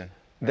does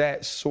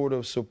that sort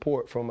of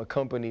support from a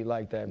company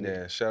like that mean?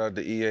 Yeah, shout out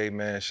to EA,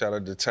 man. Shout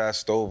out to Ty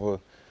Stover.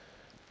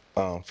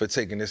 For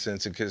taking this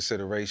into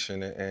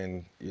consideration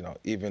and, you know,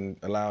 even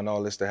allowing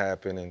all this to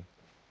happen.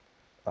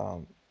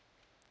 And,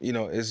 you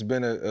know, it's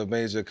been a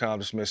major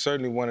accomplishment.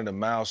 Certainly one of the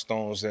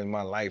milestones in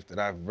my life that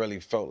I've really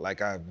felt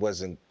like I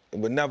wasn't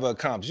would never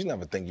accomplish. You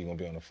never think you're gonna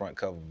be on the front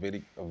cover of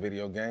a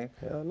video game.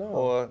 Hell no.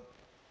 Or,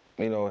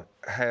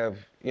 have,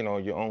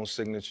 your own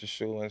signature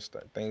shoe and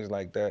things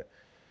like that.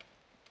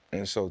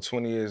 And so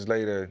 20 years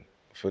later,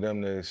 for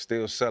them to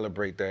still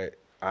celebrate that,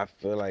 I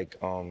feel like,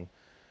 I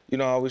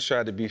always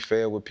try to be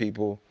fair with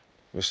people,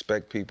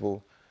 respect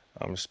people,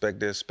 respect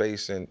their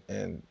space, and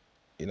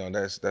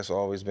that's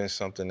always been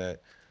something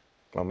that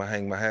I'm gonna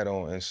hang my hat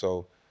on. And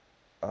so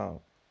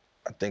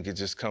I think it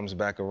just comes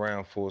back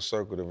around full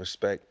circle. The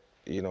respect,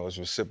 is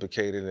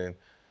reciprocated, and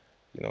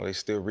they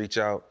still reach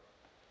out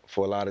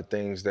for a lot of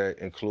things that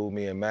include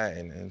me and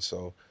Madden. And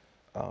so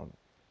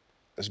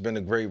it's been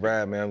a great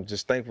ride, man. I'm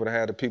just thankful to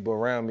have the people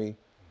around me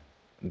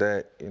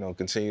that,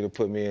 continue to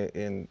put me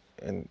in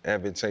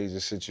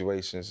advantageous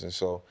situations. And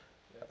so,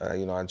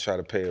 I try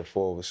to pay it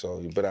forward.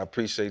 So, but I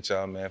appreciate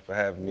y'all, man, for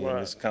having me.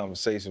 And this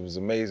conversation was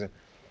amazing.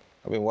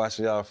 I've been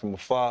watching y'all from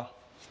afar.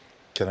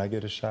 Can I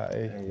get a shot, A?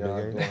 And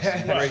y'all doing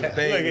some Right. great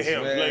things,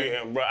 Look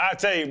at him, bro. I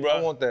tell you, bro.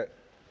 I want that.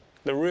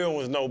 The real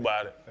one's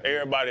nobody.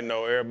 Everybody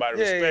know. Everybody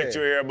respect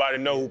you. Everybody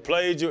know who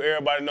played you.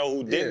 Everybody know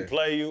who didn't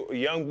play you.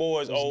 Young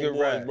boys, old boys,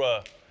 ride.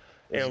 bro.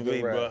 It's a MV,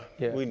 good bro. ride.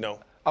 Yeah. We know.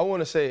 I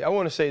want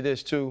to say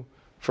this too,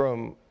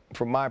 from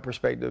my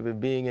perspective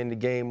and being in the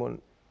game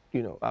on,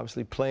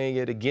 obviously playing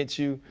it against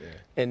you,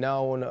 and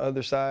now on the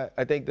other side.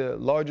 I think the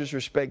largest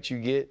respect you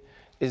get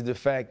is the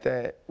fact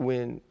that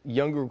when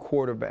younger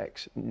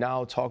quarterbacks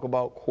now talk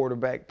about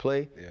quarterback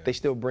play, they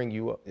still bring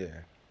you up. Yeah.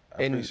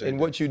 And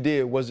what you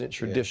did wasn't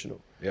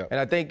traditional. Yeah. And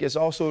I think it's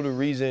also the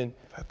reason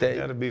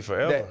that'll be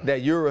forever.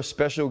 that you're a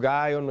special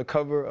guy on the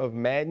cover of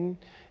Madden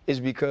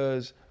is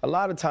because a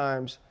lot of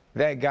times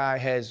that guy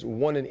has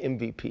won an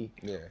MVP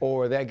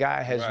or that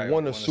guy has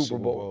won a Super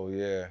Bowl.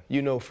 Yeah.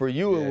 For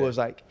you, it was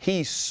like,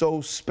 he's so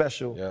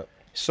special,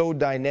 so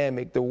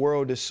dynamic. The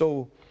world is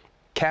so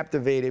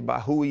captivated by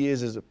who he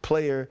is as a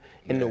player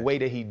and the way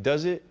that he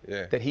does it,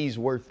 that he's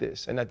worth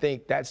this. And I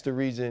think that's the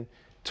reason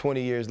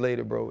 20 years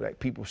later, bro, like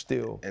people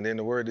still. And then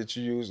the word that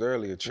you used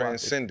earlier,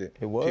 transcendent.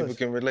 It was. People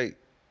can relate.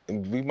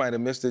 And we might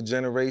have missed a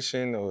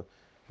generation,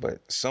 but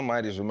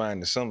somebody's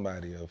reminding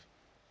somebody of,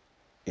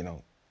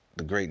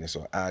 the greatness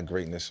or our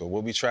greatness or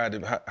what we tried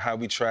to, how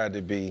we tried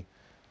to be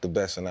the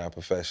best in our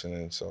profession.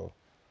 And so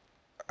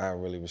I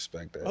really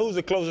respect that. Who's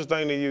the closest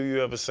thing to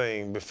you ever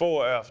seen,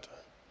 before or after?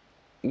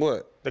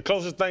 What? The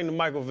closest thing to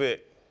Michael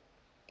Vick.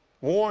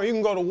 Warren, you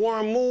can go to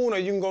Warren Moon or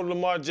you can go to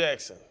Lamar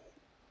Jackson.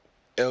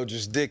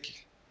 Eldridge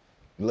Dickey.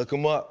 Look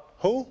him up.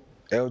 Who?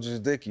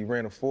 Eldridge Dickey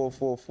ran a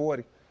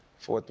 4.440.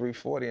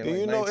 4.340 in Do you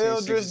like know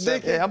Eldridge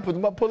 1967. Dickey? Yeah, I'm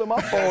pulling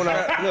my phone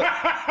out. Look,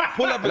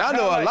 pull up. And I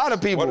know a lot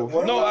of people.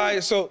 No, all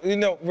right. So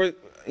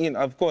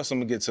of course I'm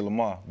gonna get to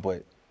Lamar,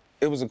 but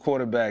it was a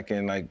quarterback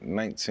in like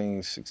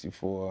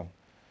 1964,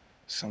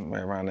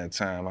 somewhere around that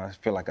time. I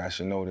feel like I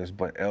should know this,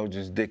 but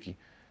Eldridge Dickey,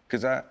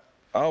 because I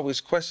always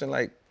question,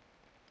 like,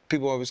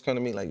 people always come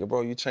to me like, yo,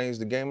 bro, you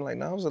changed the game. I'm like,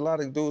 no, there was a lot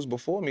of dudes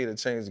before me that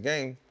changed the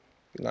game.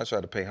 I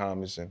tried to pay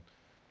homage,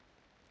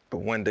 but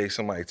one day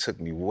somebody took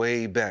me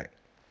way back.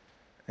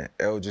 And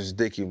Eldridge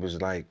Dickey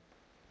was like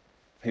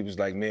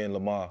me and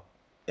Lamar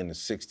in the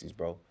 60s,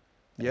 bro.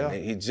 Yeah.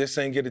 And he just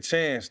ain't get a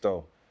chance,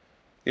 though.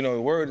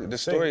 The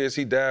story is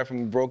he died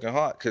from a broken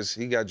heart because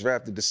he got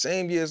drafted the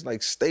same year as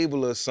like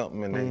Stable or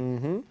something.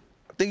 And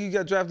I think he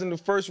got drafted in the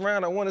first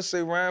round. I want to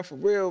say Ryan for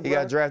real, bro. He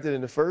got drafted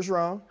in the first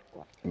round.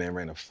 Man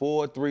ran a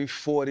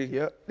 4.340.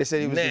 Yep. They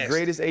said he was the Nasty.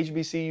 greatest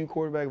HBCU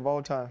quarterback of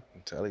all time.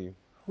 I'm telling you.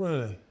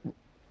 Really?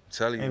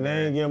 Telling you, And they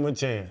man. ain't give him a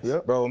chance.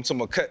 Yep. Bro, I'm talking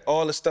about cut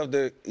all the stuff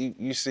that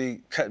you see,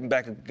 cutting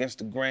back against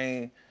the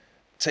grain,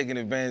 taking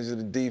advantage of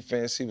the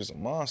defense. He was a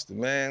monster,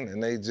 man.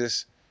 And it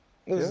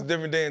was a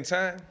different day and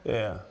time.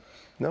 Yeah.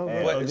 No,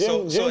 Yeah. bro.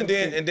 But,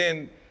 and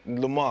then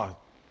Lamar,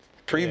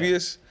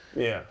 previous,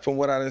 from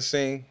what I done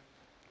seen,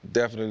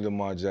 definitely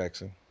Lamar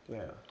Jackson.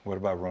 Yeah. What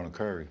about Ronald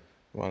Curry?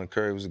 Ronald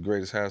Curry was the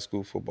greatest high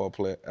school football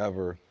player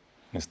ever.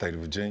 In the state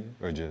of Virginia,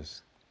 or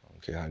just? I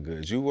don't care how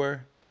good you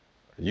were,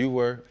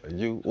 or I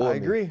me.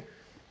 agree.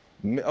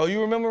 Oh,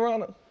 you remember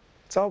Ronald?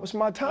 It's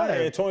my I time.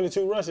 had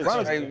 22 rushing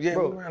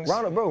touchdowns.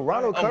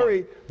 Ronald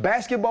Curry,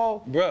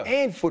 basketball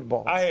and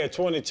football. I had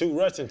 22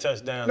 rushing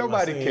touchdowns.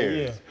 Nobody my senior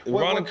cares. year.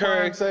 Ronald Curry.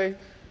 Prime say?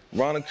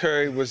 Ronald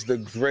Curry was the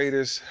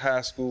greatest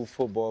high school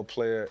football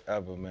player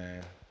ever,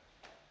 man.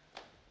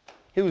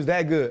 He was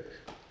that good.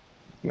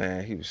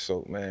 Man, he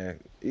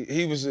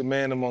was a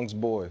man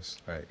amongst boys.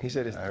 Right. He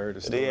said I heard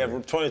the story. Did he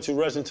have 22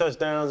 rushing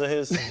touchdowns in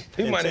his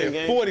He might have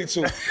had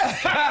 42.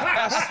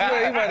 I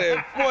swear, he might have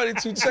had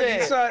 42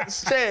 taking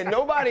shots. Chad,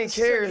 nobody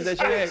cares that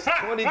you had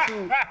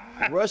 22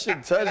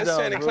 rushing touchdowns, That's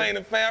Shannon bro. Clay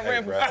the fan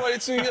ran for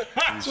 42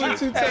 touchdowns.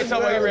 Hey,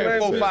 somebody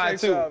ran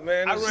 4.52.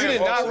 Man, I You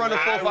did not run a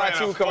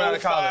 4.52 coming out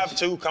of college.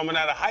 4.52 coming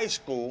out of high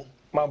school.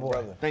 My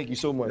boy. Thank you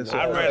so much.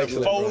 I ran a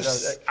Excellent, bro.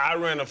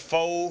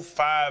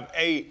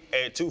 4.58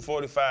 at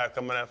 245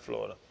 coming out of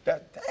Florida.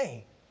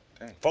 Dang.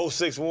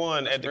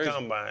 4.61 at the crazy.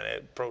 combine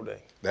at pro day.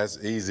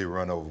 That's easy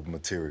run over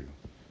material.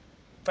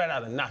 Fred,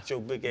 I'd have knocked your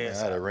big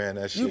ass I'd out. have ran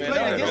that shit. You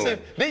played against him.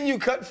 Didn't you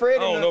cut Fred I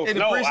don't in the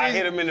know. No, preseason? I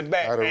hit him in the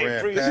back. I'd have Hey,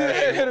 ran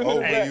preseason.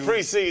 over Hey, you.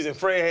 preseason,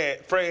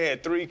 Fred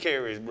had 3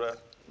 carries, bro.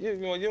 You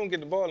don't get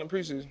the ball in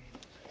preseason.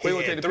 He Wait,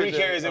 we'll had take the 3 picture.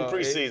 carries in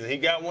preseason. He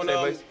got one Say,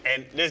 of them,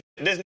 and this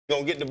nigga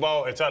gonna get the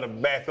ball and try to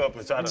back up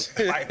and try to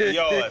fight for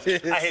yards. I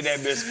hit that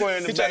bitch square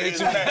in the back.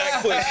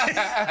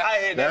 I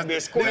hit that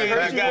bitch square in the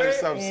Back back. is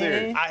something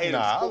serious. I hit him.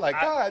 Nah, I'm like,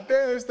 God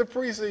damn, it's the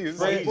preseason. He It's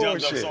jumped up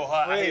bullshit. so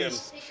hard. I hit him.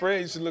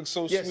 Fred used to look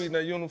so sweet in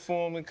that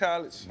uniform in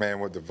college.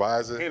 Man with the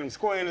visor. Hit him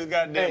square in his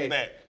goddamn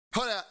back.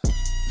 Hold up,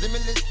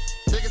 limitless.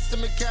 Niggas to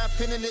me, got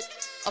pinning it.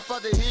 I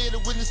fought the head to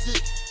witness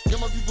it. Got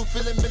my people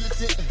feeling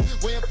militant.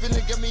 Way I'm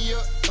feeling got me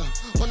up.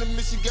 On the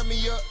mission got me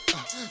up.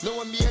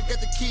 Knowing me, I got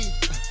the key.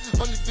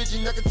 Only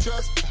vision I can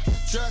trust.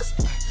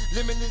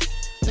 Limitless.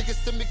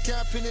 Niggas to me,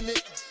 got pinning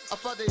it. I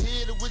fought the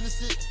head to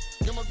witness it.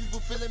 Got my people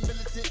feeling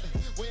militant.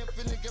 Way I'm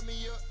feeling got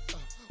me up.